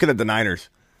was looking at the Niners.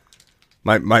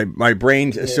 My brain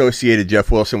associated Jeff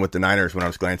Wilson with the Niners when I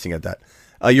was glancing at that.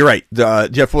 You're right.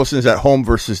 Jeff Wilson's at home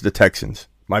versus the Texans.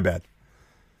 My bad.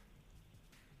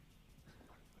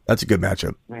 That's a good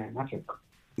matchup. Man, that's a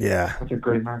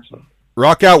great matchup.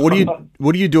 Rock Out. What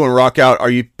are you doing, Rock Out? Are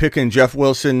you picking Jeff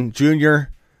Wilson Jr.?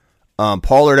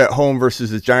 Pollard at home versus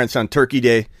the Giants on Turkey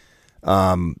Day.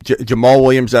 Jamal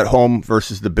Williams at home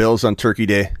versus the Bills on Turkey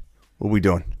Day. What are we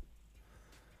doing?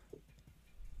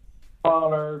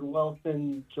 Pollard,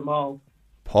 Wilson, Jamal.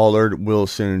 Pollard,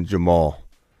 Wilson, Jamal.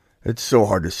 It's so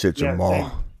hard to sit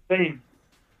Jamal. Same.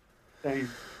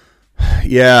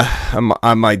 Yeah,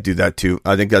 I might do that too.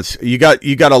 I think that's you got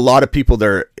a lot of people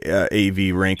there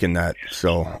AV ranking that.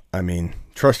 So I mean,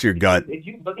 trust your gut. Did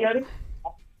you look at it?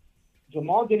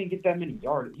 Jamal didn't get that many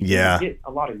yards. He didn't get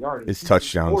a lot of yards. It's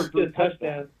touchdowns. Scored 3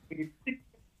 touchdowns.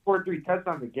 Scored 3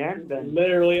 touchdowns again. Then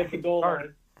literally at the goal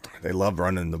line. They love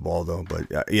running the ball though,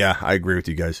 but yeah, I agree with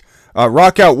you guys.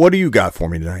 Rock Out, what do you got for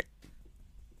me tonight?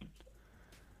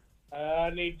 I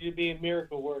need you to be a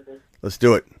miracle worker. Let's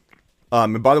do it.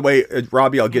 And by the way,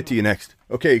 Robbie, I'll get to you next.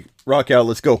 Okay, Rock Out,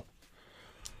 let's go.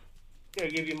 I'll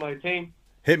give you my team.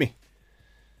 Hit me.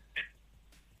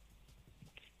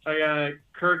 I got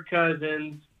Kirk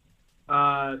Cousins,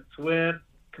 Swift,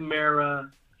 Kamara,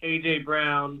 A.J.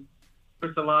 Brown,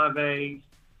 Chris Olave,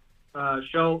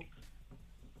 Schultz,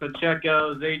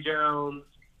 Pacheco, Zay Jones,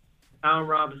 Allen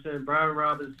Robinson, Brian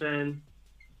Robinson,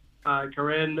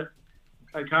 Kyren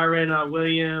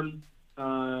Williams,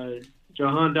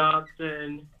 Jahan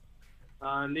Dotson,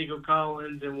 Nico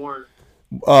Collins, and Warren.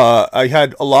 I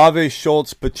had Olave,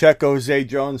 Schultz, Pacheco, Zay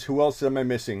Jones. Who else am I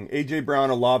missing? A.J. Brown,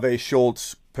 Olave,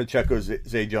 Schultz, Pacheco,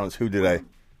 Zay Jones. Who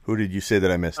did you say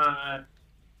that I missed?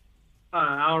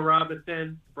 Allen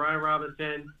Robinson, Brian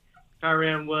Robinson,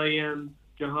 Kyren Williams,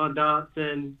 Jahan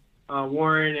Dotson,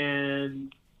 Warren,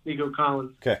 and Nico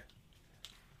Collins. Okay.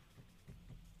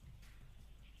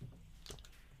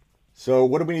 So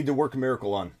what do we need to work a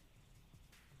miracle on?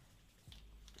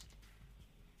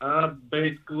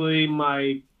 Basically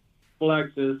my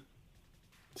flexes.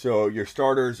 So your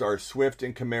starters are Swift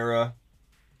and Kamara,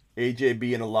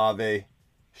 AJB and Olave,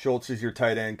 Schultz is your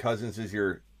tight end, Cousins is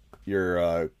your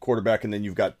quarterback, and then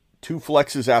you've got 2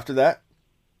 flexes after that.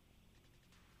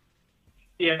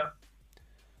 Yeah.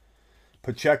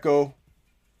 Pacheco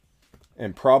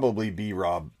and probably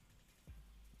B-Rob,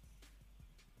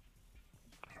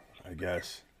 I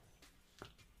guess.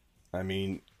 I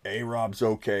mean, A-Rob's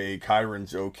okay,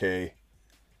 Kyron's okay,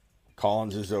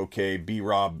 Collins is okay,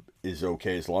 B-Rob is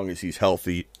okay as long as he's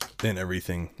healthy and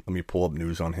everything. Let me pull up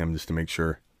news on him just to make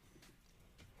sure.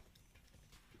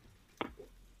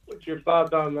 What's your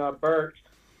thoughts on Burks?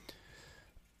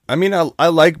 I mean, I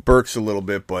like Burks a little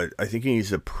bit, but I think he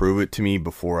needs to prove it to me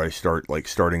before I start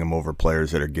starting him over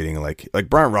players that are getting like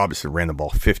Brian Robinson ran the ball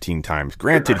 15 times.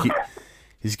 Granted,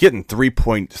 he's getting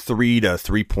 3.3 to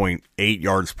 3.8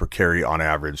 yards per carry on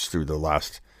average through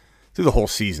the whole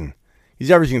season.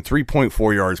 He's averaging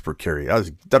 3.4 yards per carry.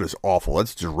 That is awful.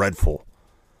 That's dreadful.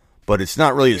 But it's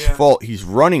not really his fault. He's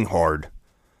running hard,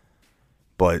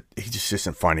 but he just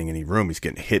isn't finding any room. He's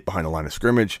getting hit behind the line of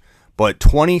scrimmage. But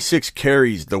 26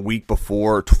 carries the week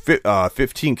before,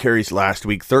 15 carries last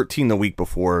week, 13 the week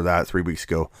before that, 3 weeks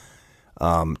ago.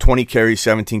 20 carries,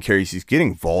 17 carries. He's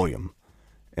getting volume.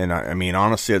 And, I mean,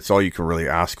 honestly, that's all you can really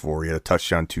ask for. He had a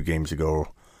touchdown 2 games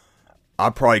ago.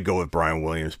 I'd probably go with Brian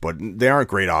Williams, but they aren't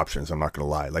great options, I'm not going to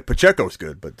lie. Like, Pacheco's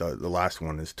good, but the last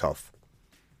one is tough.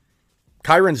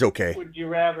 Kyron's okay. Would you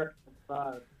rather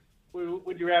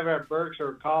have Burks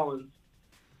or Collins?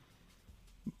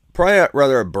 Probably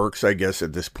rather have Burks, I guess,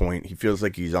 at this point. He feels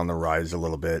like he's on the rise a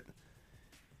little bit.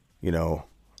 You know,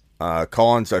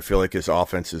 Collins, I feel like his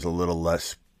offense is a little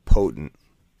less potent,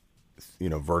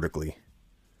 vertically.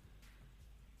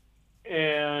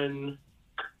 And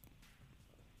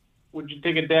would you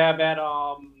take a dab at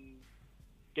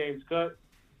James Cook?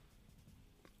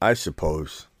 I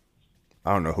suppose.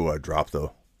 I don't know who I'd drop,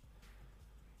 though.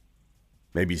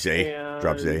 Maybe Zay.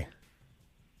 Drop Zay.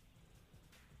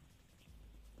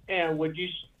 And would you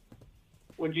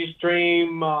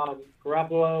stream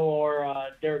Garoppolo or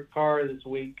Derek Carr this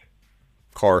week?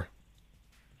 Carr.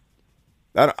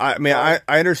 I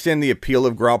understand the appeal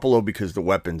of Garoppolo because the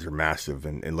weapons are massive,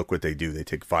 and look what they do. They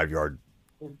take 5-yard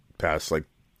pass,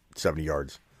 70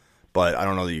 yards. But I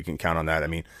don't know that you can count on that. I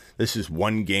mean, this is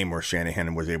one game where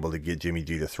Shanahan was able to get Jimmy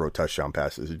G to throw touchdown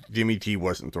passes. Jimmy G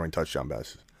wasn't throwing touchdown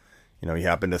passes. He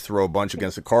happened to throw a bunch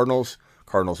against the Cardinals.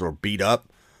 Cardinals were beat up.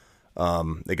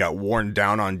 They got worn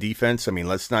down on defense. I mean,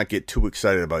 let's not get too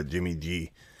excited about Jimmy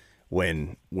G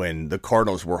when the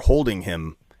Cardinals were holding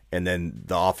him and then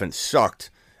the offense sucked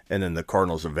and then the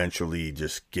Cardinals eventually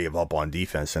just gave up on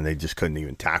defense and they just couldn't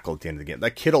even tackle at the end of the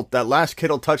game. That last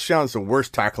Kittle touchdown is the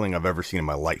worst tackling I've ever seen in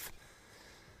my life.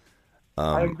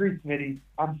 I agree, Smitty.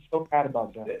 I'm so mad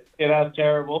about that. Yeah, that's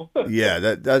terrible. Yeah,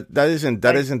 that isn't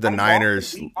the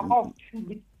Niners. I'm off 2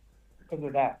 weeks because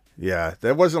of that. Yeah,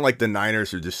 that wasn't like the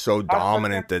Niners are just so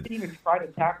dominant that didn't even try to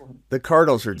tackle him. The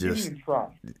Cardinals are Didn't just. even try.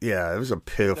 Yeah, it was a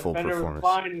pitiful Defender was performance.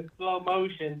 flying in slow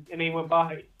motion, and he went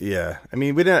by. Yeah, I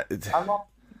mean we didn't. I'm off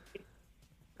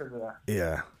because of that.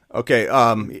 Yeah. Okay.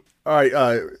 All right.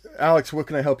 Alex, what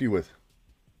can I help you with?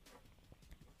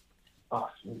 Oh,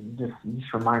 you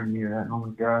just reminded me of that. Oh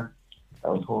my god,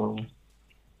 that was horrible.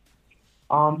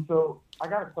 So I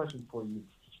got a question for you.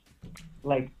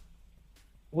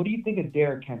 What do you think of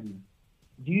Derrick Henry?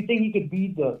 Do you think he could be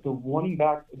the running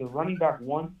back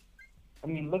one? I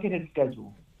mean, look at his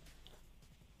schedule.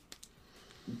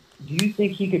 Do you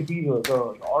think he could be the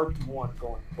RB1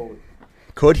 going forward?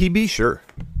 Could he be? Sure.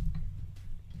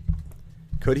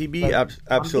 Could he be?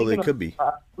 Absolutely could be.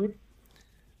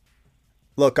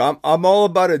 Look, I'm all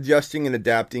about adjusting and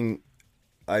adapting.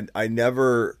 I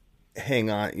never hang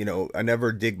on, I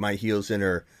never dig my heels in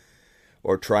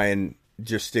or try and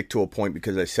just stick to a point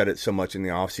because I said it so much in the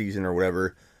offseason or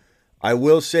whatever. I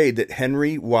will say that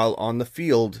Henry, while on the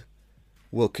field,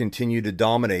 will continue to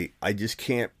dominate. I just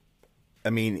can't. I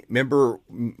mean,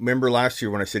 remember last year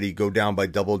when I said he'd go down by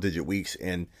double-digit weeks,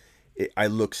 and I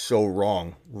looked so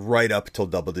wrong right up till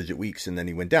double-digit weeks, and then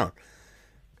he went down.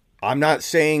 I'm not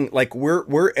saying, like,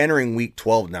 we're entering week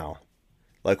 12 now.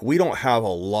 Like, we don't have a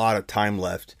lot of time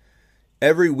left.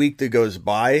 Every week that goes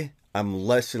by, I'm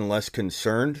less and less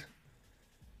concerned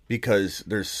because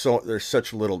there's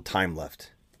such little time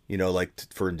left,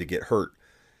 for him to get hurt.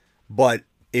 But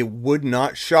it would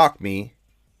not shock me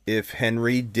if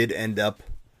Henry did end up,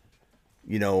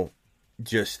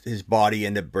 just his body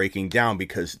end up breaking down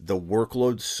because the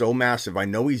workload's so massive. I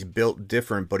know he's built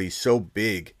different, but he's so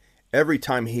big. Every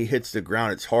time he hits the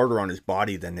ground, it's harder on his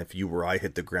body than if you or I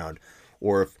hit the ground,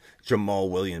 or if Jamal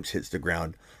Williams hits the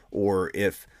ground, or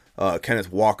if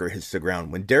Kenneth Walker hits the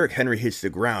ground. When Derrick Henry hits the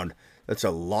ground, that's a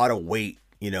lot of weight,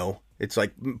 It's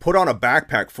like put on a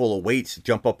backpack full of weights,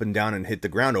 jump up and down and hit the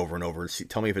ground over and over.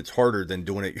 Tell me if it's harder than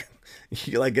doing it.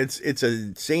 Like it's an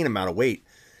insane amount of weight.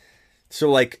 So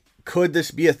like, could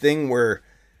this be a thing where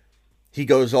he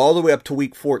goes all the way up to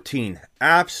week 14,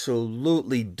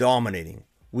 absolutely dominating?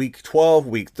 Week 12,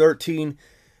 week 13,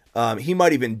 he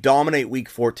might even dominate week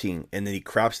 14, and then he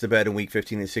craps the bed in week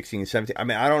 15 and 16 and 17. I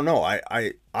mean, I don't know.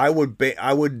 I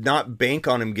would not bank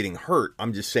on him getting hurt.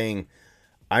 I'm just saying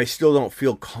I still don't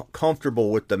feel comfortable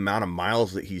with the amount of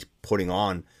miles that he's putting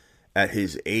on at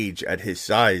his age, at his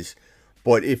size.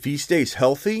 But if he stays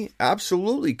healthy,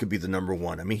 absolutely could be the number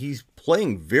one. I mean, he's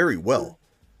playing very well.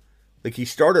 Like, he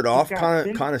started off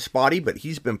kind of spotty, but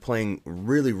he's been playing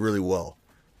really, really well.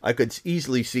 I could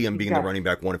easily see him being the running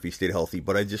back one if he stayed healthy,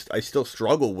 but I still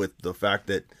struggle with the fact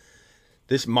that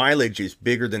this mileage is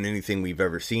bigger than anything we've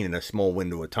ever seen in a small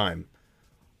window of time.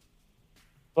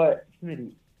 But,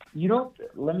 Smitty,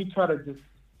 let me try to just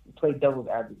play devil's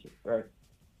advocate, right?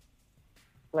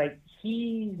 Like,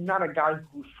 he's not a guy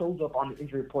who shows up on the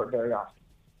injury report very often,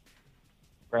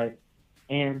 right?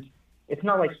 And it's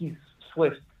not like he's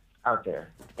Swift out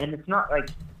there. And it's not like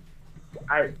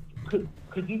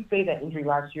could you say that injury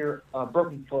last year,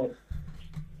 broken foot,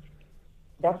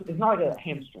 it's not like a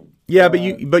hamstring. Yeah, but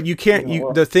you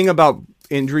can't. The thing about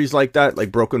injuries like that,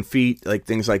 like broken feet, like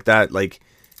things like that, like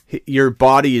your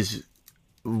body is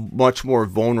much more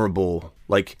vulnerable.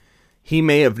 Like, he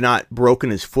may have not broken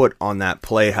his foot on that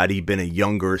play had he been a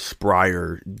younger,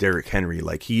 sprier Derrick Henry.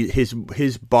 Like,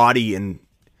 his body and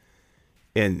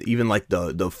even like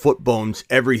the foot bones,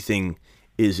 everything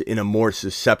is in a more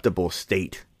susceptible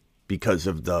state because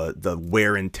of the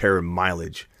wear and tear and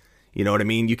mileage. You know what I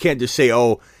mean? You can't just say,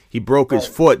 oh, he broke his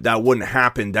foot. That wouldn't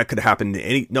happen. That could happen to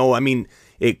any. No, I mean,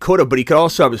 it could have, but he could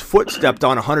also have his foot stepped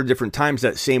on 100 different times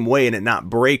that same way and it not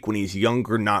break when he's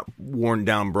younger, not worn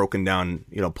down, broken down,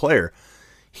 player.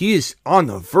 He is on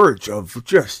the verge of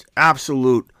just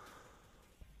absolute.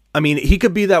 I mean, he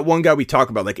could be that one guy we talk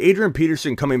about, like Adrian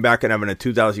Peterson coming back and having a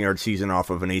 2,000-yard season off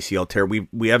of an ACL tear.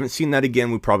 We haven't seen that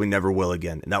again. We probably never will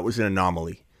again, and that was an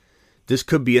anomaly. This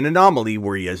could be an anomaly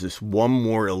where he has this one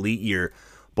more elite year,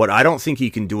 but I don't think he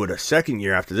can do it a second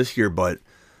year after this year, but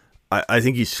I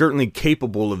think he's certainly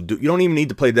capable of you don't even need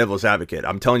to play devil's advocate.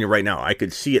 I'm telling you right now, I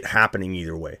could see it happening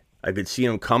either way. I could see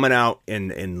him coming out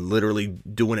and literally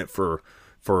doing it for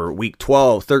week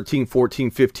 12, 13,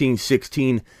 14, 15,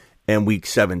 16, and week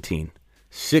 17.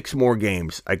 6 more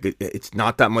games. It's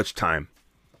not that much time.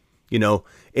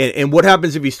 And what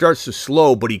happens if he starts to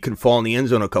slow, but he can fall in the end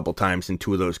zone a couple times in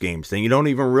 2 of those games? Then you don't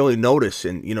even really notice.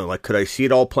 And, could I see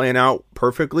it all playing out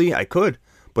perfectly? I could.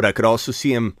 But I could also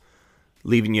see him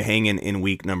leaving you hanging in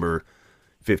week number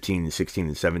 15, 16,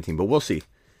 and 17. But we'll see.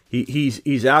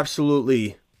 He's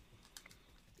absolutely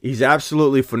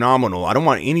phenomenal. I don't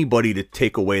want anybody to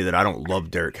take away that I don't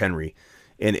love Derrick Henry.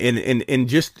 And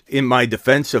just in my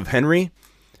defense of Henry,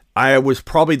 I was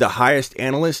probably the highest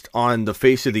analyst on the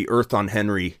face of the earth on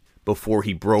Henry before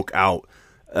he broke out.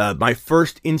 My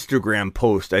first Instagram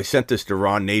post, I sent this to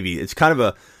Ron Navy. It's kind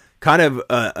of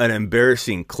an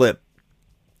embarrassing clip.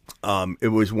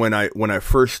 It was when I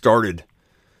first started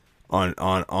on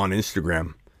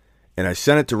Instagram, and I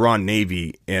sent it to Ron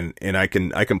Navy, and I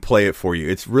can play it for you.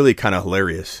 It's really kind of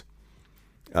hilarious.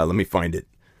 Let me find it.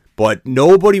 But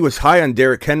nobody was high on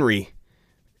Derrick Henry.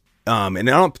 And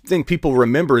I don't think people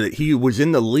remember that he was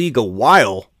in the league a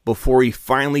while before he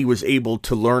finally was able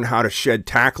to learn how to shed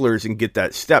tacklers and get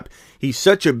that step. He's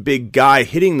such a big guy.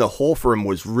 Hitting the hole for him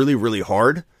was really, really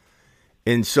hard.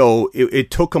 And so it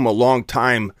took him a long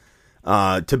time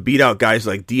to beat out guys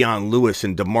like Deion Lewis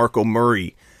and DeMarco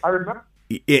Murray. I remember.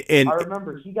 And I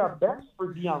remember he got benched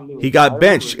for Dion Lewis. he got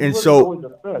benched, and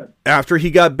so after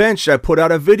he got benched, I put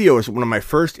out a video. It's one of my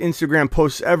first Instagram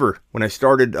posts ever when I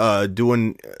started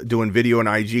doing video on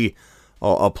IG.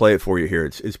 I'll play it for you here.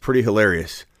 It's pretty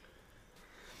hilarious.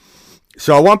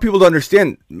 So I want people to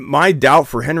understand my doubt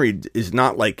for Henry is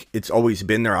not like it's always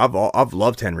been there. I've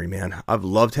loved Henry, man. I've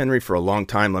loved Henry for a long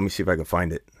time. Let me see if I can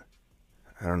find it.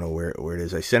 I don't know where it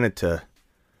is. I sent it to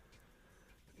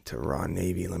Ron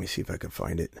Navy. Let me see if I can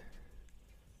find it.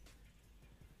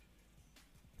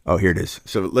 Oh, here it is.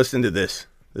 So listen to this.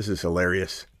 This is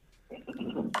hilarious.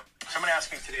 Someone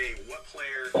asked me today, what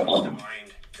player comes to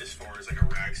mind as far as like a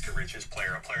rags to riches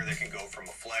player, a player that can go from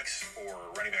a flex or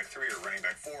running back 3 or running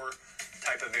back 4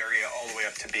 type of area all the way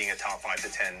up to being a top 5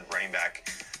 to 10 running back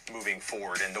moving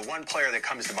forward. And the one player that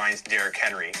comes to mind is Derrick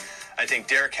Henry. I think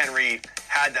Derrick Henry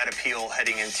had that appeal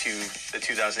heading into the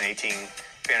 2018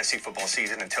 fantasy football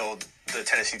season until the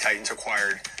Tennessee Titans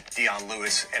acquired Dion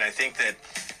Lewis. And I think that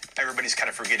everybody's kind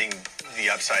of forgetting the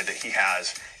upside that he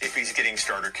has if he's getting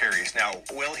starter carries. Now,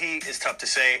 will he is tough to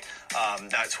say.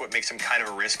 That's what makes him kind of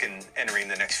a risk in entering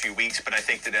the next few weeks. But I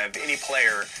think that of any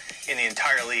player in the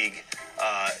entire league,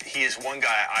 he is one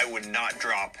guy I would not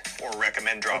drop or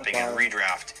recommend dropping in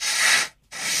redraft.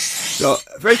 So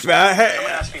first of all,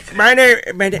 my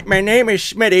name is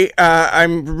Smitty.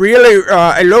 I'm really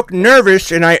I look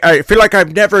nervous, and I feel like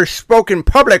I've never spoken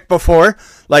public before.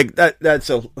 Like that's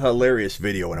a hilarious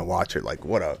video when I watch it. Like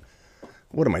what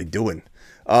am I doing?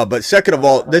 But second of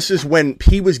all, this is when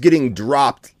he was getting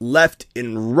dropped left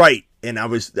and right, and I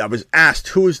was asked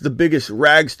who is the biggest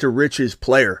rags to riches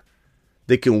player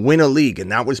that can win a league,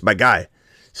 and that was my guy.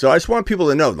 So I just want people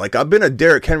to know, like, I've been a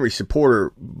Derrick Henry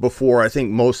supporter before. I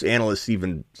think most analysts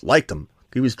even liked him.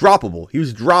 He was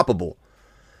droppable.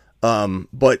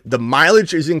 But the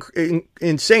mileage is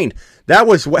insane. That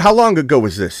was, how long ago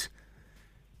was this?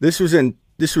 This was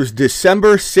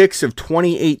December 6th of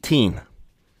 2018.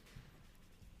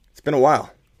 It's been a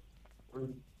while.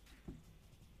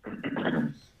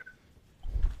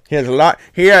 He has a lot.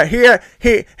 Here.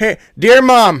 Dear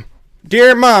mom.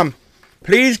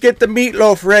 Please get the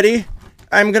meatloaf ready.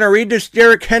 I'm going to read this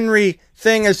Derrick Henry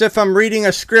thing as if I'm reading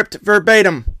a script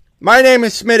verbatim. My name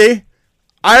is Smitty.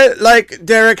 I like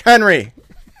Derrick Henry.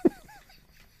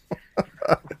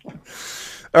 All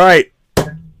right,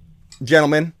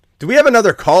 gentlemen. Do we have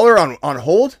another caller on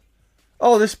hold?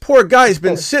 Oh, this poor guy's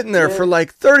been sitting there for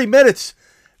like 30 minutes.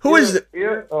 Who is it? I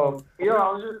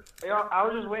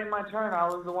was just waiting my turn. I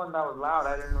was the one that was loud.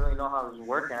 I didn't really know how it was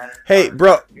working. Hey,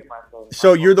 bro.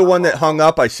 So you're the one that hung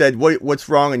up. I said, "What's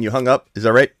wrong?" and you hung up. Is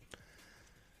that right?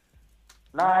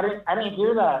 No, I didn't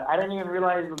hear that. I didn't even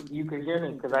realize you could hear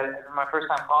me because my first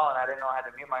time calling, I didn't know I had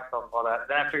to mute myself. All that.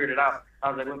 Then I figured it out. I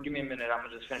was like, "Well, give me a minute. I'm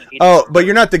gonna just finish eating." Oh, but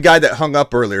you're not the guy that hung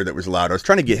up earlier that was loud. I was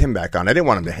trying to get him back on. I didn't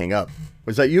want him to hang up.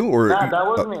 Was that you or? Nah, that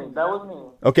was me. That was me.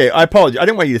 Okay, I apologize. I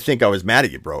didn't want you to think I was mad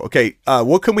at you, bro. Okay,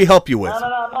 what can we help you with? No,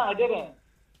 I didn't.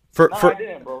 I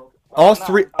didn't, bro.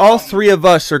 All three of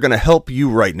us are going to help you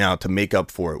right now to make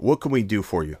up for it. What can we do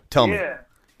for you? Tell me.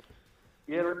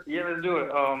 Yeah, let's do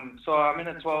it. So I'm in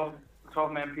a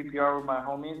 12-man PPR with my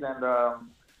homies and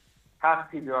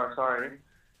half PPR. Sorry.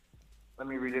 Let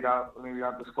me read it out. Let me read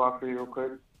out the squad for you real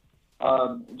quick.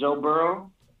 Joe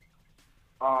Burrow,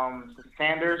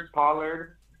 Sanders,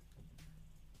 Pollard,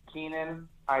 Keenan,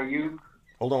 Ayuk.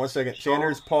 Hold on 1 second.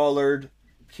 Sanders, Pollard,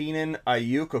 Keenan,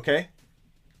 Ayuk. Okay.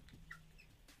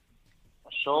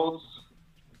 Schultz.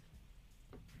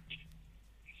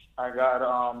 I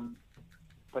got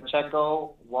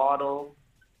Pacheco, Waddle,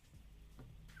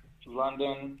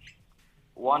 London,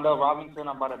 Wanda Robinson.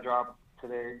 I'm about to drop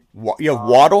today. You have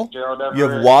Waddle? You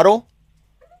have Waddle?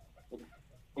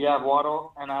 Yeah, I have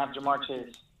Waddle, and I have Jamar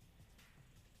Chase.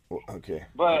 Okay.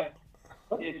 But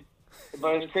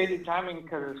it's crazy timing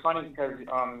because it's funny because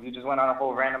you just went on a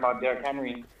whole rant about Derrick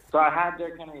Henry. So I had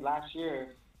Derrick Henry last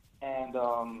year, and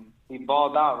he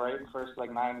balled out, right, first,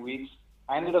 9 weeks.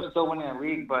 I ended up still winning the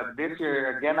league, but this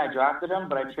year, again, I drafted him,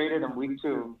 but I traded him week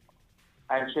 2.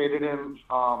 I traded him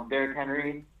Derrick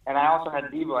Henry, and I also had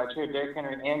Deebo. I traded Derrick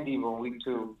Henry and Deebo in week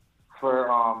 2 for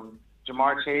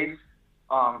Jamar Chase,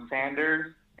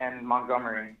 Sanders, and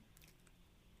Montgomery.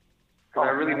 Because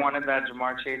I really wanted that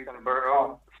Jamar Chase and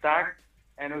Burrow stack,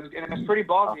 and it was pretty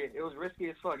ballsy. It was risky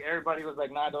as fuck. Everybody was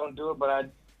like, "Nah, don't do it," but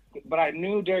I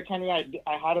knew Derrick Henry.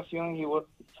 I had a feeling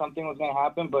something was gonna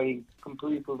happen, but he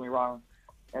completely proved me wrong.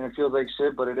 And it feels like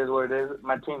shit, but it is what it is.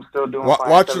 My team's still doing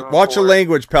fine. Watch your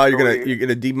language, pal. You're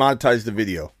gonna demonetize the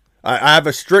video. I have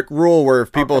a strict rule where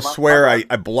if people swear, I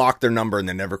block their number and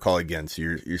they never call again. So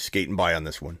you're skating by on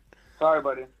this one. Sorry,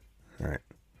 buddy. All right.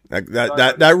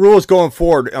 That rule is going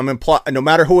forward. No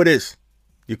matter who it is,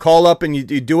 you call up and you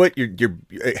do it. You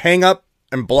hang up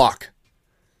and block.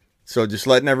 So just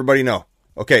letting everybody know.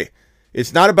 Okay,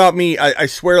 it's not about me. I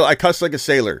swear I cuss like a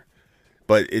sailor,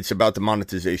 but it's about the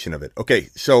monetization of it. Okay,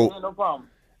 so Yeah, no problem.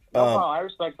 No problem. I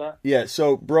respect that. yeah.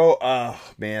 So bro,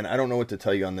 man, I don't know what to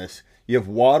tell you on this. You have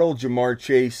Waddle, Jamar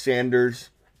Chase, Sanders.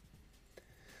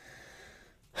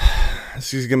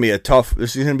 This is gonna be a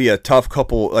tough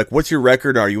couple. Like, what's your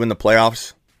record? Are you in the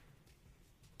playoffs?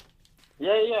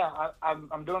 Yeah.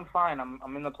 I'm doing fine.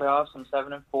 I'm in the playoffs. I'm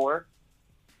 7-4.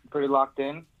 Pretty locked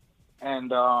in, and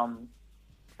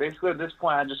basically at this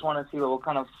point, I just want to see what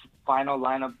kind of final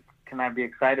lineup can I be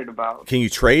excited about. Can you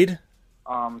trade?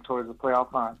 Towards the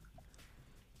playoff run.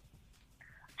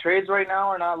 Trades right now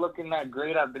are not looking that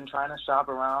great. I've been trying to shop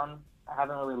around. I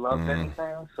haven't really loved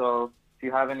anything. So if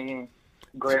you have any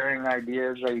glaring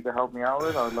ideas that you could help me out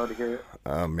with, I would love to hear it.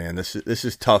 Oh man, this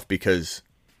is tough because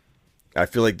I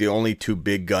feel like the only two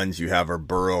big guns you have are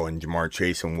Burrow and Jamar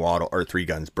Chase and Waddle, or three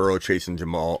guns: Burrow, Chase, and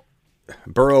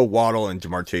Burrow, Waddle, and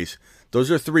Jamar Chase.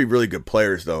 Those are three really good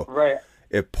players, though. Right.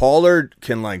 If Pollard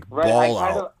can ball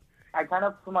out, I kind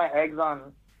of put my eggs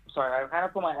on. Sorry, I kind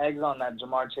of put my eggs on that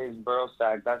Jamar Chase Burrow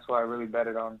stack. That's what I really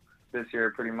betted on this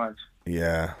year, pretty much.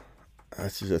 Yeah,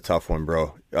 this is a tough one,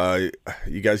 bro.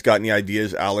 You guys got any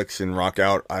ideas, Alex and Rock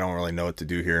Out? I don't really know what to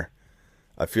do here.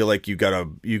 I feel like you gotta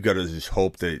just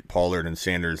hope that Pollard and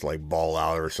Sanders ball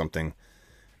out or something.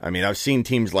 I mean, I've seen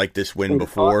teams like this win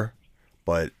before,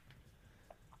 but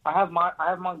I have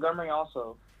Montgomery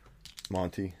also.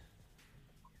 Monty.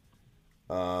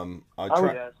 I'll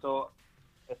try. Yeah. So,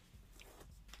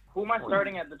 who am I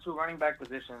starting at the two running back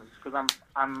positions? Because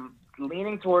I'm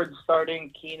leaning towards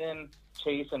starting Keenan,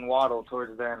 Chase, and Waddle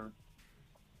towards them.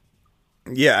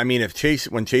 Yeah, I mean,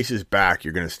 when Chase is back,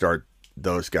 you're going to start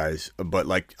those guys. But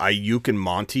Ayuk and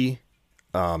Monty,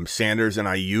 Sanders and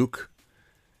Ayuk,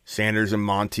 Sanders and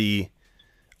Monty,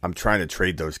 I'm trying to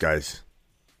trade those guys.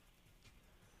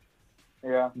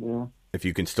 Yeah. If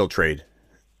you can still trade.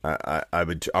 I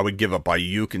would give up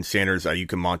Ayuk and Sanders,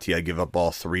 Ayuk and Monty. I give up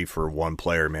all three for one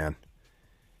player, man.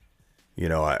 You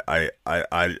know, What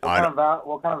kind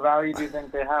of value do you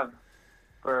think they have?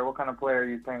 For what kind of player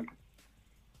you think?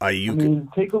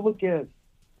 Ayuk. Take a look at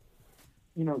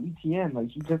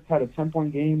ETN. He just had a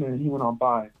 10-point game and he went on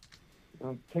bye.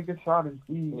 Take a shot and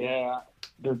see. Yeah.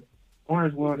 The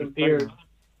owners willing to Pierce.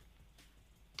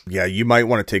 Yeah, you might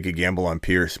want to take a gamble on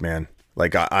Pierce, man.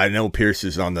 I know Pierce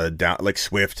is on the down,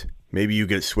 Swift. Maybe you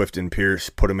get Swift and Pierce,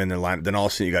 put them in the line. Then all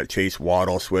of a sudden you got Chase,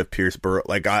 Waddle, Swift, Pierce, Burrow.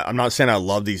 I'm not saying I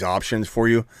love these options for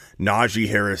you. Najee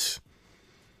Harris.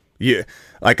 Yeah,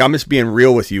 I'm just being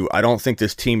real with you. I don't think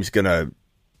this team's gonna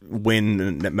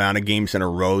win the amount of games in a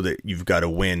row that you've got to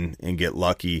win and get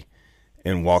lucky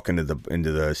and walk into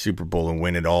the Super Bowl and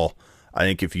win it all. I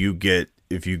think if you get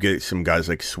some guys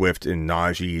like Swift and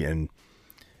Najee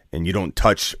and you don't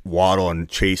touch Waddle and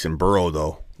Chase and Burrow,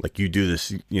 though, you do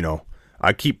this,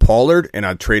 I keep Pollard and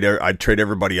I'd trade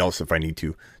everybody else if I need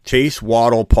to. Chase,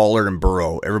 Waddle, Pollard, and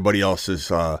Burrow. Everybody else is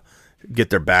get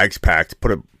their bags packed,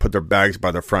 put their bags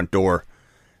by the front door,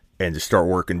 and just start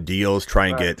working deals. Try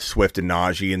and get Swift and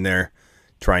Najee in there.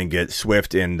 Try and get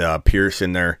Swift and Pierce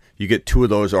in there. You get two of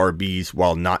those RBs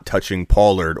while not touching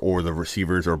Pollard or the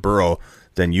receivers or Burrow,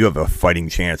 then you have a fighting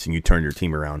chance and you turn your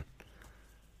team around.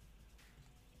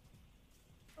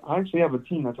 I actually have a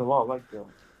team that's a lot like that.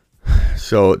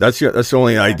 So that's the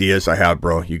only ideas I have,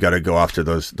 bro. You got to go after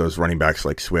those running backs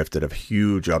like Swift that have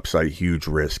huge upside, huge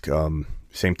risk.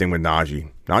 Same thing with Najee.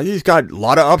 Najee's got a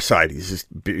lot of upside. He's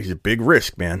a big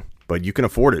risk, man, but you can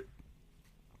afford it.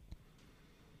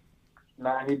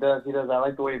 Nah, he does. I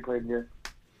like the way he played here.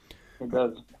 He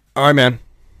does. All right, man.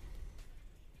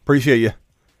 Appreciate you.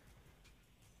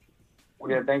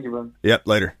 Yeah, thank you, bro. Yep,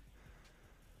 later.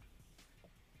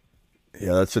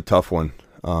 Yeah, that's a tough one.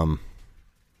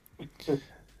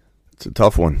 It's a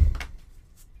tough one.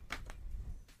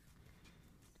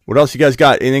 What else you guys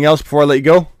got? Anything else before I let you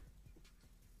go?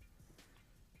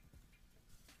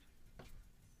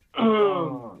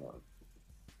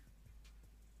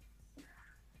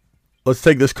 Let's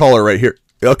take this caller right here.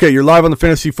 Okay, you're live on the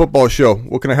Fantasy Football Show.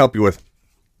 What can I help you with?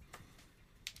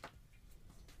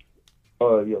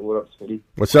 Yeah, what up, Smitty?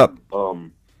 What's up?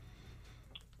 Can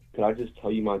I just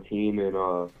tell you my team and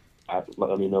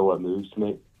let me know what moves to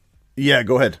make? Yeah,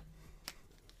 go ahead.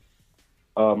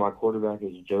 My quarterback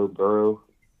is Joe Burrow.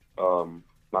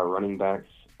 My running backs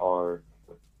are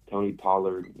Tony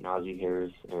Pollard, Najee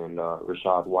Harris, and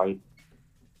Rashad White.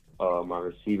 My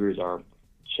receivers are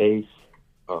Chase,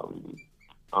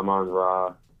 Amon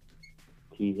Ra,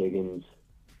 T. Higgins,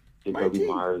 Jacoby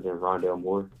Myers, and Rondale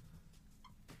Moore.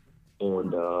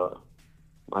 and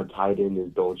my tight end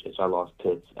is Dolce. I lost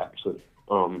Pitts actually,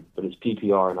 but it's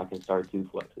PPR and I can start 2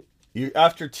 flexes. You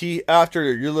after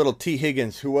your little T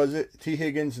Higgins, who was it? T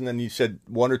Higgins, and then you said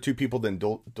 1 or 2 people. Then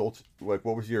Dolce. Like,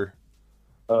 what was your?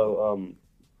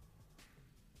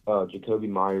 Jacoby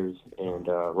Myers and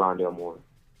Rondale Moore.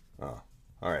 Oh,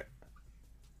 all right.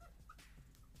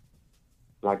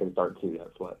 And I can start 2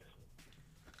 that flex.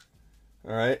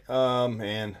 All right.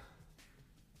 And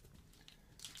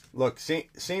look,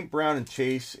 St. Brown and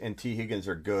Chase and T Higgins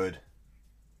are good.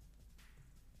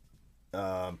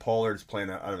 Pollard's playing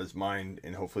out of his mind,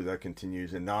 and hopefully that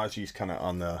continues. And Najee's kind of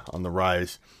on the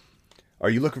rise. Are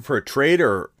you looking for a trade,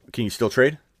 or can you still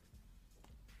trade?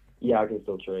 Yeah, I can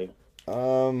still trade.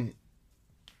 And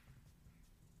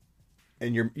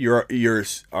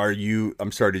are you?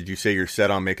 I'm sorry. Did you say you're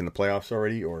set on making the playoffs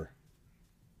already, or?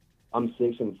 I'm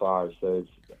 6-5, so it's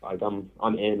like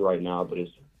I'm in right now, but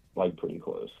it's like pretty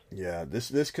close. Yeah,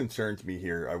 this concerns me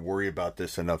here. I worry about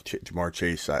this enough. Jamar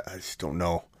Chase, I just don't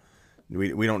know.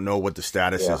 We don't know what the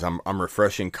status is. I'm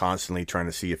refreshing constantly, trying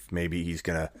to see if maybe he's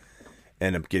gonna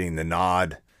end up getting the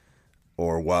nod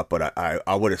or what. But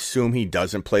I would assume he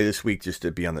doesn't play this week just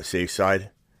to be on the safe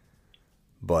side.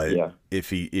 But if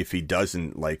he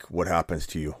doesn't, like, what happens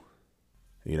to you?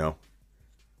 You know.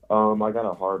 I got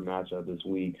a hard matchup this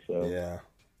week, so yeah,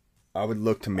 I would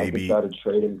look to maybe I decided to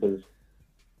trade him because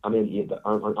I'm in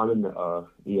the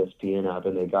ESPN app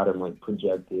and they got him like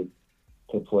projected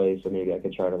to play, so maybe I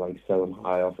could try to like sell him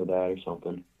high off of that or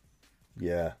something.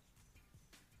 Yeah.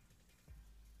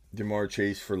 Jamar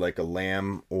Chase for like a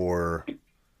Lamb, or I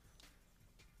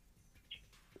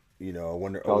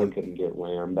wonder. Probably couldn't get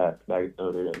Lamb. That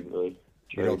owner didn't really.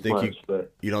 You don't think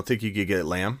you don't think you could get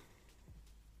Lamb?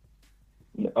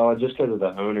 Just because of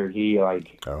the owner, he's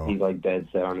like dead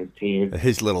set on his team.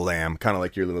 His little lamb, kind of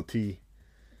like your little T.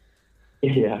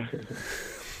 Yeah.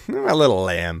 My little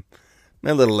lamb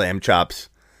chops.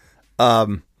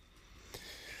 I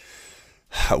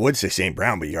would say St.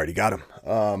 Brown, but you already got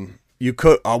him. You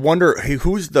could. I wonder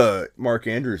who's the Mark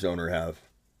Andrews owner have?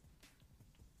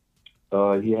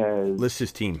 He has. List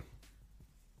his team.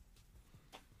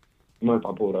 You mind if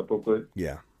I pull it up real quick?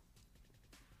 Yeah.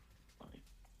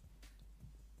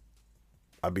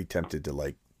 I'd be tempted to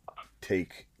like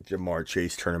take Jamar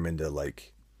Chase, turn him into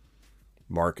like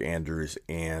Mark Andrews,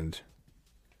 and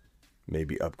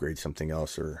maybe upgrade something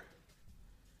else. Or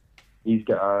he's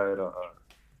got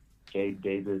Gabe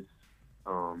Davis,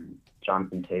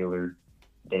 Jonathan Taylor,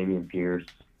 Dameon Pierce.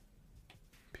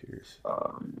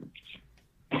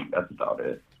 That's about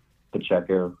it.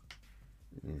 Pacheco.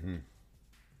 Mm-hmm.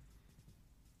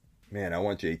 Man, I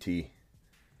want JT.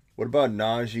 What about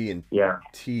Najee and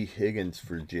T. Higgins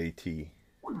for JT?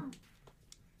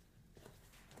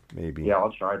 Maybe. Yeah,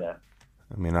 I'll try that.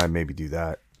 I mean, I'd maybe do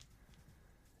that.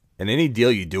 And any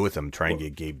deal you do with them, try and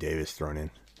get Gabe Davis thrown in.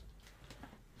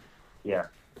 Yeah.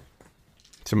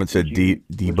 Someone said Debo.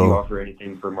 Would you offer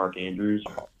anything for Mark Andrews?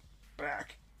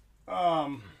 Back.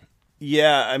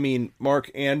 Yeah, I mean, Mark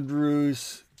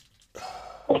Andrews.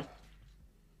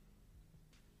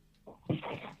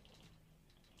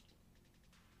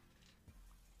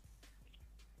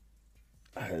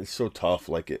 It's so tough.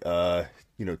 Like,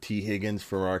 T. Higgins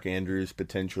for Mark Andrews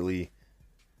potentially.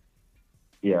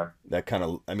 Yeah. That kind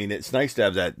of. I mean, it's nice to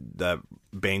have that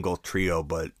Bengal trio,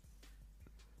 but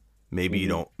maybe you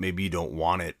don't. Maybe you don't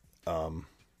want it.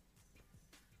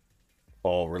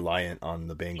 All reliant on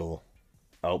the Bengal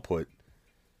output.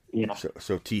 Yeah.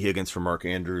 So T. Higgins for Mark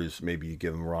Andrews. Maybe you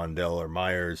give him Rondell or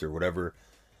Myers or whatever.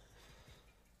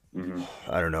 Mm-hmm.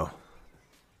 I don't know.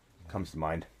 Comes to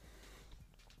mind.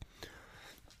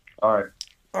 All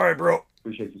right, bro.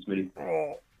 Appreciate you, Smitty.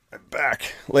 Oh, I'm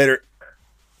back. Later.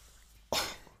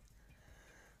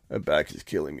 My back is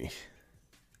killing me.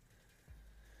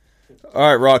 All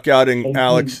right, rock out and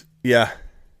Alex. Yeah.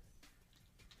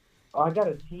 I got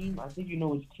a team. I think you know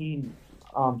which team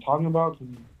I'm talking about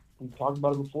because we've talked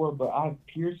about it before. But I have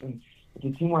Pearson. It's a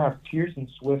team where I have Pearson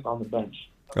Swift on the bench.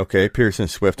 Okay, Pearson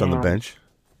Swift on the bench.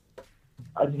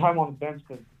 I just have him on the bench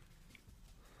because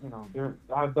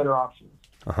I have better options.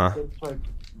 Uh-huh. So it's like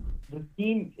the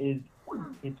team it's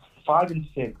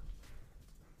 5-6,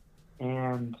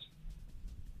 and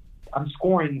I'm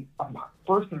scoring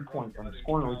first in points. I'm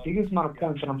scoring a ridiculous amount of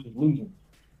points, and I'm just losing.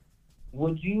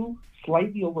 Would you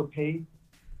slightly overpay?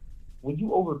 Would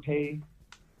you overpay?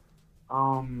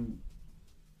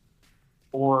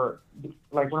 Or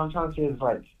like what I'm trying to say is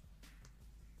like,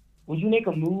 would you make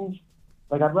a move?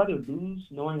 Like I'd rather lose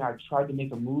knowing I tried to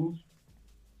make a move,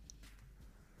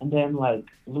 and then like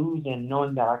lose and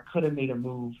knowing that I could have made a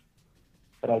move,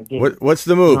 but I didn't. What's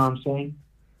the move? You know what I'm saying?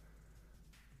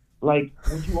 Like,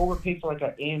 would you overpay for like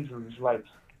an Andrews? Like,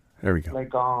 There we go. like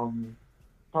probably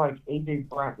like AJ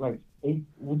Brown. Like,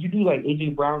 would you do like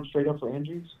AJ Brown straight up for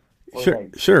Andrews? Or Sure,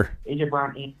 like sure. AJ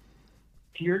Brown and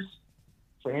Pierce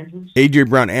for Andrews? AJ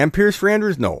Brown and Pierce for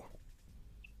Andrews? No.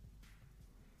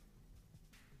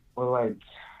 Or like,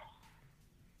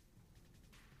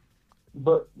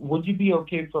 but would you be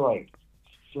okay for like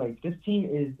this team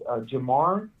is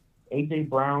Jamar, AJ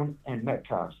Brown, and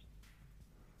Metcalf.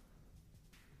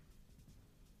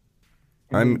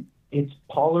 It's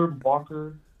Pollard,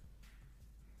 Walker,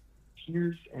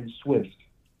 Pierce, and Swift.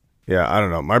 Yeah, I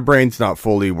don't know. My brain's not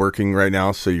fully working right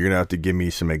now, so you're going to have to give me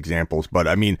some examples. But,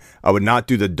 I mean, I would not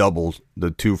do the doubles,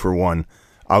 the 2-for-1.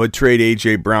 I would trade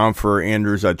A.J. Brown for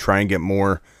Andrews. I'd try and get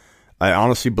more. I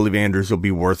honestly believe Andrews will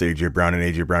be worth A.J. Brown, and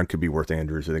A.J. Brown could be worth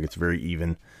Andrews. I think it's very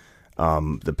even.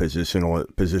 The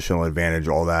positional advantage,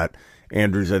 all that.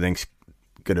 Andrews, I think, is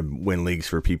going to win leagues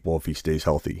for people if he stays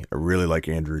healthy. I really like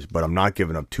Andrews, but I'm not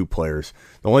giving up two players.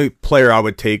 The only player I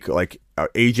would take, like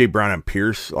A.J. Brown and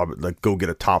Pierce, I would like go get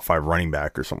a top 5 running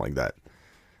back or something like that.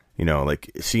 You know,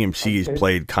 like CMC's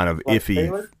played kind of iffy.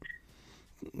 Taylor?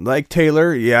 Like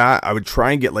Taylor, yeah. I would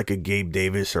try and get like a Gabe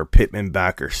Davis or Pittman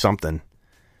back or something.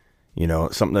 You know,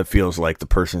 something that feels like the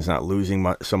person's not losing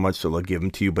so much, so they'll give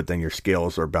them to you, but then your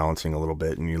scales are balancing a little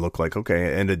bit, and you look like, okay, at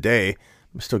the end of the day,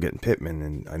 I'm still getting Pittman,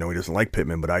 and I know he doesn't like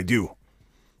Pittman, but I do.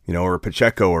 You know, or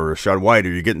Pacheco or Rashad White,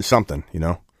 or you're getting something, you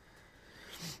know?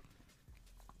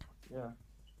 Yeah.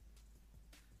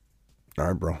 All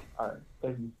right, bro. All right.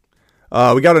 Thank you.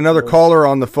 We got another caller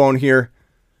on the phone here.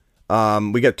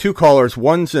 We got 2 callers.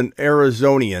 One's an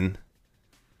Arizonian.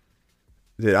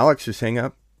 Did Alex just hang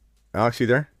up? Alex, you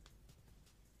there?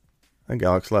 I think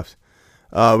Alex left.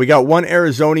 We got one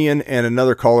Arizonian and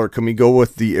another caller. Can we go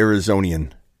with the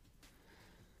Arizonian?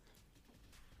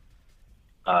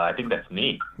 I think that's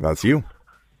me. That's you.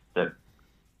 That's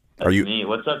Are you? me.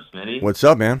 What's up, Smitty? What's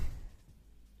up, man?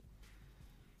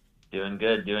 Doing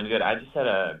good, doing good. I just had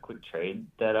a quick trade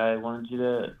that I wanted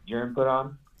your input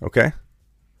on. Okay.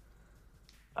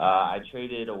 I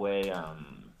traded away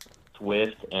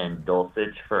Swift and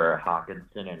Dulcich for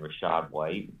Hawkinson and Rashad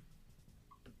White.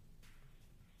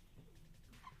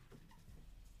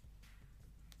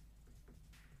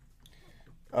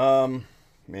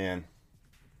 Man.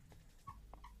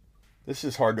 This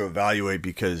is hard to evaluate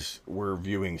because we're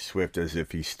viewing Swift as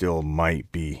if he still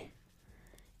might be.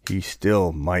 He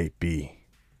still might be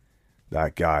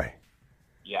that guy.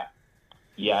 Yeah.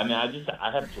 Yeah, I mean,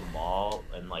 I have Jamal,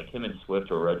 and like him and Swift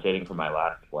were rotating for my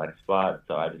last flex spot,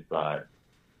 so I just thought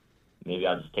maybe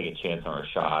I'll just take a chance on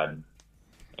Rashad,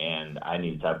 and I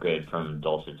needed to upgrade from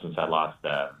Dulcich since I lost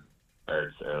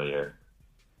Ertz earlier.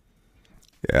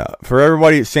 Yeah, for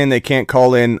everybody saying they can't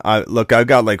call in, look, I've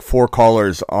got like 4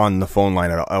 callers on the phone line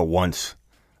at once.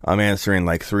 I'm answering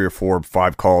like 3 or 4,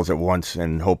 5 calls at once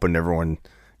and hoping everyone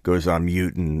goes on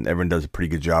mute, and everyone does a pretty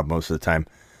good job most of the time.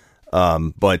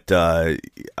 But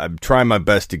I'm trying my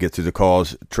best to get through the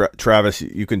calls. Travis,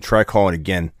 you can try calling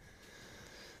again.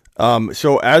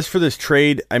 So as for this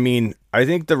trade, I mean, I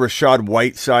think the Rashad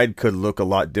White side could look a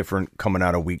lot different coming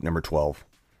out of week number 12.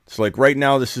 So like right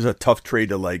now, this is a tough trade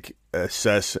to like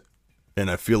assess, and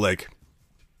I feel like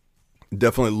it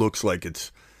definitely looks like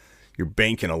you're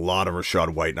banking a lot of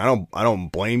Rashad White, and I don't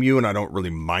blame you, and I don't really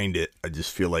mind it. I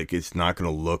just feel like it's not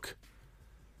going to look.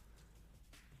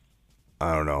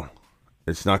 I don't know.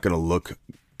 It's not going to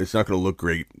look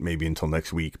great maybe until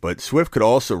next week. But Swift could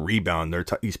also rebound.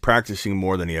 He's practicing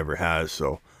more than he ever has,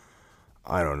 so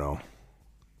I don't know.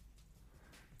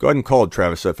 Go ahead and call it,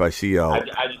 Travis, if I see. I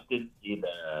just didn't see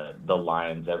the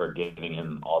Lions ever giving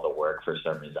him all the work for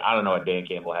some reason. I don't know what Dan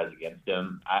Campbell has against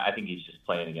him. I think he's just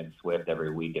playing against Swift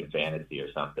every week in fantasy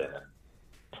or something.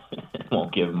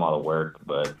 Won't give him all the work,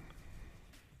 but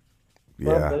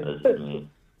yeah. That's just me.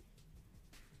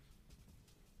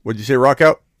 What'd you say, Rock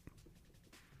Out?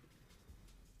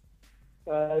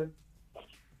 Freaking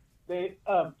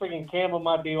Campbell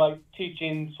might be like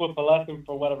teaching Swift a lesson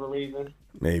for whatever reason.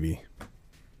 Maybe,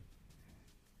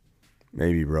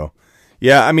 bro.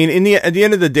 Yeah, I mean, at the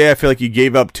end of the day, I feel like you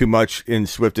gave up too much in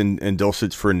Swift and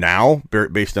Dulcich for now,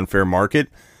 based on fair market.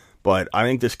 But I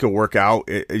think this could work out.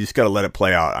 You just got to let it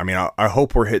play out. I mean, I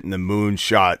hope we're hitting the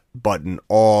moonshot button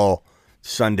all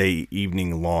Sunday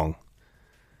evening long.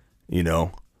 You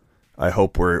know, I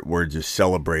hope we're just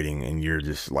celebrating, and you're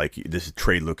just like, this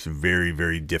trade looks very,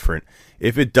 very different.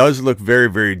 If it does look very,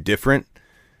 very different,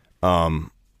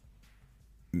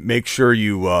 make sure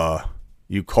you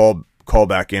call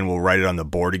back in. We'll write it on the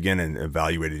board again and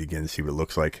evaluate it again and see what it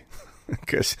looks like.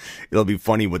 Because it'll be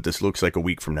funny what this looks like a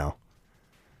week from now.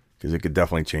 Because it could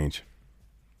definitely change.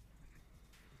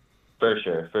 For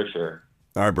sure.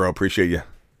 All right, bro. Appreciate you.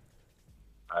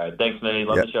 All right. Thanks, Minnie.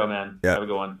 Love Yep. the show, man. Yeah. Have a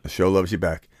good one. The show loves you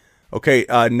back. Okay,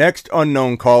 next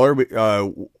unknown caller.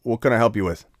 What can I help you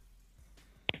with?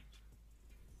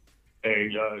 Hey,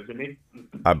 is it me?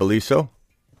 I believe so.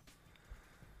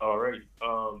 All right.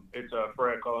 It's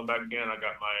Fred calling back again. I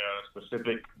got my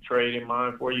specific trade in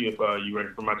mind for you if you ready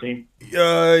for my team.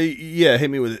 Yeah, hit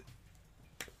me with it.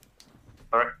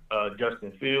 All right.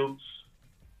 Justin Fields,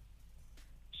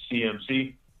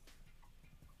 CMC,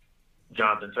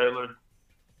 Jonathan Taylor,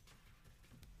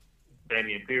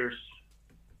 Damian Pierce,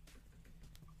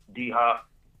 D-Hop,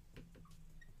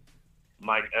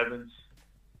 Mike Evans.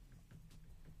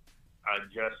 I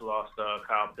just lost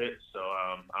Kyle Pitts, so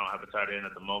I don't have a tight end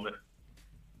at the moment.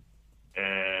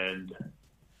 And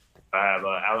I have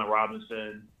Allen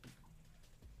Robinson,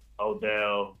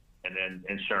 Odell, and then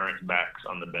insurance backs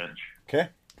on the bench. Okay.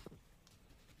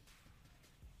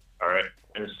 All right.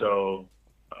 And so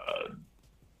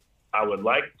I would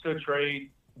like to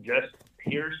trade just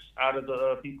Pierce out of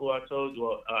the people I told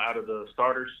you, out of the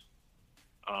starters,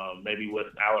 maybe with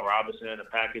Allen Robinson in a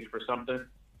package for something.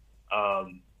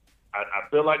 I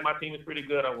feel like my team is pretty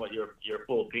good. I want your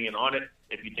full opinion on it.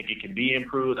 If you think it can be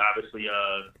improved, obviously,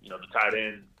 the tight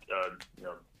end,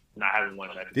 not having one.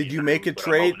 Did you make a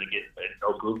trade?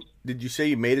 Did you say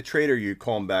you made a trade, or are you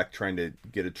calling back trying to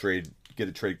get a trade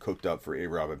cooked up for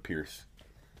A-Rob and Pierce?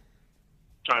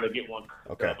 Trying to get one.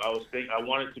 Okay. I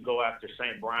wanted to go after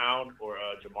St. Brown or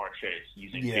Jamar Chase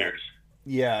using Pierce.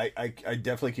 Yeah, I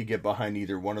definitely could get behind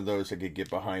either one of those. I could get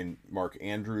behind Mark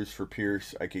Andrews for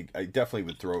Pierce. I definitely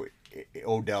would throw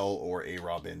Odell or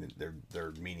A-Rob in.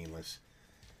 They're meaningless.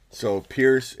 So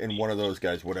Pierce and one of those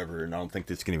guys, whatever, and I don't think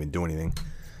this can even do anything.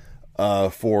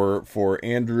 For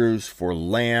Andrews, for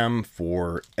Lamb,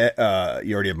 for you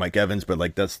already have Mike Evans, but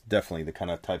like that's definitely the kind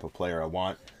of type of player I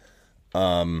want.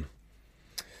 I'm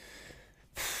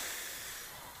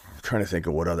trying to think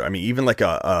of what other. I mean, even like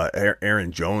a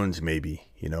Aaron Jones, maybe.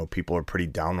 People are pretty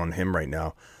down on him right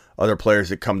now. Other players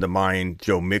that come to mind,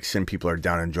 Joe Mixon. People are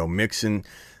down on Joe Mixon.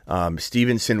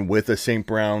 Stevenson with a St.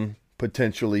 Brown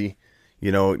potentially.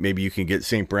 Maybe you can get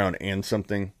St. Brown and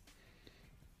something.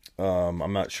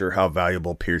 I'm not sure how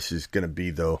valuable Pierce is going to be,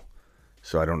 though.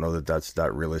 So I don't know that that's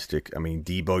that realistic. I mean,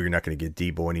 Debo, you're not going to get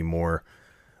Debo anymore.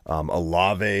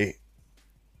 Olave,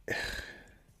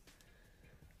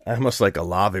 I almost like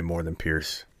Olave more than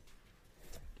Pierce.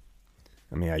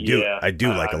 I mean, I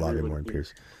do like Olave more than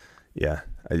Pierce. Yeah,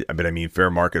 but I mean,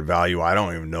 fair market value. I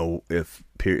don't even know if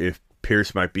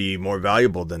Pierce might be more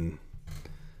valuable than.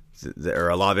 Or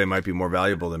Olave might be more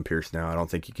valuable than Pierce now. I don't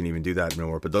think you can even do that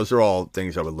anymore. But those are all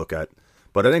things I would look at.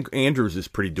 But I think Andrews is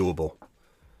pretty doable.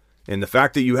 And the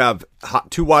fact that you have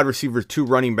 2 wide receivers, 2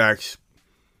 running backs,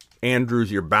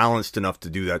 Andrews, you're balanced enough to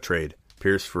do that trade.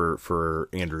 Pierce for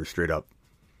Andrews, straight up.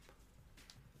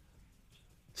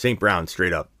 St. Brown,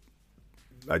 straight up.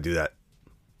 I'd do that.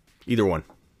 Either one.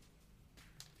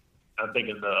 I'm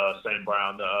thinking the St.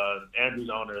 Brown.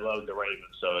 Andrew's owner loves the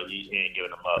Ravens, so he ain't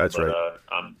giving them up. That's right.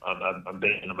 I'm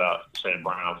thinking about St.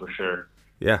 Brown for sure.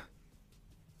 Yeah,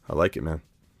 I like it, man.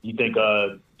 You think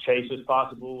Chase is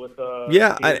possible with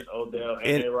Odell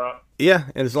and A-Rob? Yeah,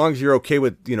 and as long as you're okay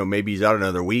with maybe he's out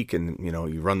another week, and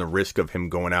you run the risk of him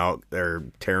going out there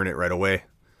tearing it right away.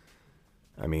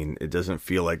 I mean, it doesn't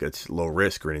feel like it's low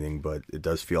risk or anything, but it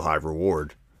does feel high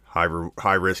reward, high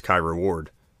risk, high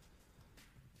reward.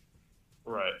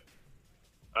 Right.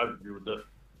 I agree with that.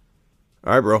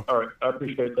 All right, bro. All right. I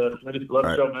appreciate that. Love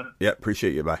the show, man. Yeah,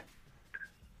 appreciate you. Bye.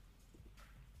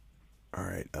 All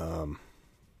right.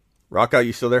 Rock Out,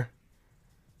 you still there?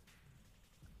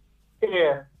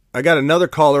 Yeah. I got another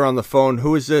caller on the phone.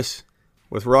 Who is this?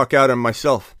 With Rock Out and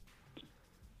myself.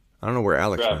 I don't know where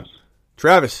Alex went.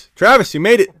 Travis, you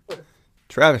made it.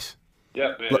 Travis.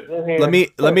 Yeah, man.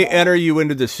 Let me enter you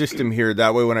into the system here.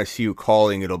 That way when I see you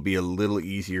calling, it'll be a little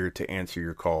easier to answer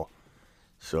your call.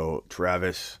 So,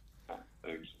 Travis.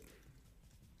 Thanks.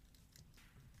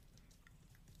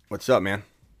 What's up, man?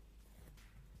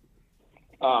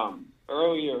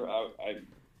 Earlier, I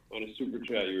on a super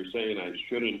chat, you were saying I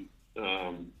shouldn't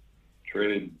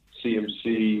trade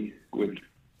CMC with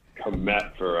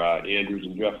Komet for Andrews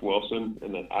and Jeff Wilson.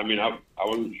 And I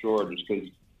wasn't sure just because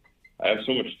I have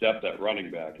so much depth at running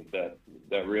back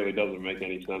that really doesn't make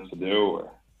any sense to do.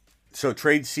 Or... So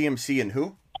trade CMC and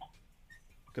who?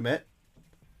 Komet?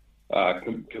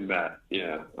 Komet,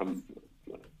 yeah. I'm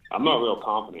not real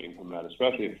confident in Komet,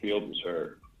 especially if Fields was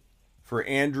hurt. For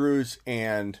Andrews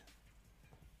and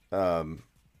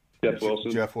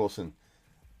Jeff Wilson.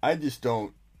 I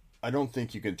don't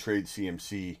think you can trade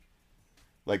CMC.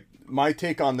 Like, my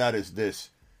take on that is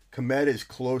this. Kmet is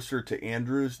closer to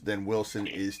Andrews than Wilson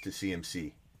is to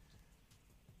CMC.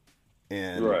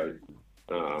 And right.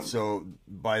 So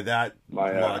by that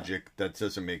logic, that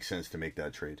doesn't make sense to make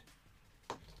that trade.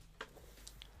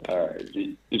 All right.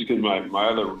 Just because my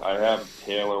other, I have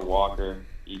Taylor, Walker,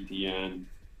 ETN,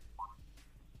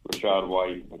 Rashad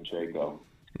White, and Pacheco.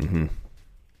 Mm-hmm.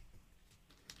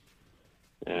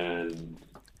 And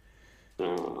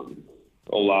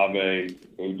Olave,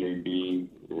 AJB,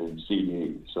 and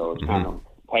CD. So it's kind of,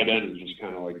 tight end is just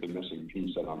kind of like the missing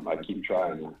piece that I keep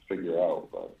trying to figure out.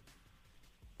 But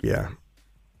yeah,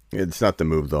 it's not the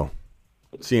move though.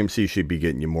 CMC should be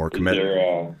getting you more is commit.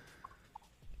 there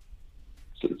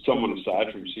someone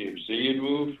aside from CMC you'd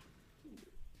move?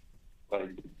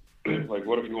 Like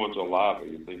what if he wants Olave?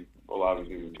 You think Olave's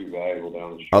going to be too valuable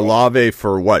down the stretch? Olave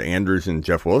for what? Andrews and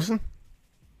Jeff Wilson?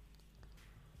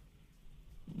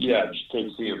 Yeah, just take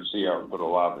CMC out and put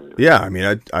Olave in. Yeah, I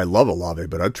mean, I love Olave,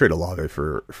 but I'd trade Olave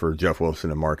for Jeff Wilson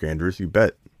and Mark Andrews. You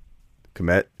bet.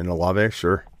 Komet and Olave,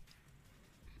 sure.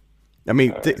 I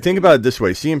mean, think about it this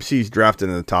way. CMC's drafted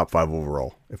in the top 5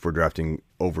 overall if we're drafting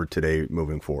over today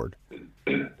moving forward.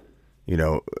 You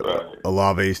know,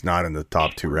 Olave's not in the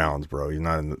top 2 rounds, bro. He's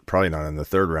probably not in the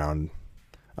 3rd round.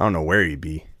 I don't know where he'd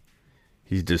be.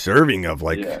 He's deserving of a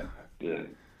late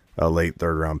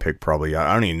 3rd round pick, probably.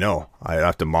 I don't even know. I'd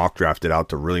have to mock draft it out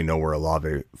to really know where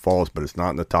Olave falls, but it's not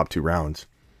in the top 2 rounds.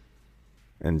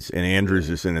 And Andrews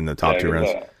isn't in the top 2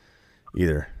 rounds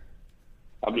either.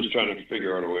 I'm just trying to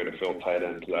figure out a way to fill tight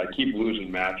end because I keep losing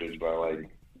matches by like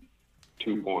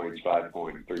 2 points, 5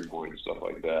 points, 3 points, stuff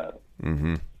like that.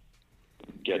 Mm-hmm.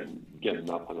 Getting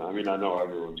nothing. I mean, I know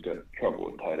everyone's got trouble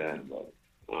with tight end, but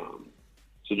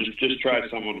so just try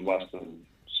someone less than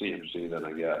CMC then,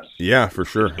 I guess. Yeah, for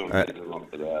sure.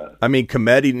 I mean,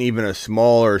 Komet and even a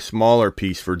smaller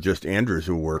piece for just Andrews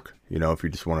will work. You know, if you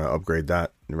just want to upgrade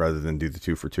that rather than do the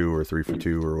 2 for 2 or 3 for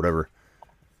 2 or whatever.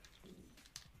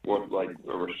 What, like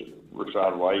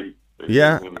Rashad White?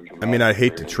 Yeah, I mean, I'd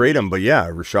hate to trade him, but yeah,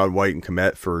 Rashad White and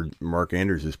Komet for Mark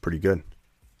Andrews is pretty good.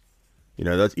 You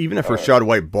know, that's even if Rashad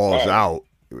White balls out,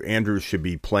 Andrews should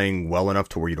be playing well enough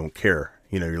to where you don't care.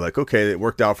 You know, you're like, okay, it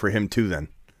worked out for him too then.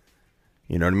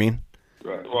 You know what I mean?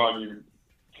 Right. Well, I mean,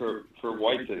 for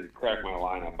White to crack my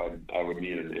lineup, I would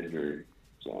need an injury.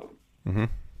 So. Mm-hmm.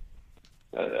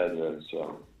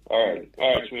 So. All right,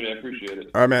 Smitty, I appreciate it.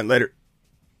 All right, man. Later.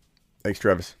 Thanks,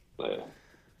 Travis. Later.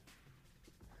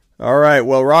 All right.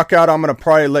 Well, rock out. I'm gonna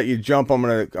probably let you jump. I'm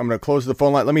gonna close the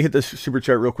phone line. Let me hit this super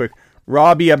chat real quick.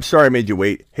 Robbie, I'm sorry I made you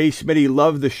wait. Hey, Smitty,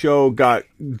 love the show. Got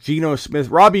Geno Smith.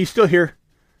 Robbie, you still here?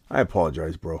 I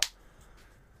apologize, bro.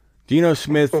 Geno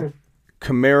Smith,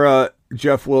 Kamara,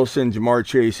 Jeff Wilson, Jamar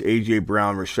Chase, A.J.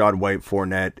 Brown, Rashad White,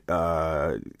 Fournette,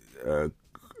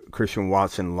 Christian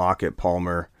Watson, Lockett,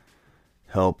 Palmer.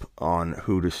 Help on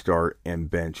who to start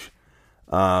and bench.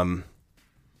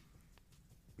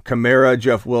 Kamara,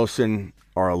 Jeff Wilson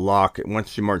are a lock.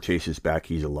 Once Jamar Chase is back,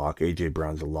 he's a lock. A.J.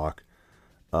 Brown's a lock.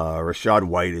 Rashad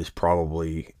White is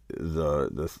probably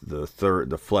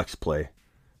the flex play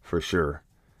for sure.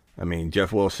 I mean,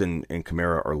 Jeff Wilson and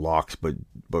Kamara are locks, but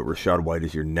Rashad White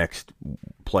is your next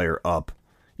player up,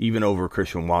 even over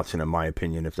Christian Watson, in my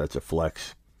opinion, if that's a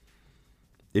flex.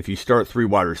 If you start 3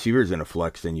 wide receivers in a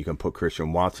flex, then you can put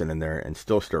Christian Watson in there and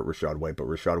still start Rashad White, but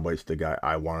Rashad White's the guy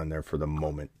I want in there for the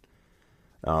moment.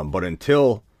 But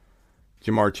until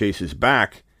Jamar Chase is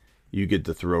back, you get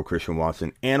to throw Christian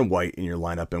Watson and White in your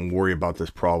lineup and worry about this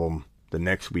problem the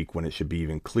next week when it should be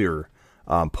even clearer.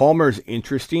 Palmer's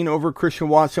interesting over Christian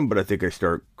Watson, but I think I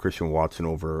start Christian Watson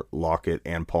over Lockett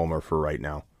and Palmer for right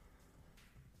now.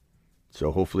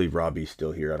 So hopefully Robbie's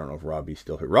still here. I don't know if Robbie's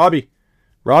still here. Robbie?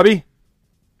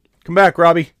 Come back,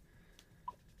 Robbie.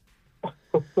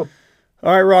 All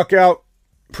right, rock out.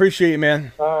 Appreciate you,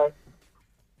 man. All right.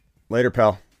 Later,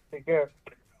 pal. Take care.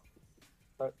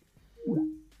 All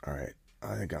right.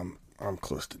 I think I'm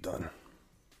close to done.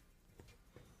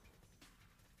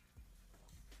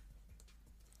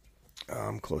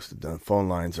 I'm close to done. Phone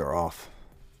lines are off.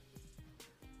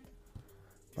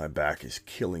 My back is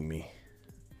killing me.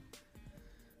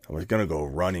 I was going to go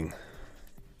running.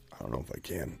 I don't know if I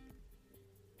can.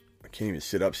 I can't even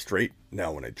sit up straight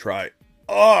now when I try.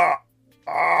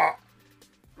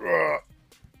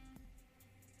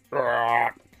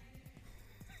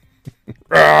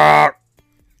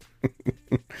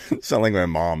 Sound like my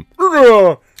mom.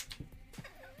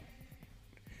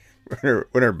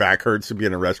 When her back hurts to be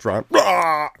in a restaurant.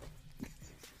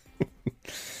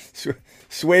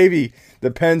 Swavey,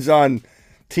 depends on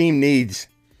team needs.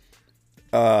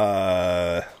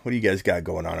 What do you guys got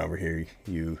going on over here?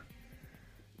 You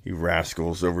You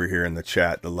rascals over here in the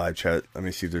chat, the live chat. Let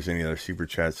me see if there's any other super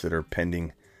chats that are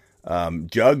pending.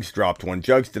 Jugs dropped one.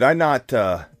 Jugs, did I not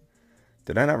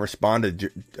respond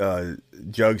to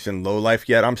Jugs and Low Life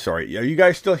yet? I'm sorry. Are you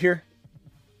guys still here?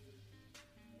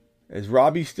 Is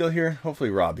Robbie still here?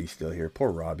 Hopefully Robbie's still here.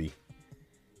 Poor Robbie.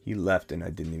 He left and I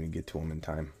didn't even get to him in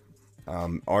time.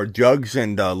 Are Jugs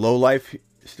and Low Life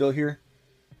still here?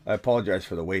 I apologize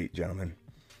for the wait, gentlemen.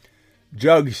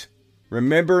 Jugs,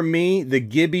 remember me, the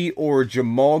Gibby or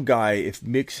Jamal guy. If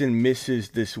Mixon misses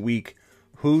this week,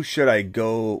 who should I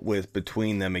go with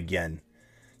between them again?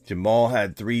 Jamal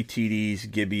had 3 TDs.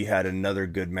 Gibby had another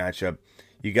good matchup.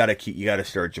 You gotta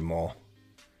start Jamal.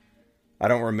 I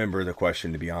don't remember the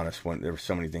question, to be honest. When there were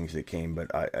so many things that came,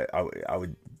 but I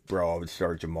would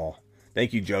start Jamal.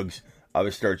 Thank you, Jugs. I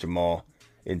would start Jamal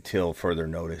until further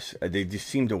notice. They just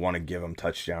seem to want to give him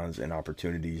touchdowns and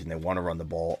opportunities, and they want to run the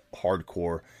ball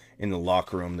hardcore in the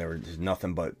locker room. There's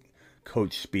nothing but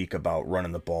coach speak about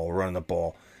running the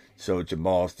ball. So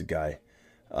Jamal's the guy.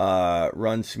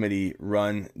 Run, Smitty,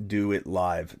 run, do it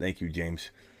live. Thank you,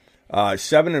 James.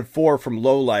 7-4 from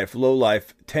Low Life. Low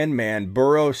Life, 10-man.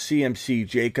 Burrow, CMC,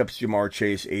 Jacobs, Jamar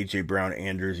Chase, A.J. Brown,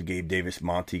 Andrews, Gabe Davis,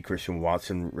 Monty, Christian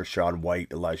Watson, Rashad White,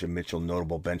 Elijah Mitchell,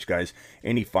 notable bench guys.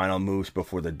 Any final moves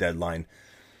before the deadline?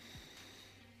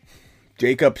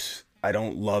 Jacobs, I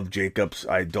don't love Jacobs.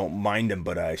 I don't mind him,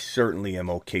 but I certainly am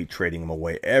okay trading him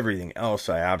away. Everything else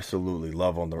I absolutely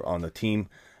love on the team.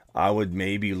 I would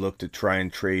maybe look to try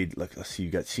and trade. Like, let's see, you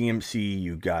got CMC,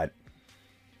 you got...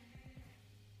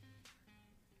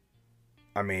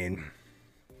 I mean,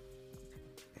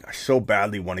 I so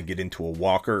badly want to get into a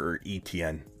Walker or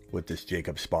ETN with this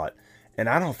Jacob spot. And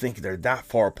I don't think they're that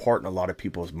far apart in a lot of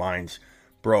people's minds.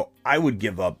 Bro, I would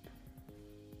give up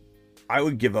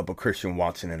a Christian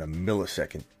Watson in a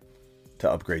millisecond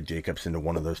to upgrade Jacobs into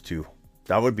one of those two.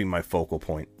 That would be my focal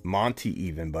point. Monty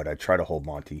even, but I'd try to hold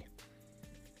Monty.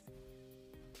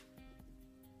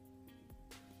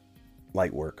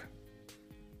 Light work.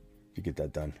 If you get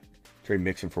that done. Trade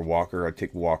Mixon for Walker. I'd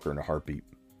take Walker in a heartbeat.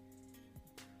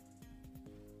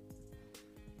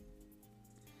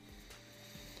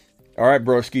 All right,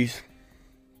 broskies.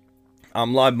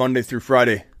 I'm live Monday through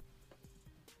Friday.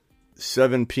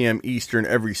 7 p.m. Eastern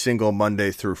every single Monday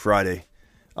through Friday.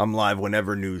 I'm live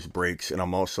whenever news breaks, and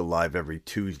I'm also live every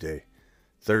Tuesday,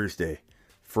 Thursday,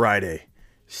 Friday,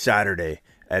 Saturday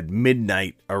at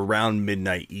midnight, around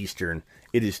midnight Eastern.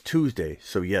 It is Tuesday,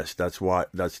 so yes, that's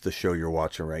the show you're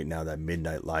watching right now, that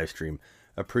midnight live stream.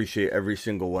 Appreciate every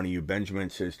single one of you. Benjamin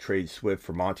says trade Swift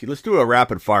for Monty. Let's do a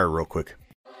rapid fire real quick.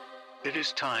 It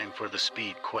is time for the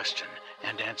speed question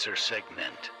and answer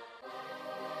segment.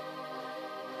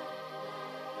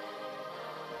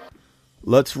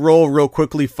 Let's roll real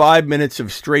quickly. 5 minutes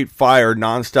of straight fire,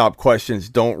 nonstop questions.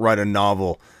 Don't write a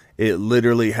novel. It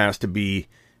literally has to be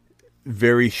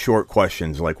very short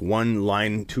questions, like 1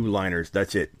 line, 2-liners.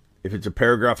 That's it. If it's a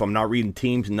paragraph, I'm not reading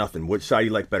teams, nothing. Which side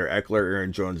you like better? Eckler,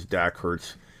 Aaron Jones, Dak,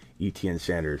 Hurts, Etienne,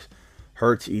 Sanders.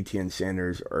 Hurts, Etienne,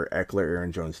 Sanders, or Eckler,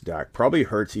 Aaron Jones, Dak. Probably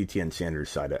Hurts, Etienne, Sanders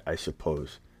side, I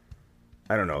suppose.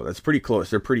 I don't know. That's pretty close.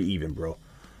 They're pretty even, bro.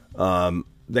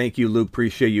 Thank you, Luke.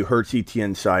 Appreciate you. Hurts,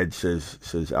 Etienne side,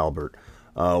 says Albert.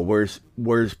 Where's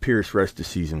Pierce rest of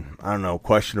season? I don't know.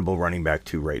 Questionable running back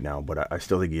 2 right now, but I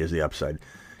still think he has the upside.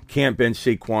 Can't bench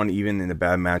Saquon even in a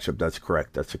bad matchup. That's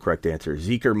correct. That's the correct answer.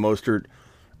 Zeke or Mostert?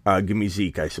 Give me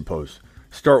Zeke, I suppose.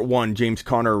 Start 1, James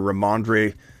Conner or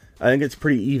Ramondre. I think it's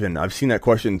pretty even. I've seen that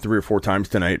question 3 or 4 times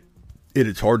tonight.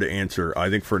 It's hard to answer. I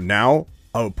think for now,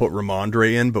 I would put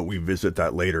Ramondre in, but we visit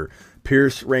that later.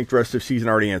 Pierce, ranked rest of season,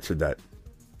 already answered that.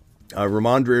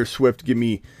 Ramondre or Swift? Give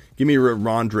me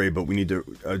Ramondre, but we need to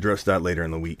address that later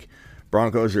in the week.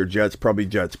 Broncos or Jets? Probably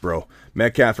Jets, bro.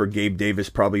 Metcalf or Gabe Davis?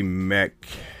 Probably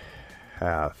Metcalf,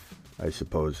 I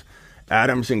suppose.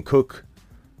 Adams and Cook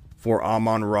for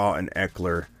Amon-Ra and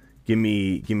Eckler. Give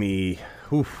me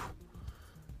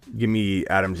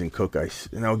Adams and Cook.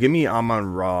 Give me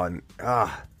Amon-Ra and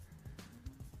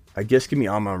I guess give me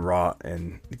Amon-Ra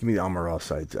and give me the Amon-Ra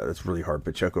side. That's really hard.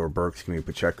 Pacheco or Burks? Give me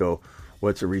Pacheco.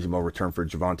 What's a reasonable return for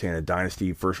Javonte in a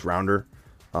dynasty? First rounder,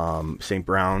 St.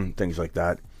 Brown, things like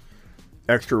that.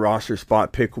 Extra roster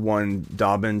spot, pick 1,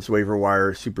 Dobbins, waiver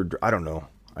wire, super. I don't know.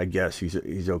 I guess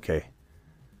he's okay.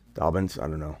 Dobbins, I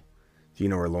don't know.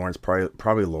 Gino or Lawrence?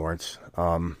 Probably Lawrence.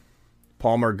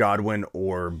 Palmer, Godwin,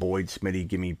 or Boyd, Smitty?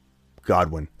 Give me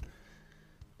Godwin.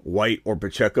 White or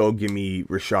Pacheco? Give me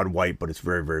Rashad White, but it's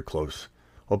very, very close.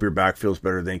 Hope your back feels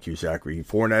better. Thank you, Zachary.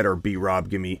 Fournette or B-Rob?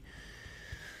 Give me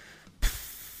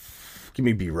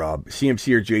B-Rob.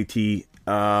 CMC or JT?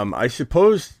 I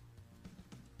suppose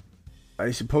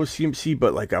I suppose CMC,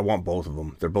 but like I want both of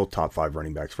them. They're both top 5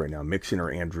 running backs right now. Mixon or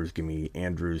Andrews. Give me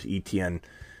Andrews, Etienne,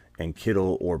 and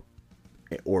Kittle, or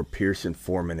Pearson,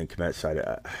 Foreman, and Kmet side.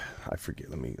 I forget.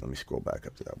 Let me scroll back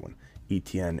up to that one.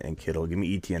 Etienne and Kittle. Give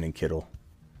me Etienne and Kittle.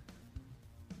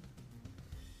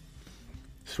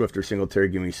 Swift or Singletary.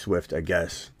 Give me Swift, I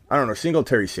guess. I don't know.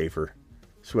 Singletary's safer.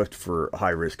 Swift for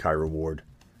high risk, high reward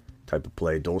type of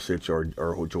play. Dulcich or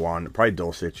Juwan. Probably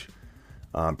Dulcich.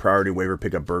 Priority waiver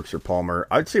pickup Burks or Palmer.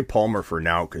 I'd say Palmer for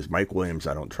now because Mike Williams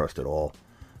I don't trust at all.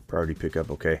 Priority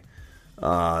pickup, okay.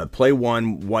 Play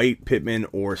 1, White, Pittman,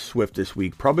 or Swift this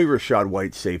week. Probably Rashad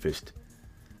White safest.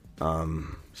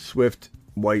 Swift,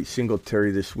 White,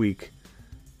 Singletary this week.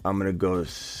 I'm gonna go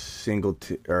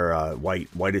White.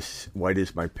 White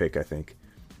is my pick, I think.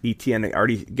 ETN.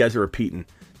 You guys are repeating.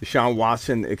 Deshaun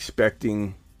Watson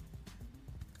expectations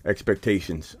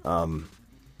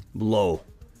low.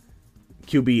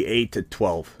 QB 8 to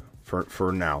 12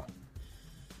 for now.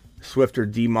 Swift or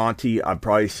DeMonte, I'd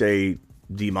probably say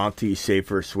DeMonte is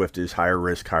safer. Swift is higher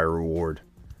risk, higher reward.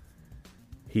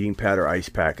 Heating pad or ice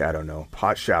pack, I don't know.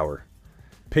 Hot shower.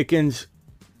 Pickens,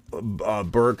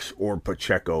 Burks, or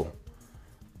Pacheco.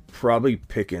 Probably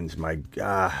Pickens.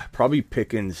 Probably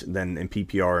Pickens. Then in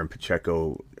PPR and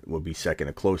Pacheco will be second,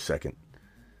 a close second.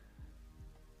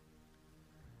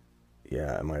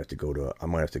 Yeah, I might have to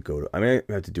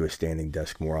do a standing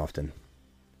desk more often.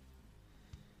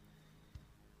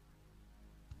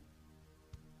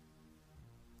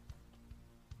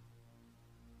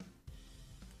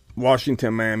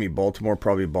 Washington, Miami, Baltimore,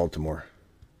 probably Baltimore.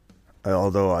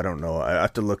 Although I don't know. I'd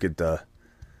have to look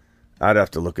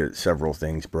at several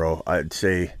things, bro. I'd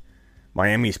say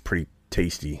Miami's pretty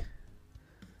tasty.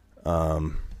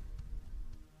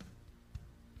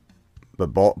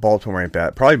 But Baltimore ain't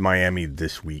bad. Probably Miami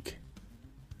this week.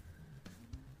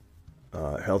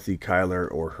 Healthy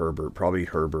Kyler or Herbert. Probably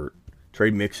Herbert.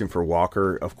 Trade Mixon for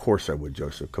Walker. Of course I would,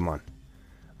 Joseph. Come on.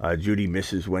 Judy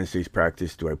misses Wednesday's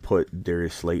practice. Do I put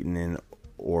Darius Slayton in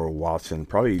or Watson?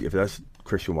 Probably, if that's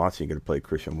Christian Watson, you're going to play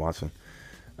Christian Watson.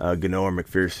 Gano or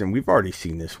McPherson. We've already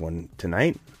seen this one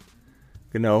tonight.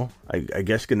 Gano. I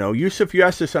guess Gano. Yusuf, you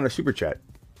asked this on a super chat,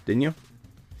 didn't you?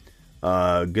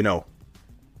 Gano.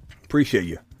 Appreciate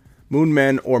you. Moon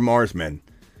Men or Mars Men?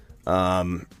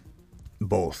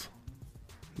 Both.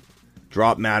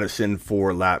 Drop Madison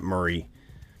for Lat Murray.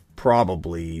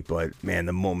 Probably, but man,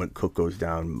 the moment Cook goes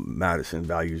down, Madison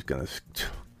value is gonna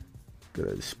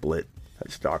split. That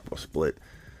stock will split.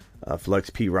 Flex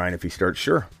P Ryan if he starts,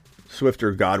 sure. Swift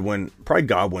or Godwin, probably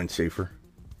Godwin safer.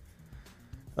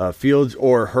 Fields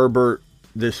or Herbert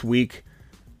this week.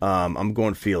 I'm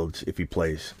going Fields if he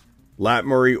plays. Lat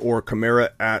Murray or Kamara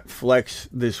at flex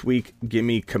this week. Give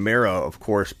me Kamara, of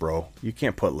course, bro. You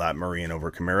can't put Lat Murray in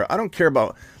over Kamara. I don't care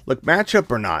about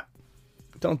matchup or not.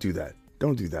 Don't do that.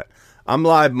 Don't do that. I'm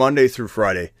live Monday through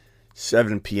Friday,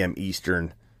 7 p.m.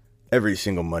 Eastern, every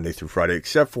single Monday through Friday,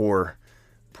 except for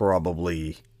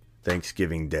probably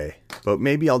Thanksgiving Day. But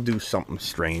maybe I'll do something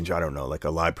strange. I don't know, like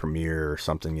a live premiere or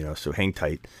something, so hang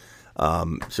tight.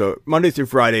 So Monday through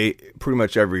Friday, pretty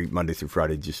much every Monday through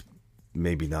Friday, just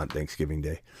maybe not Thanksgiving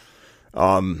Day.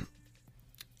 I'm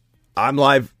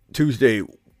live Tuesday,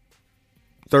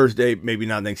 Thursday, maybe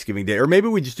not Thanksgiving Day, or maybe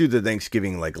we just do the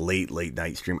Thanksgiving late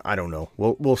night stream. I don't know.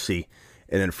 We'll see.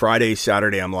 And then Friday,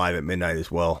 Saturday, I'm live at midnight as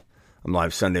well. I'm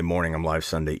live Sunday morning. I'm live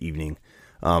Sunday evening.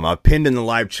 I've pinned in the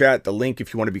live chat the link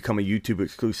if you want to become a YouTube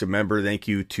exclusive member. Thank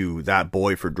you to that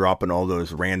boy for dropping all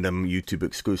those random YouTube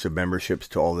exclusive memberships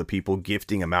to all the people,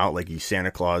 gifting them out like he's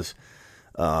Santa Claus.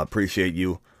 Appreciate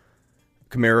you.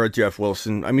 Kamara, Jeff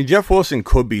Wilson. I mean, Jeff Wilson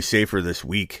could be safer this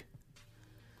week.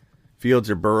 Fields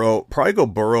or Burrow. Probably go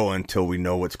Burrow until we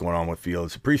know what's going on with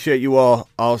Fields. Appreciate you all.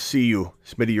 I'll see you.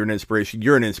 Smitty, you're an inspiration.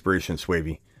 You're an inspiration,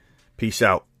 Swavey. Peace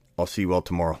out. I'll see you all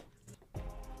tomorrow.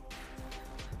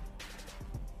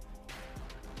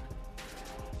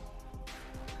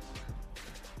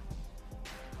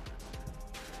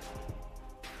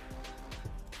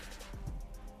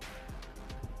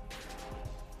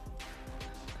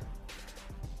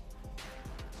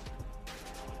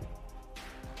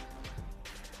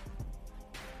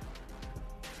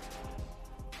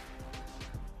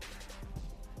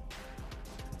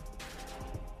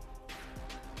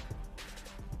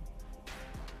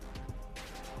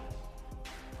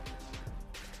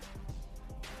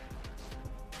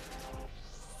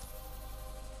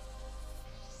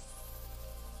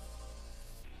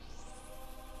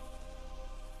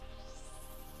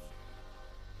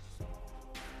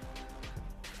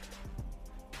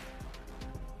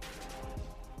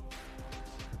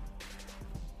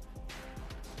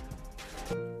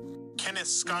 Kenneth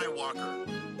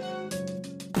Skywalker.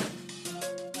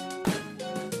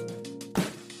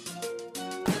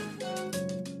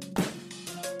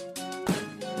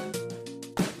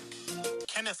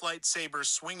 Sith lightsaber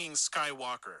swinging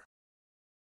Skywalker.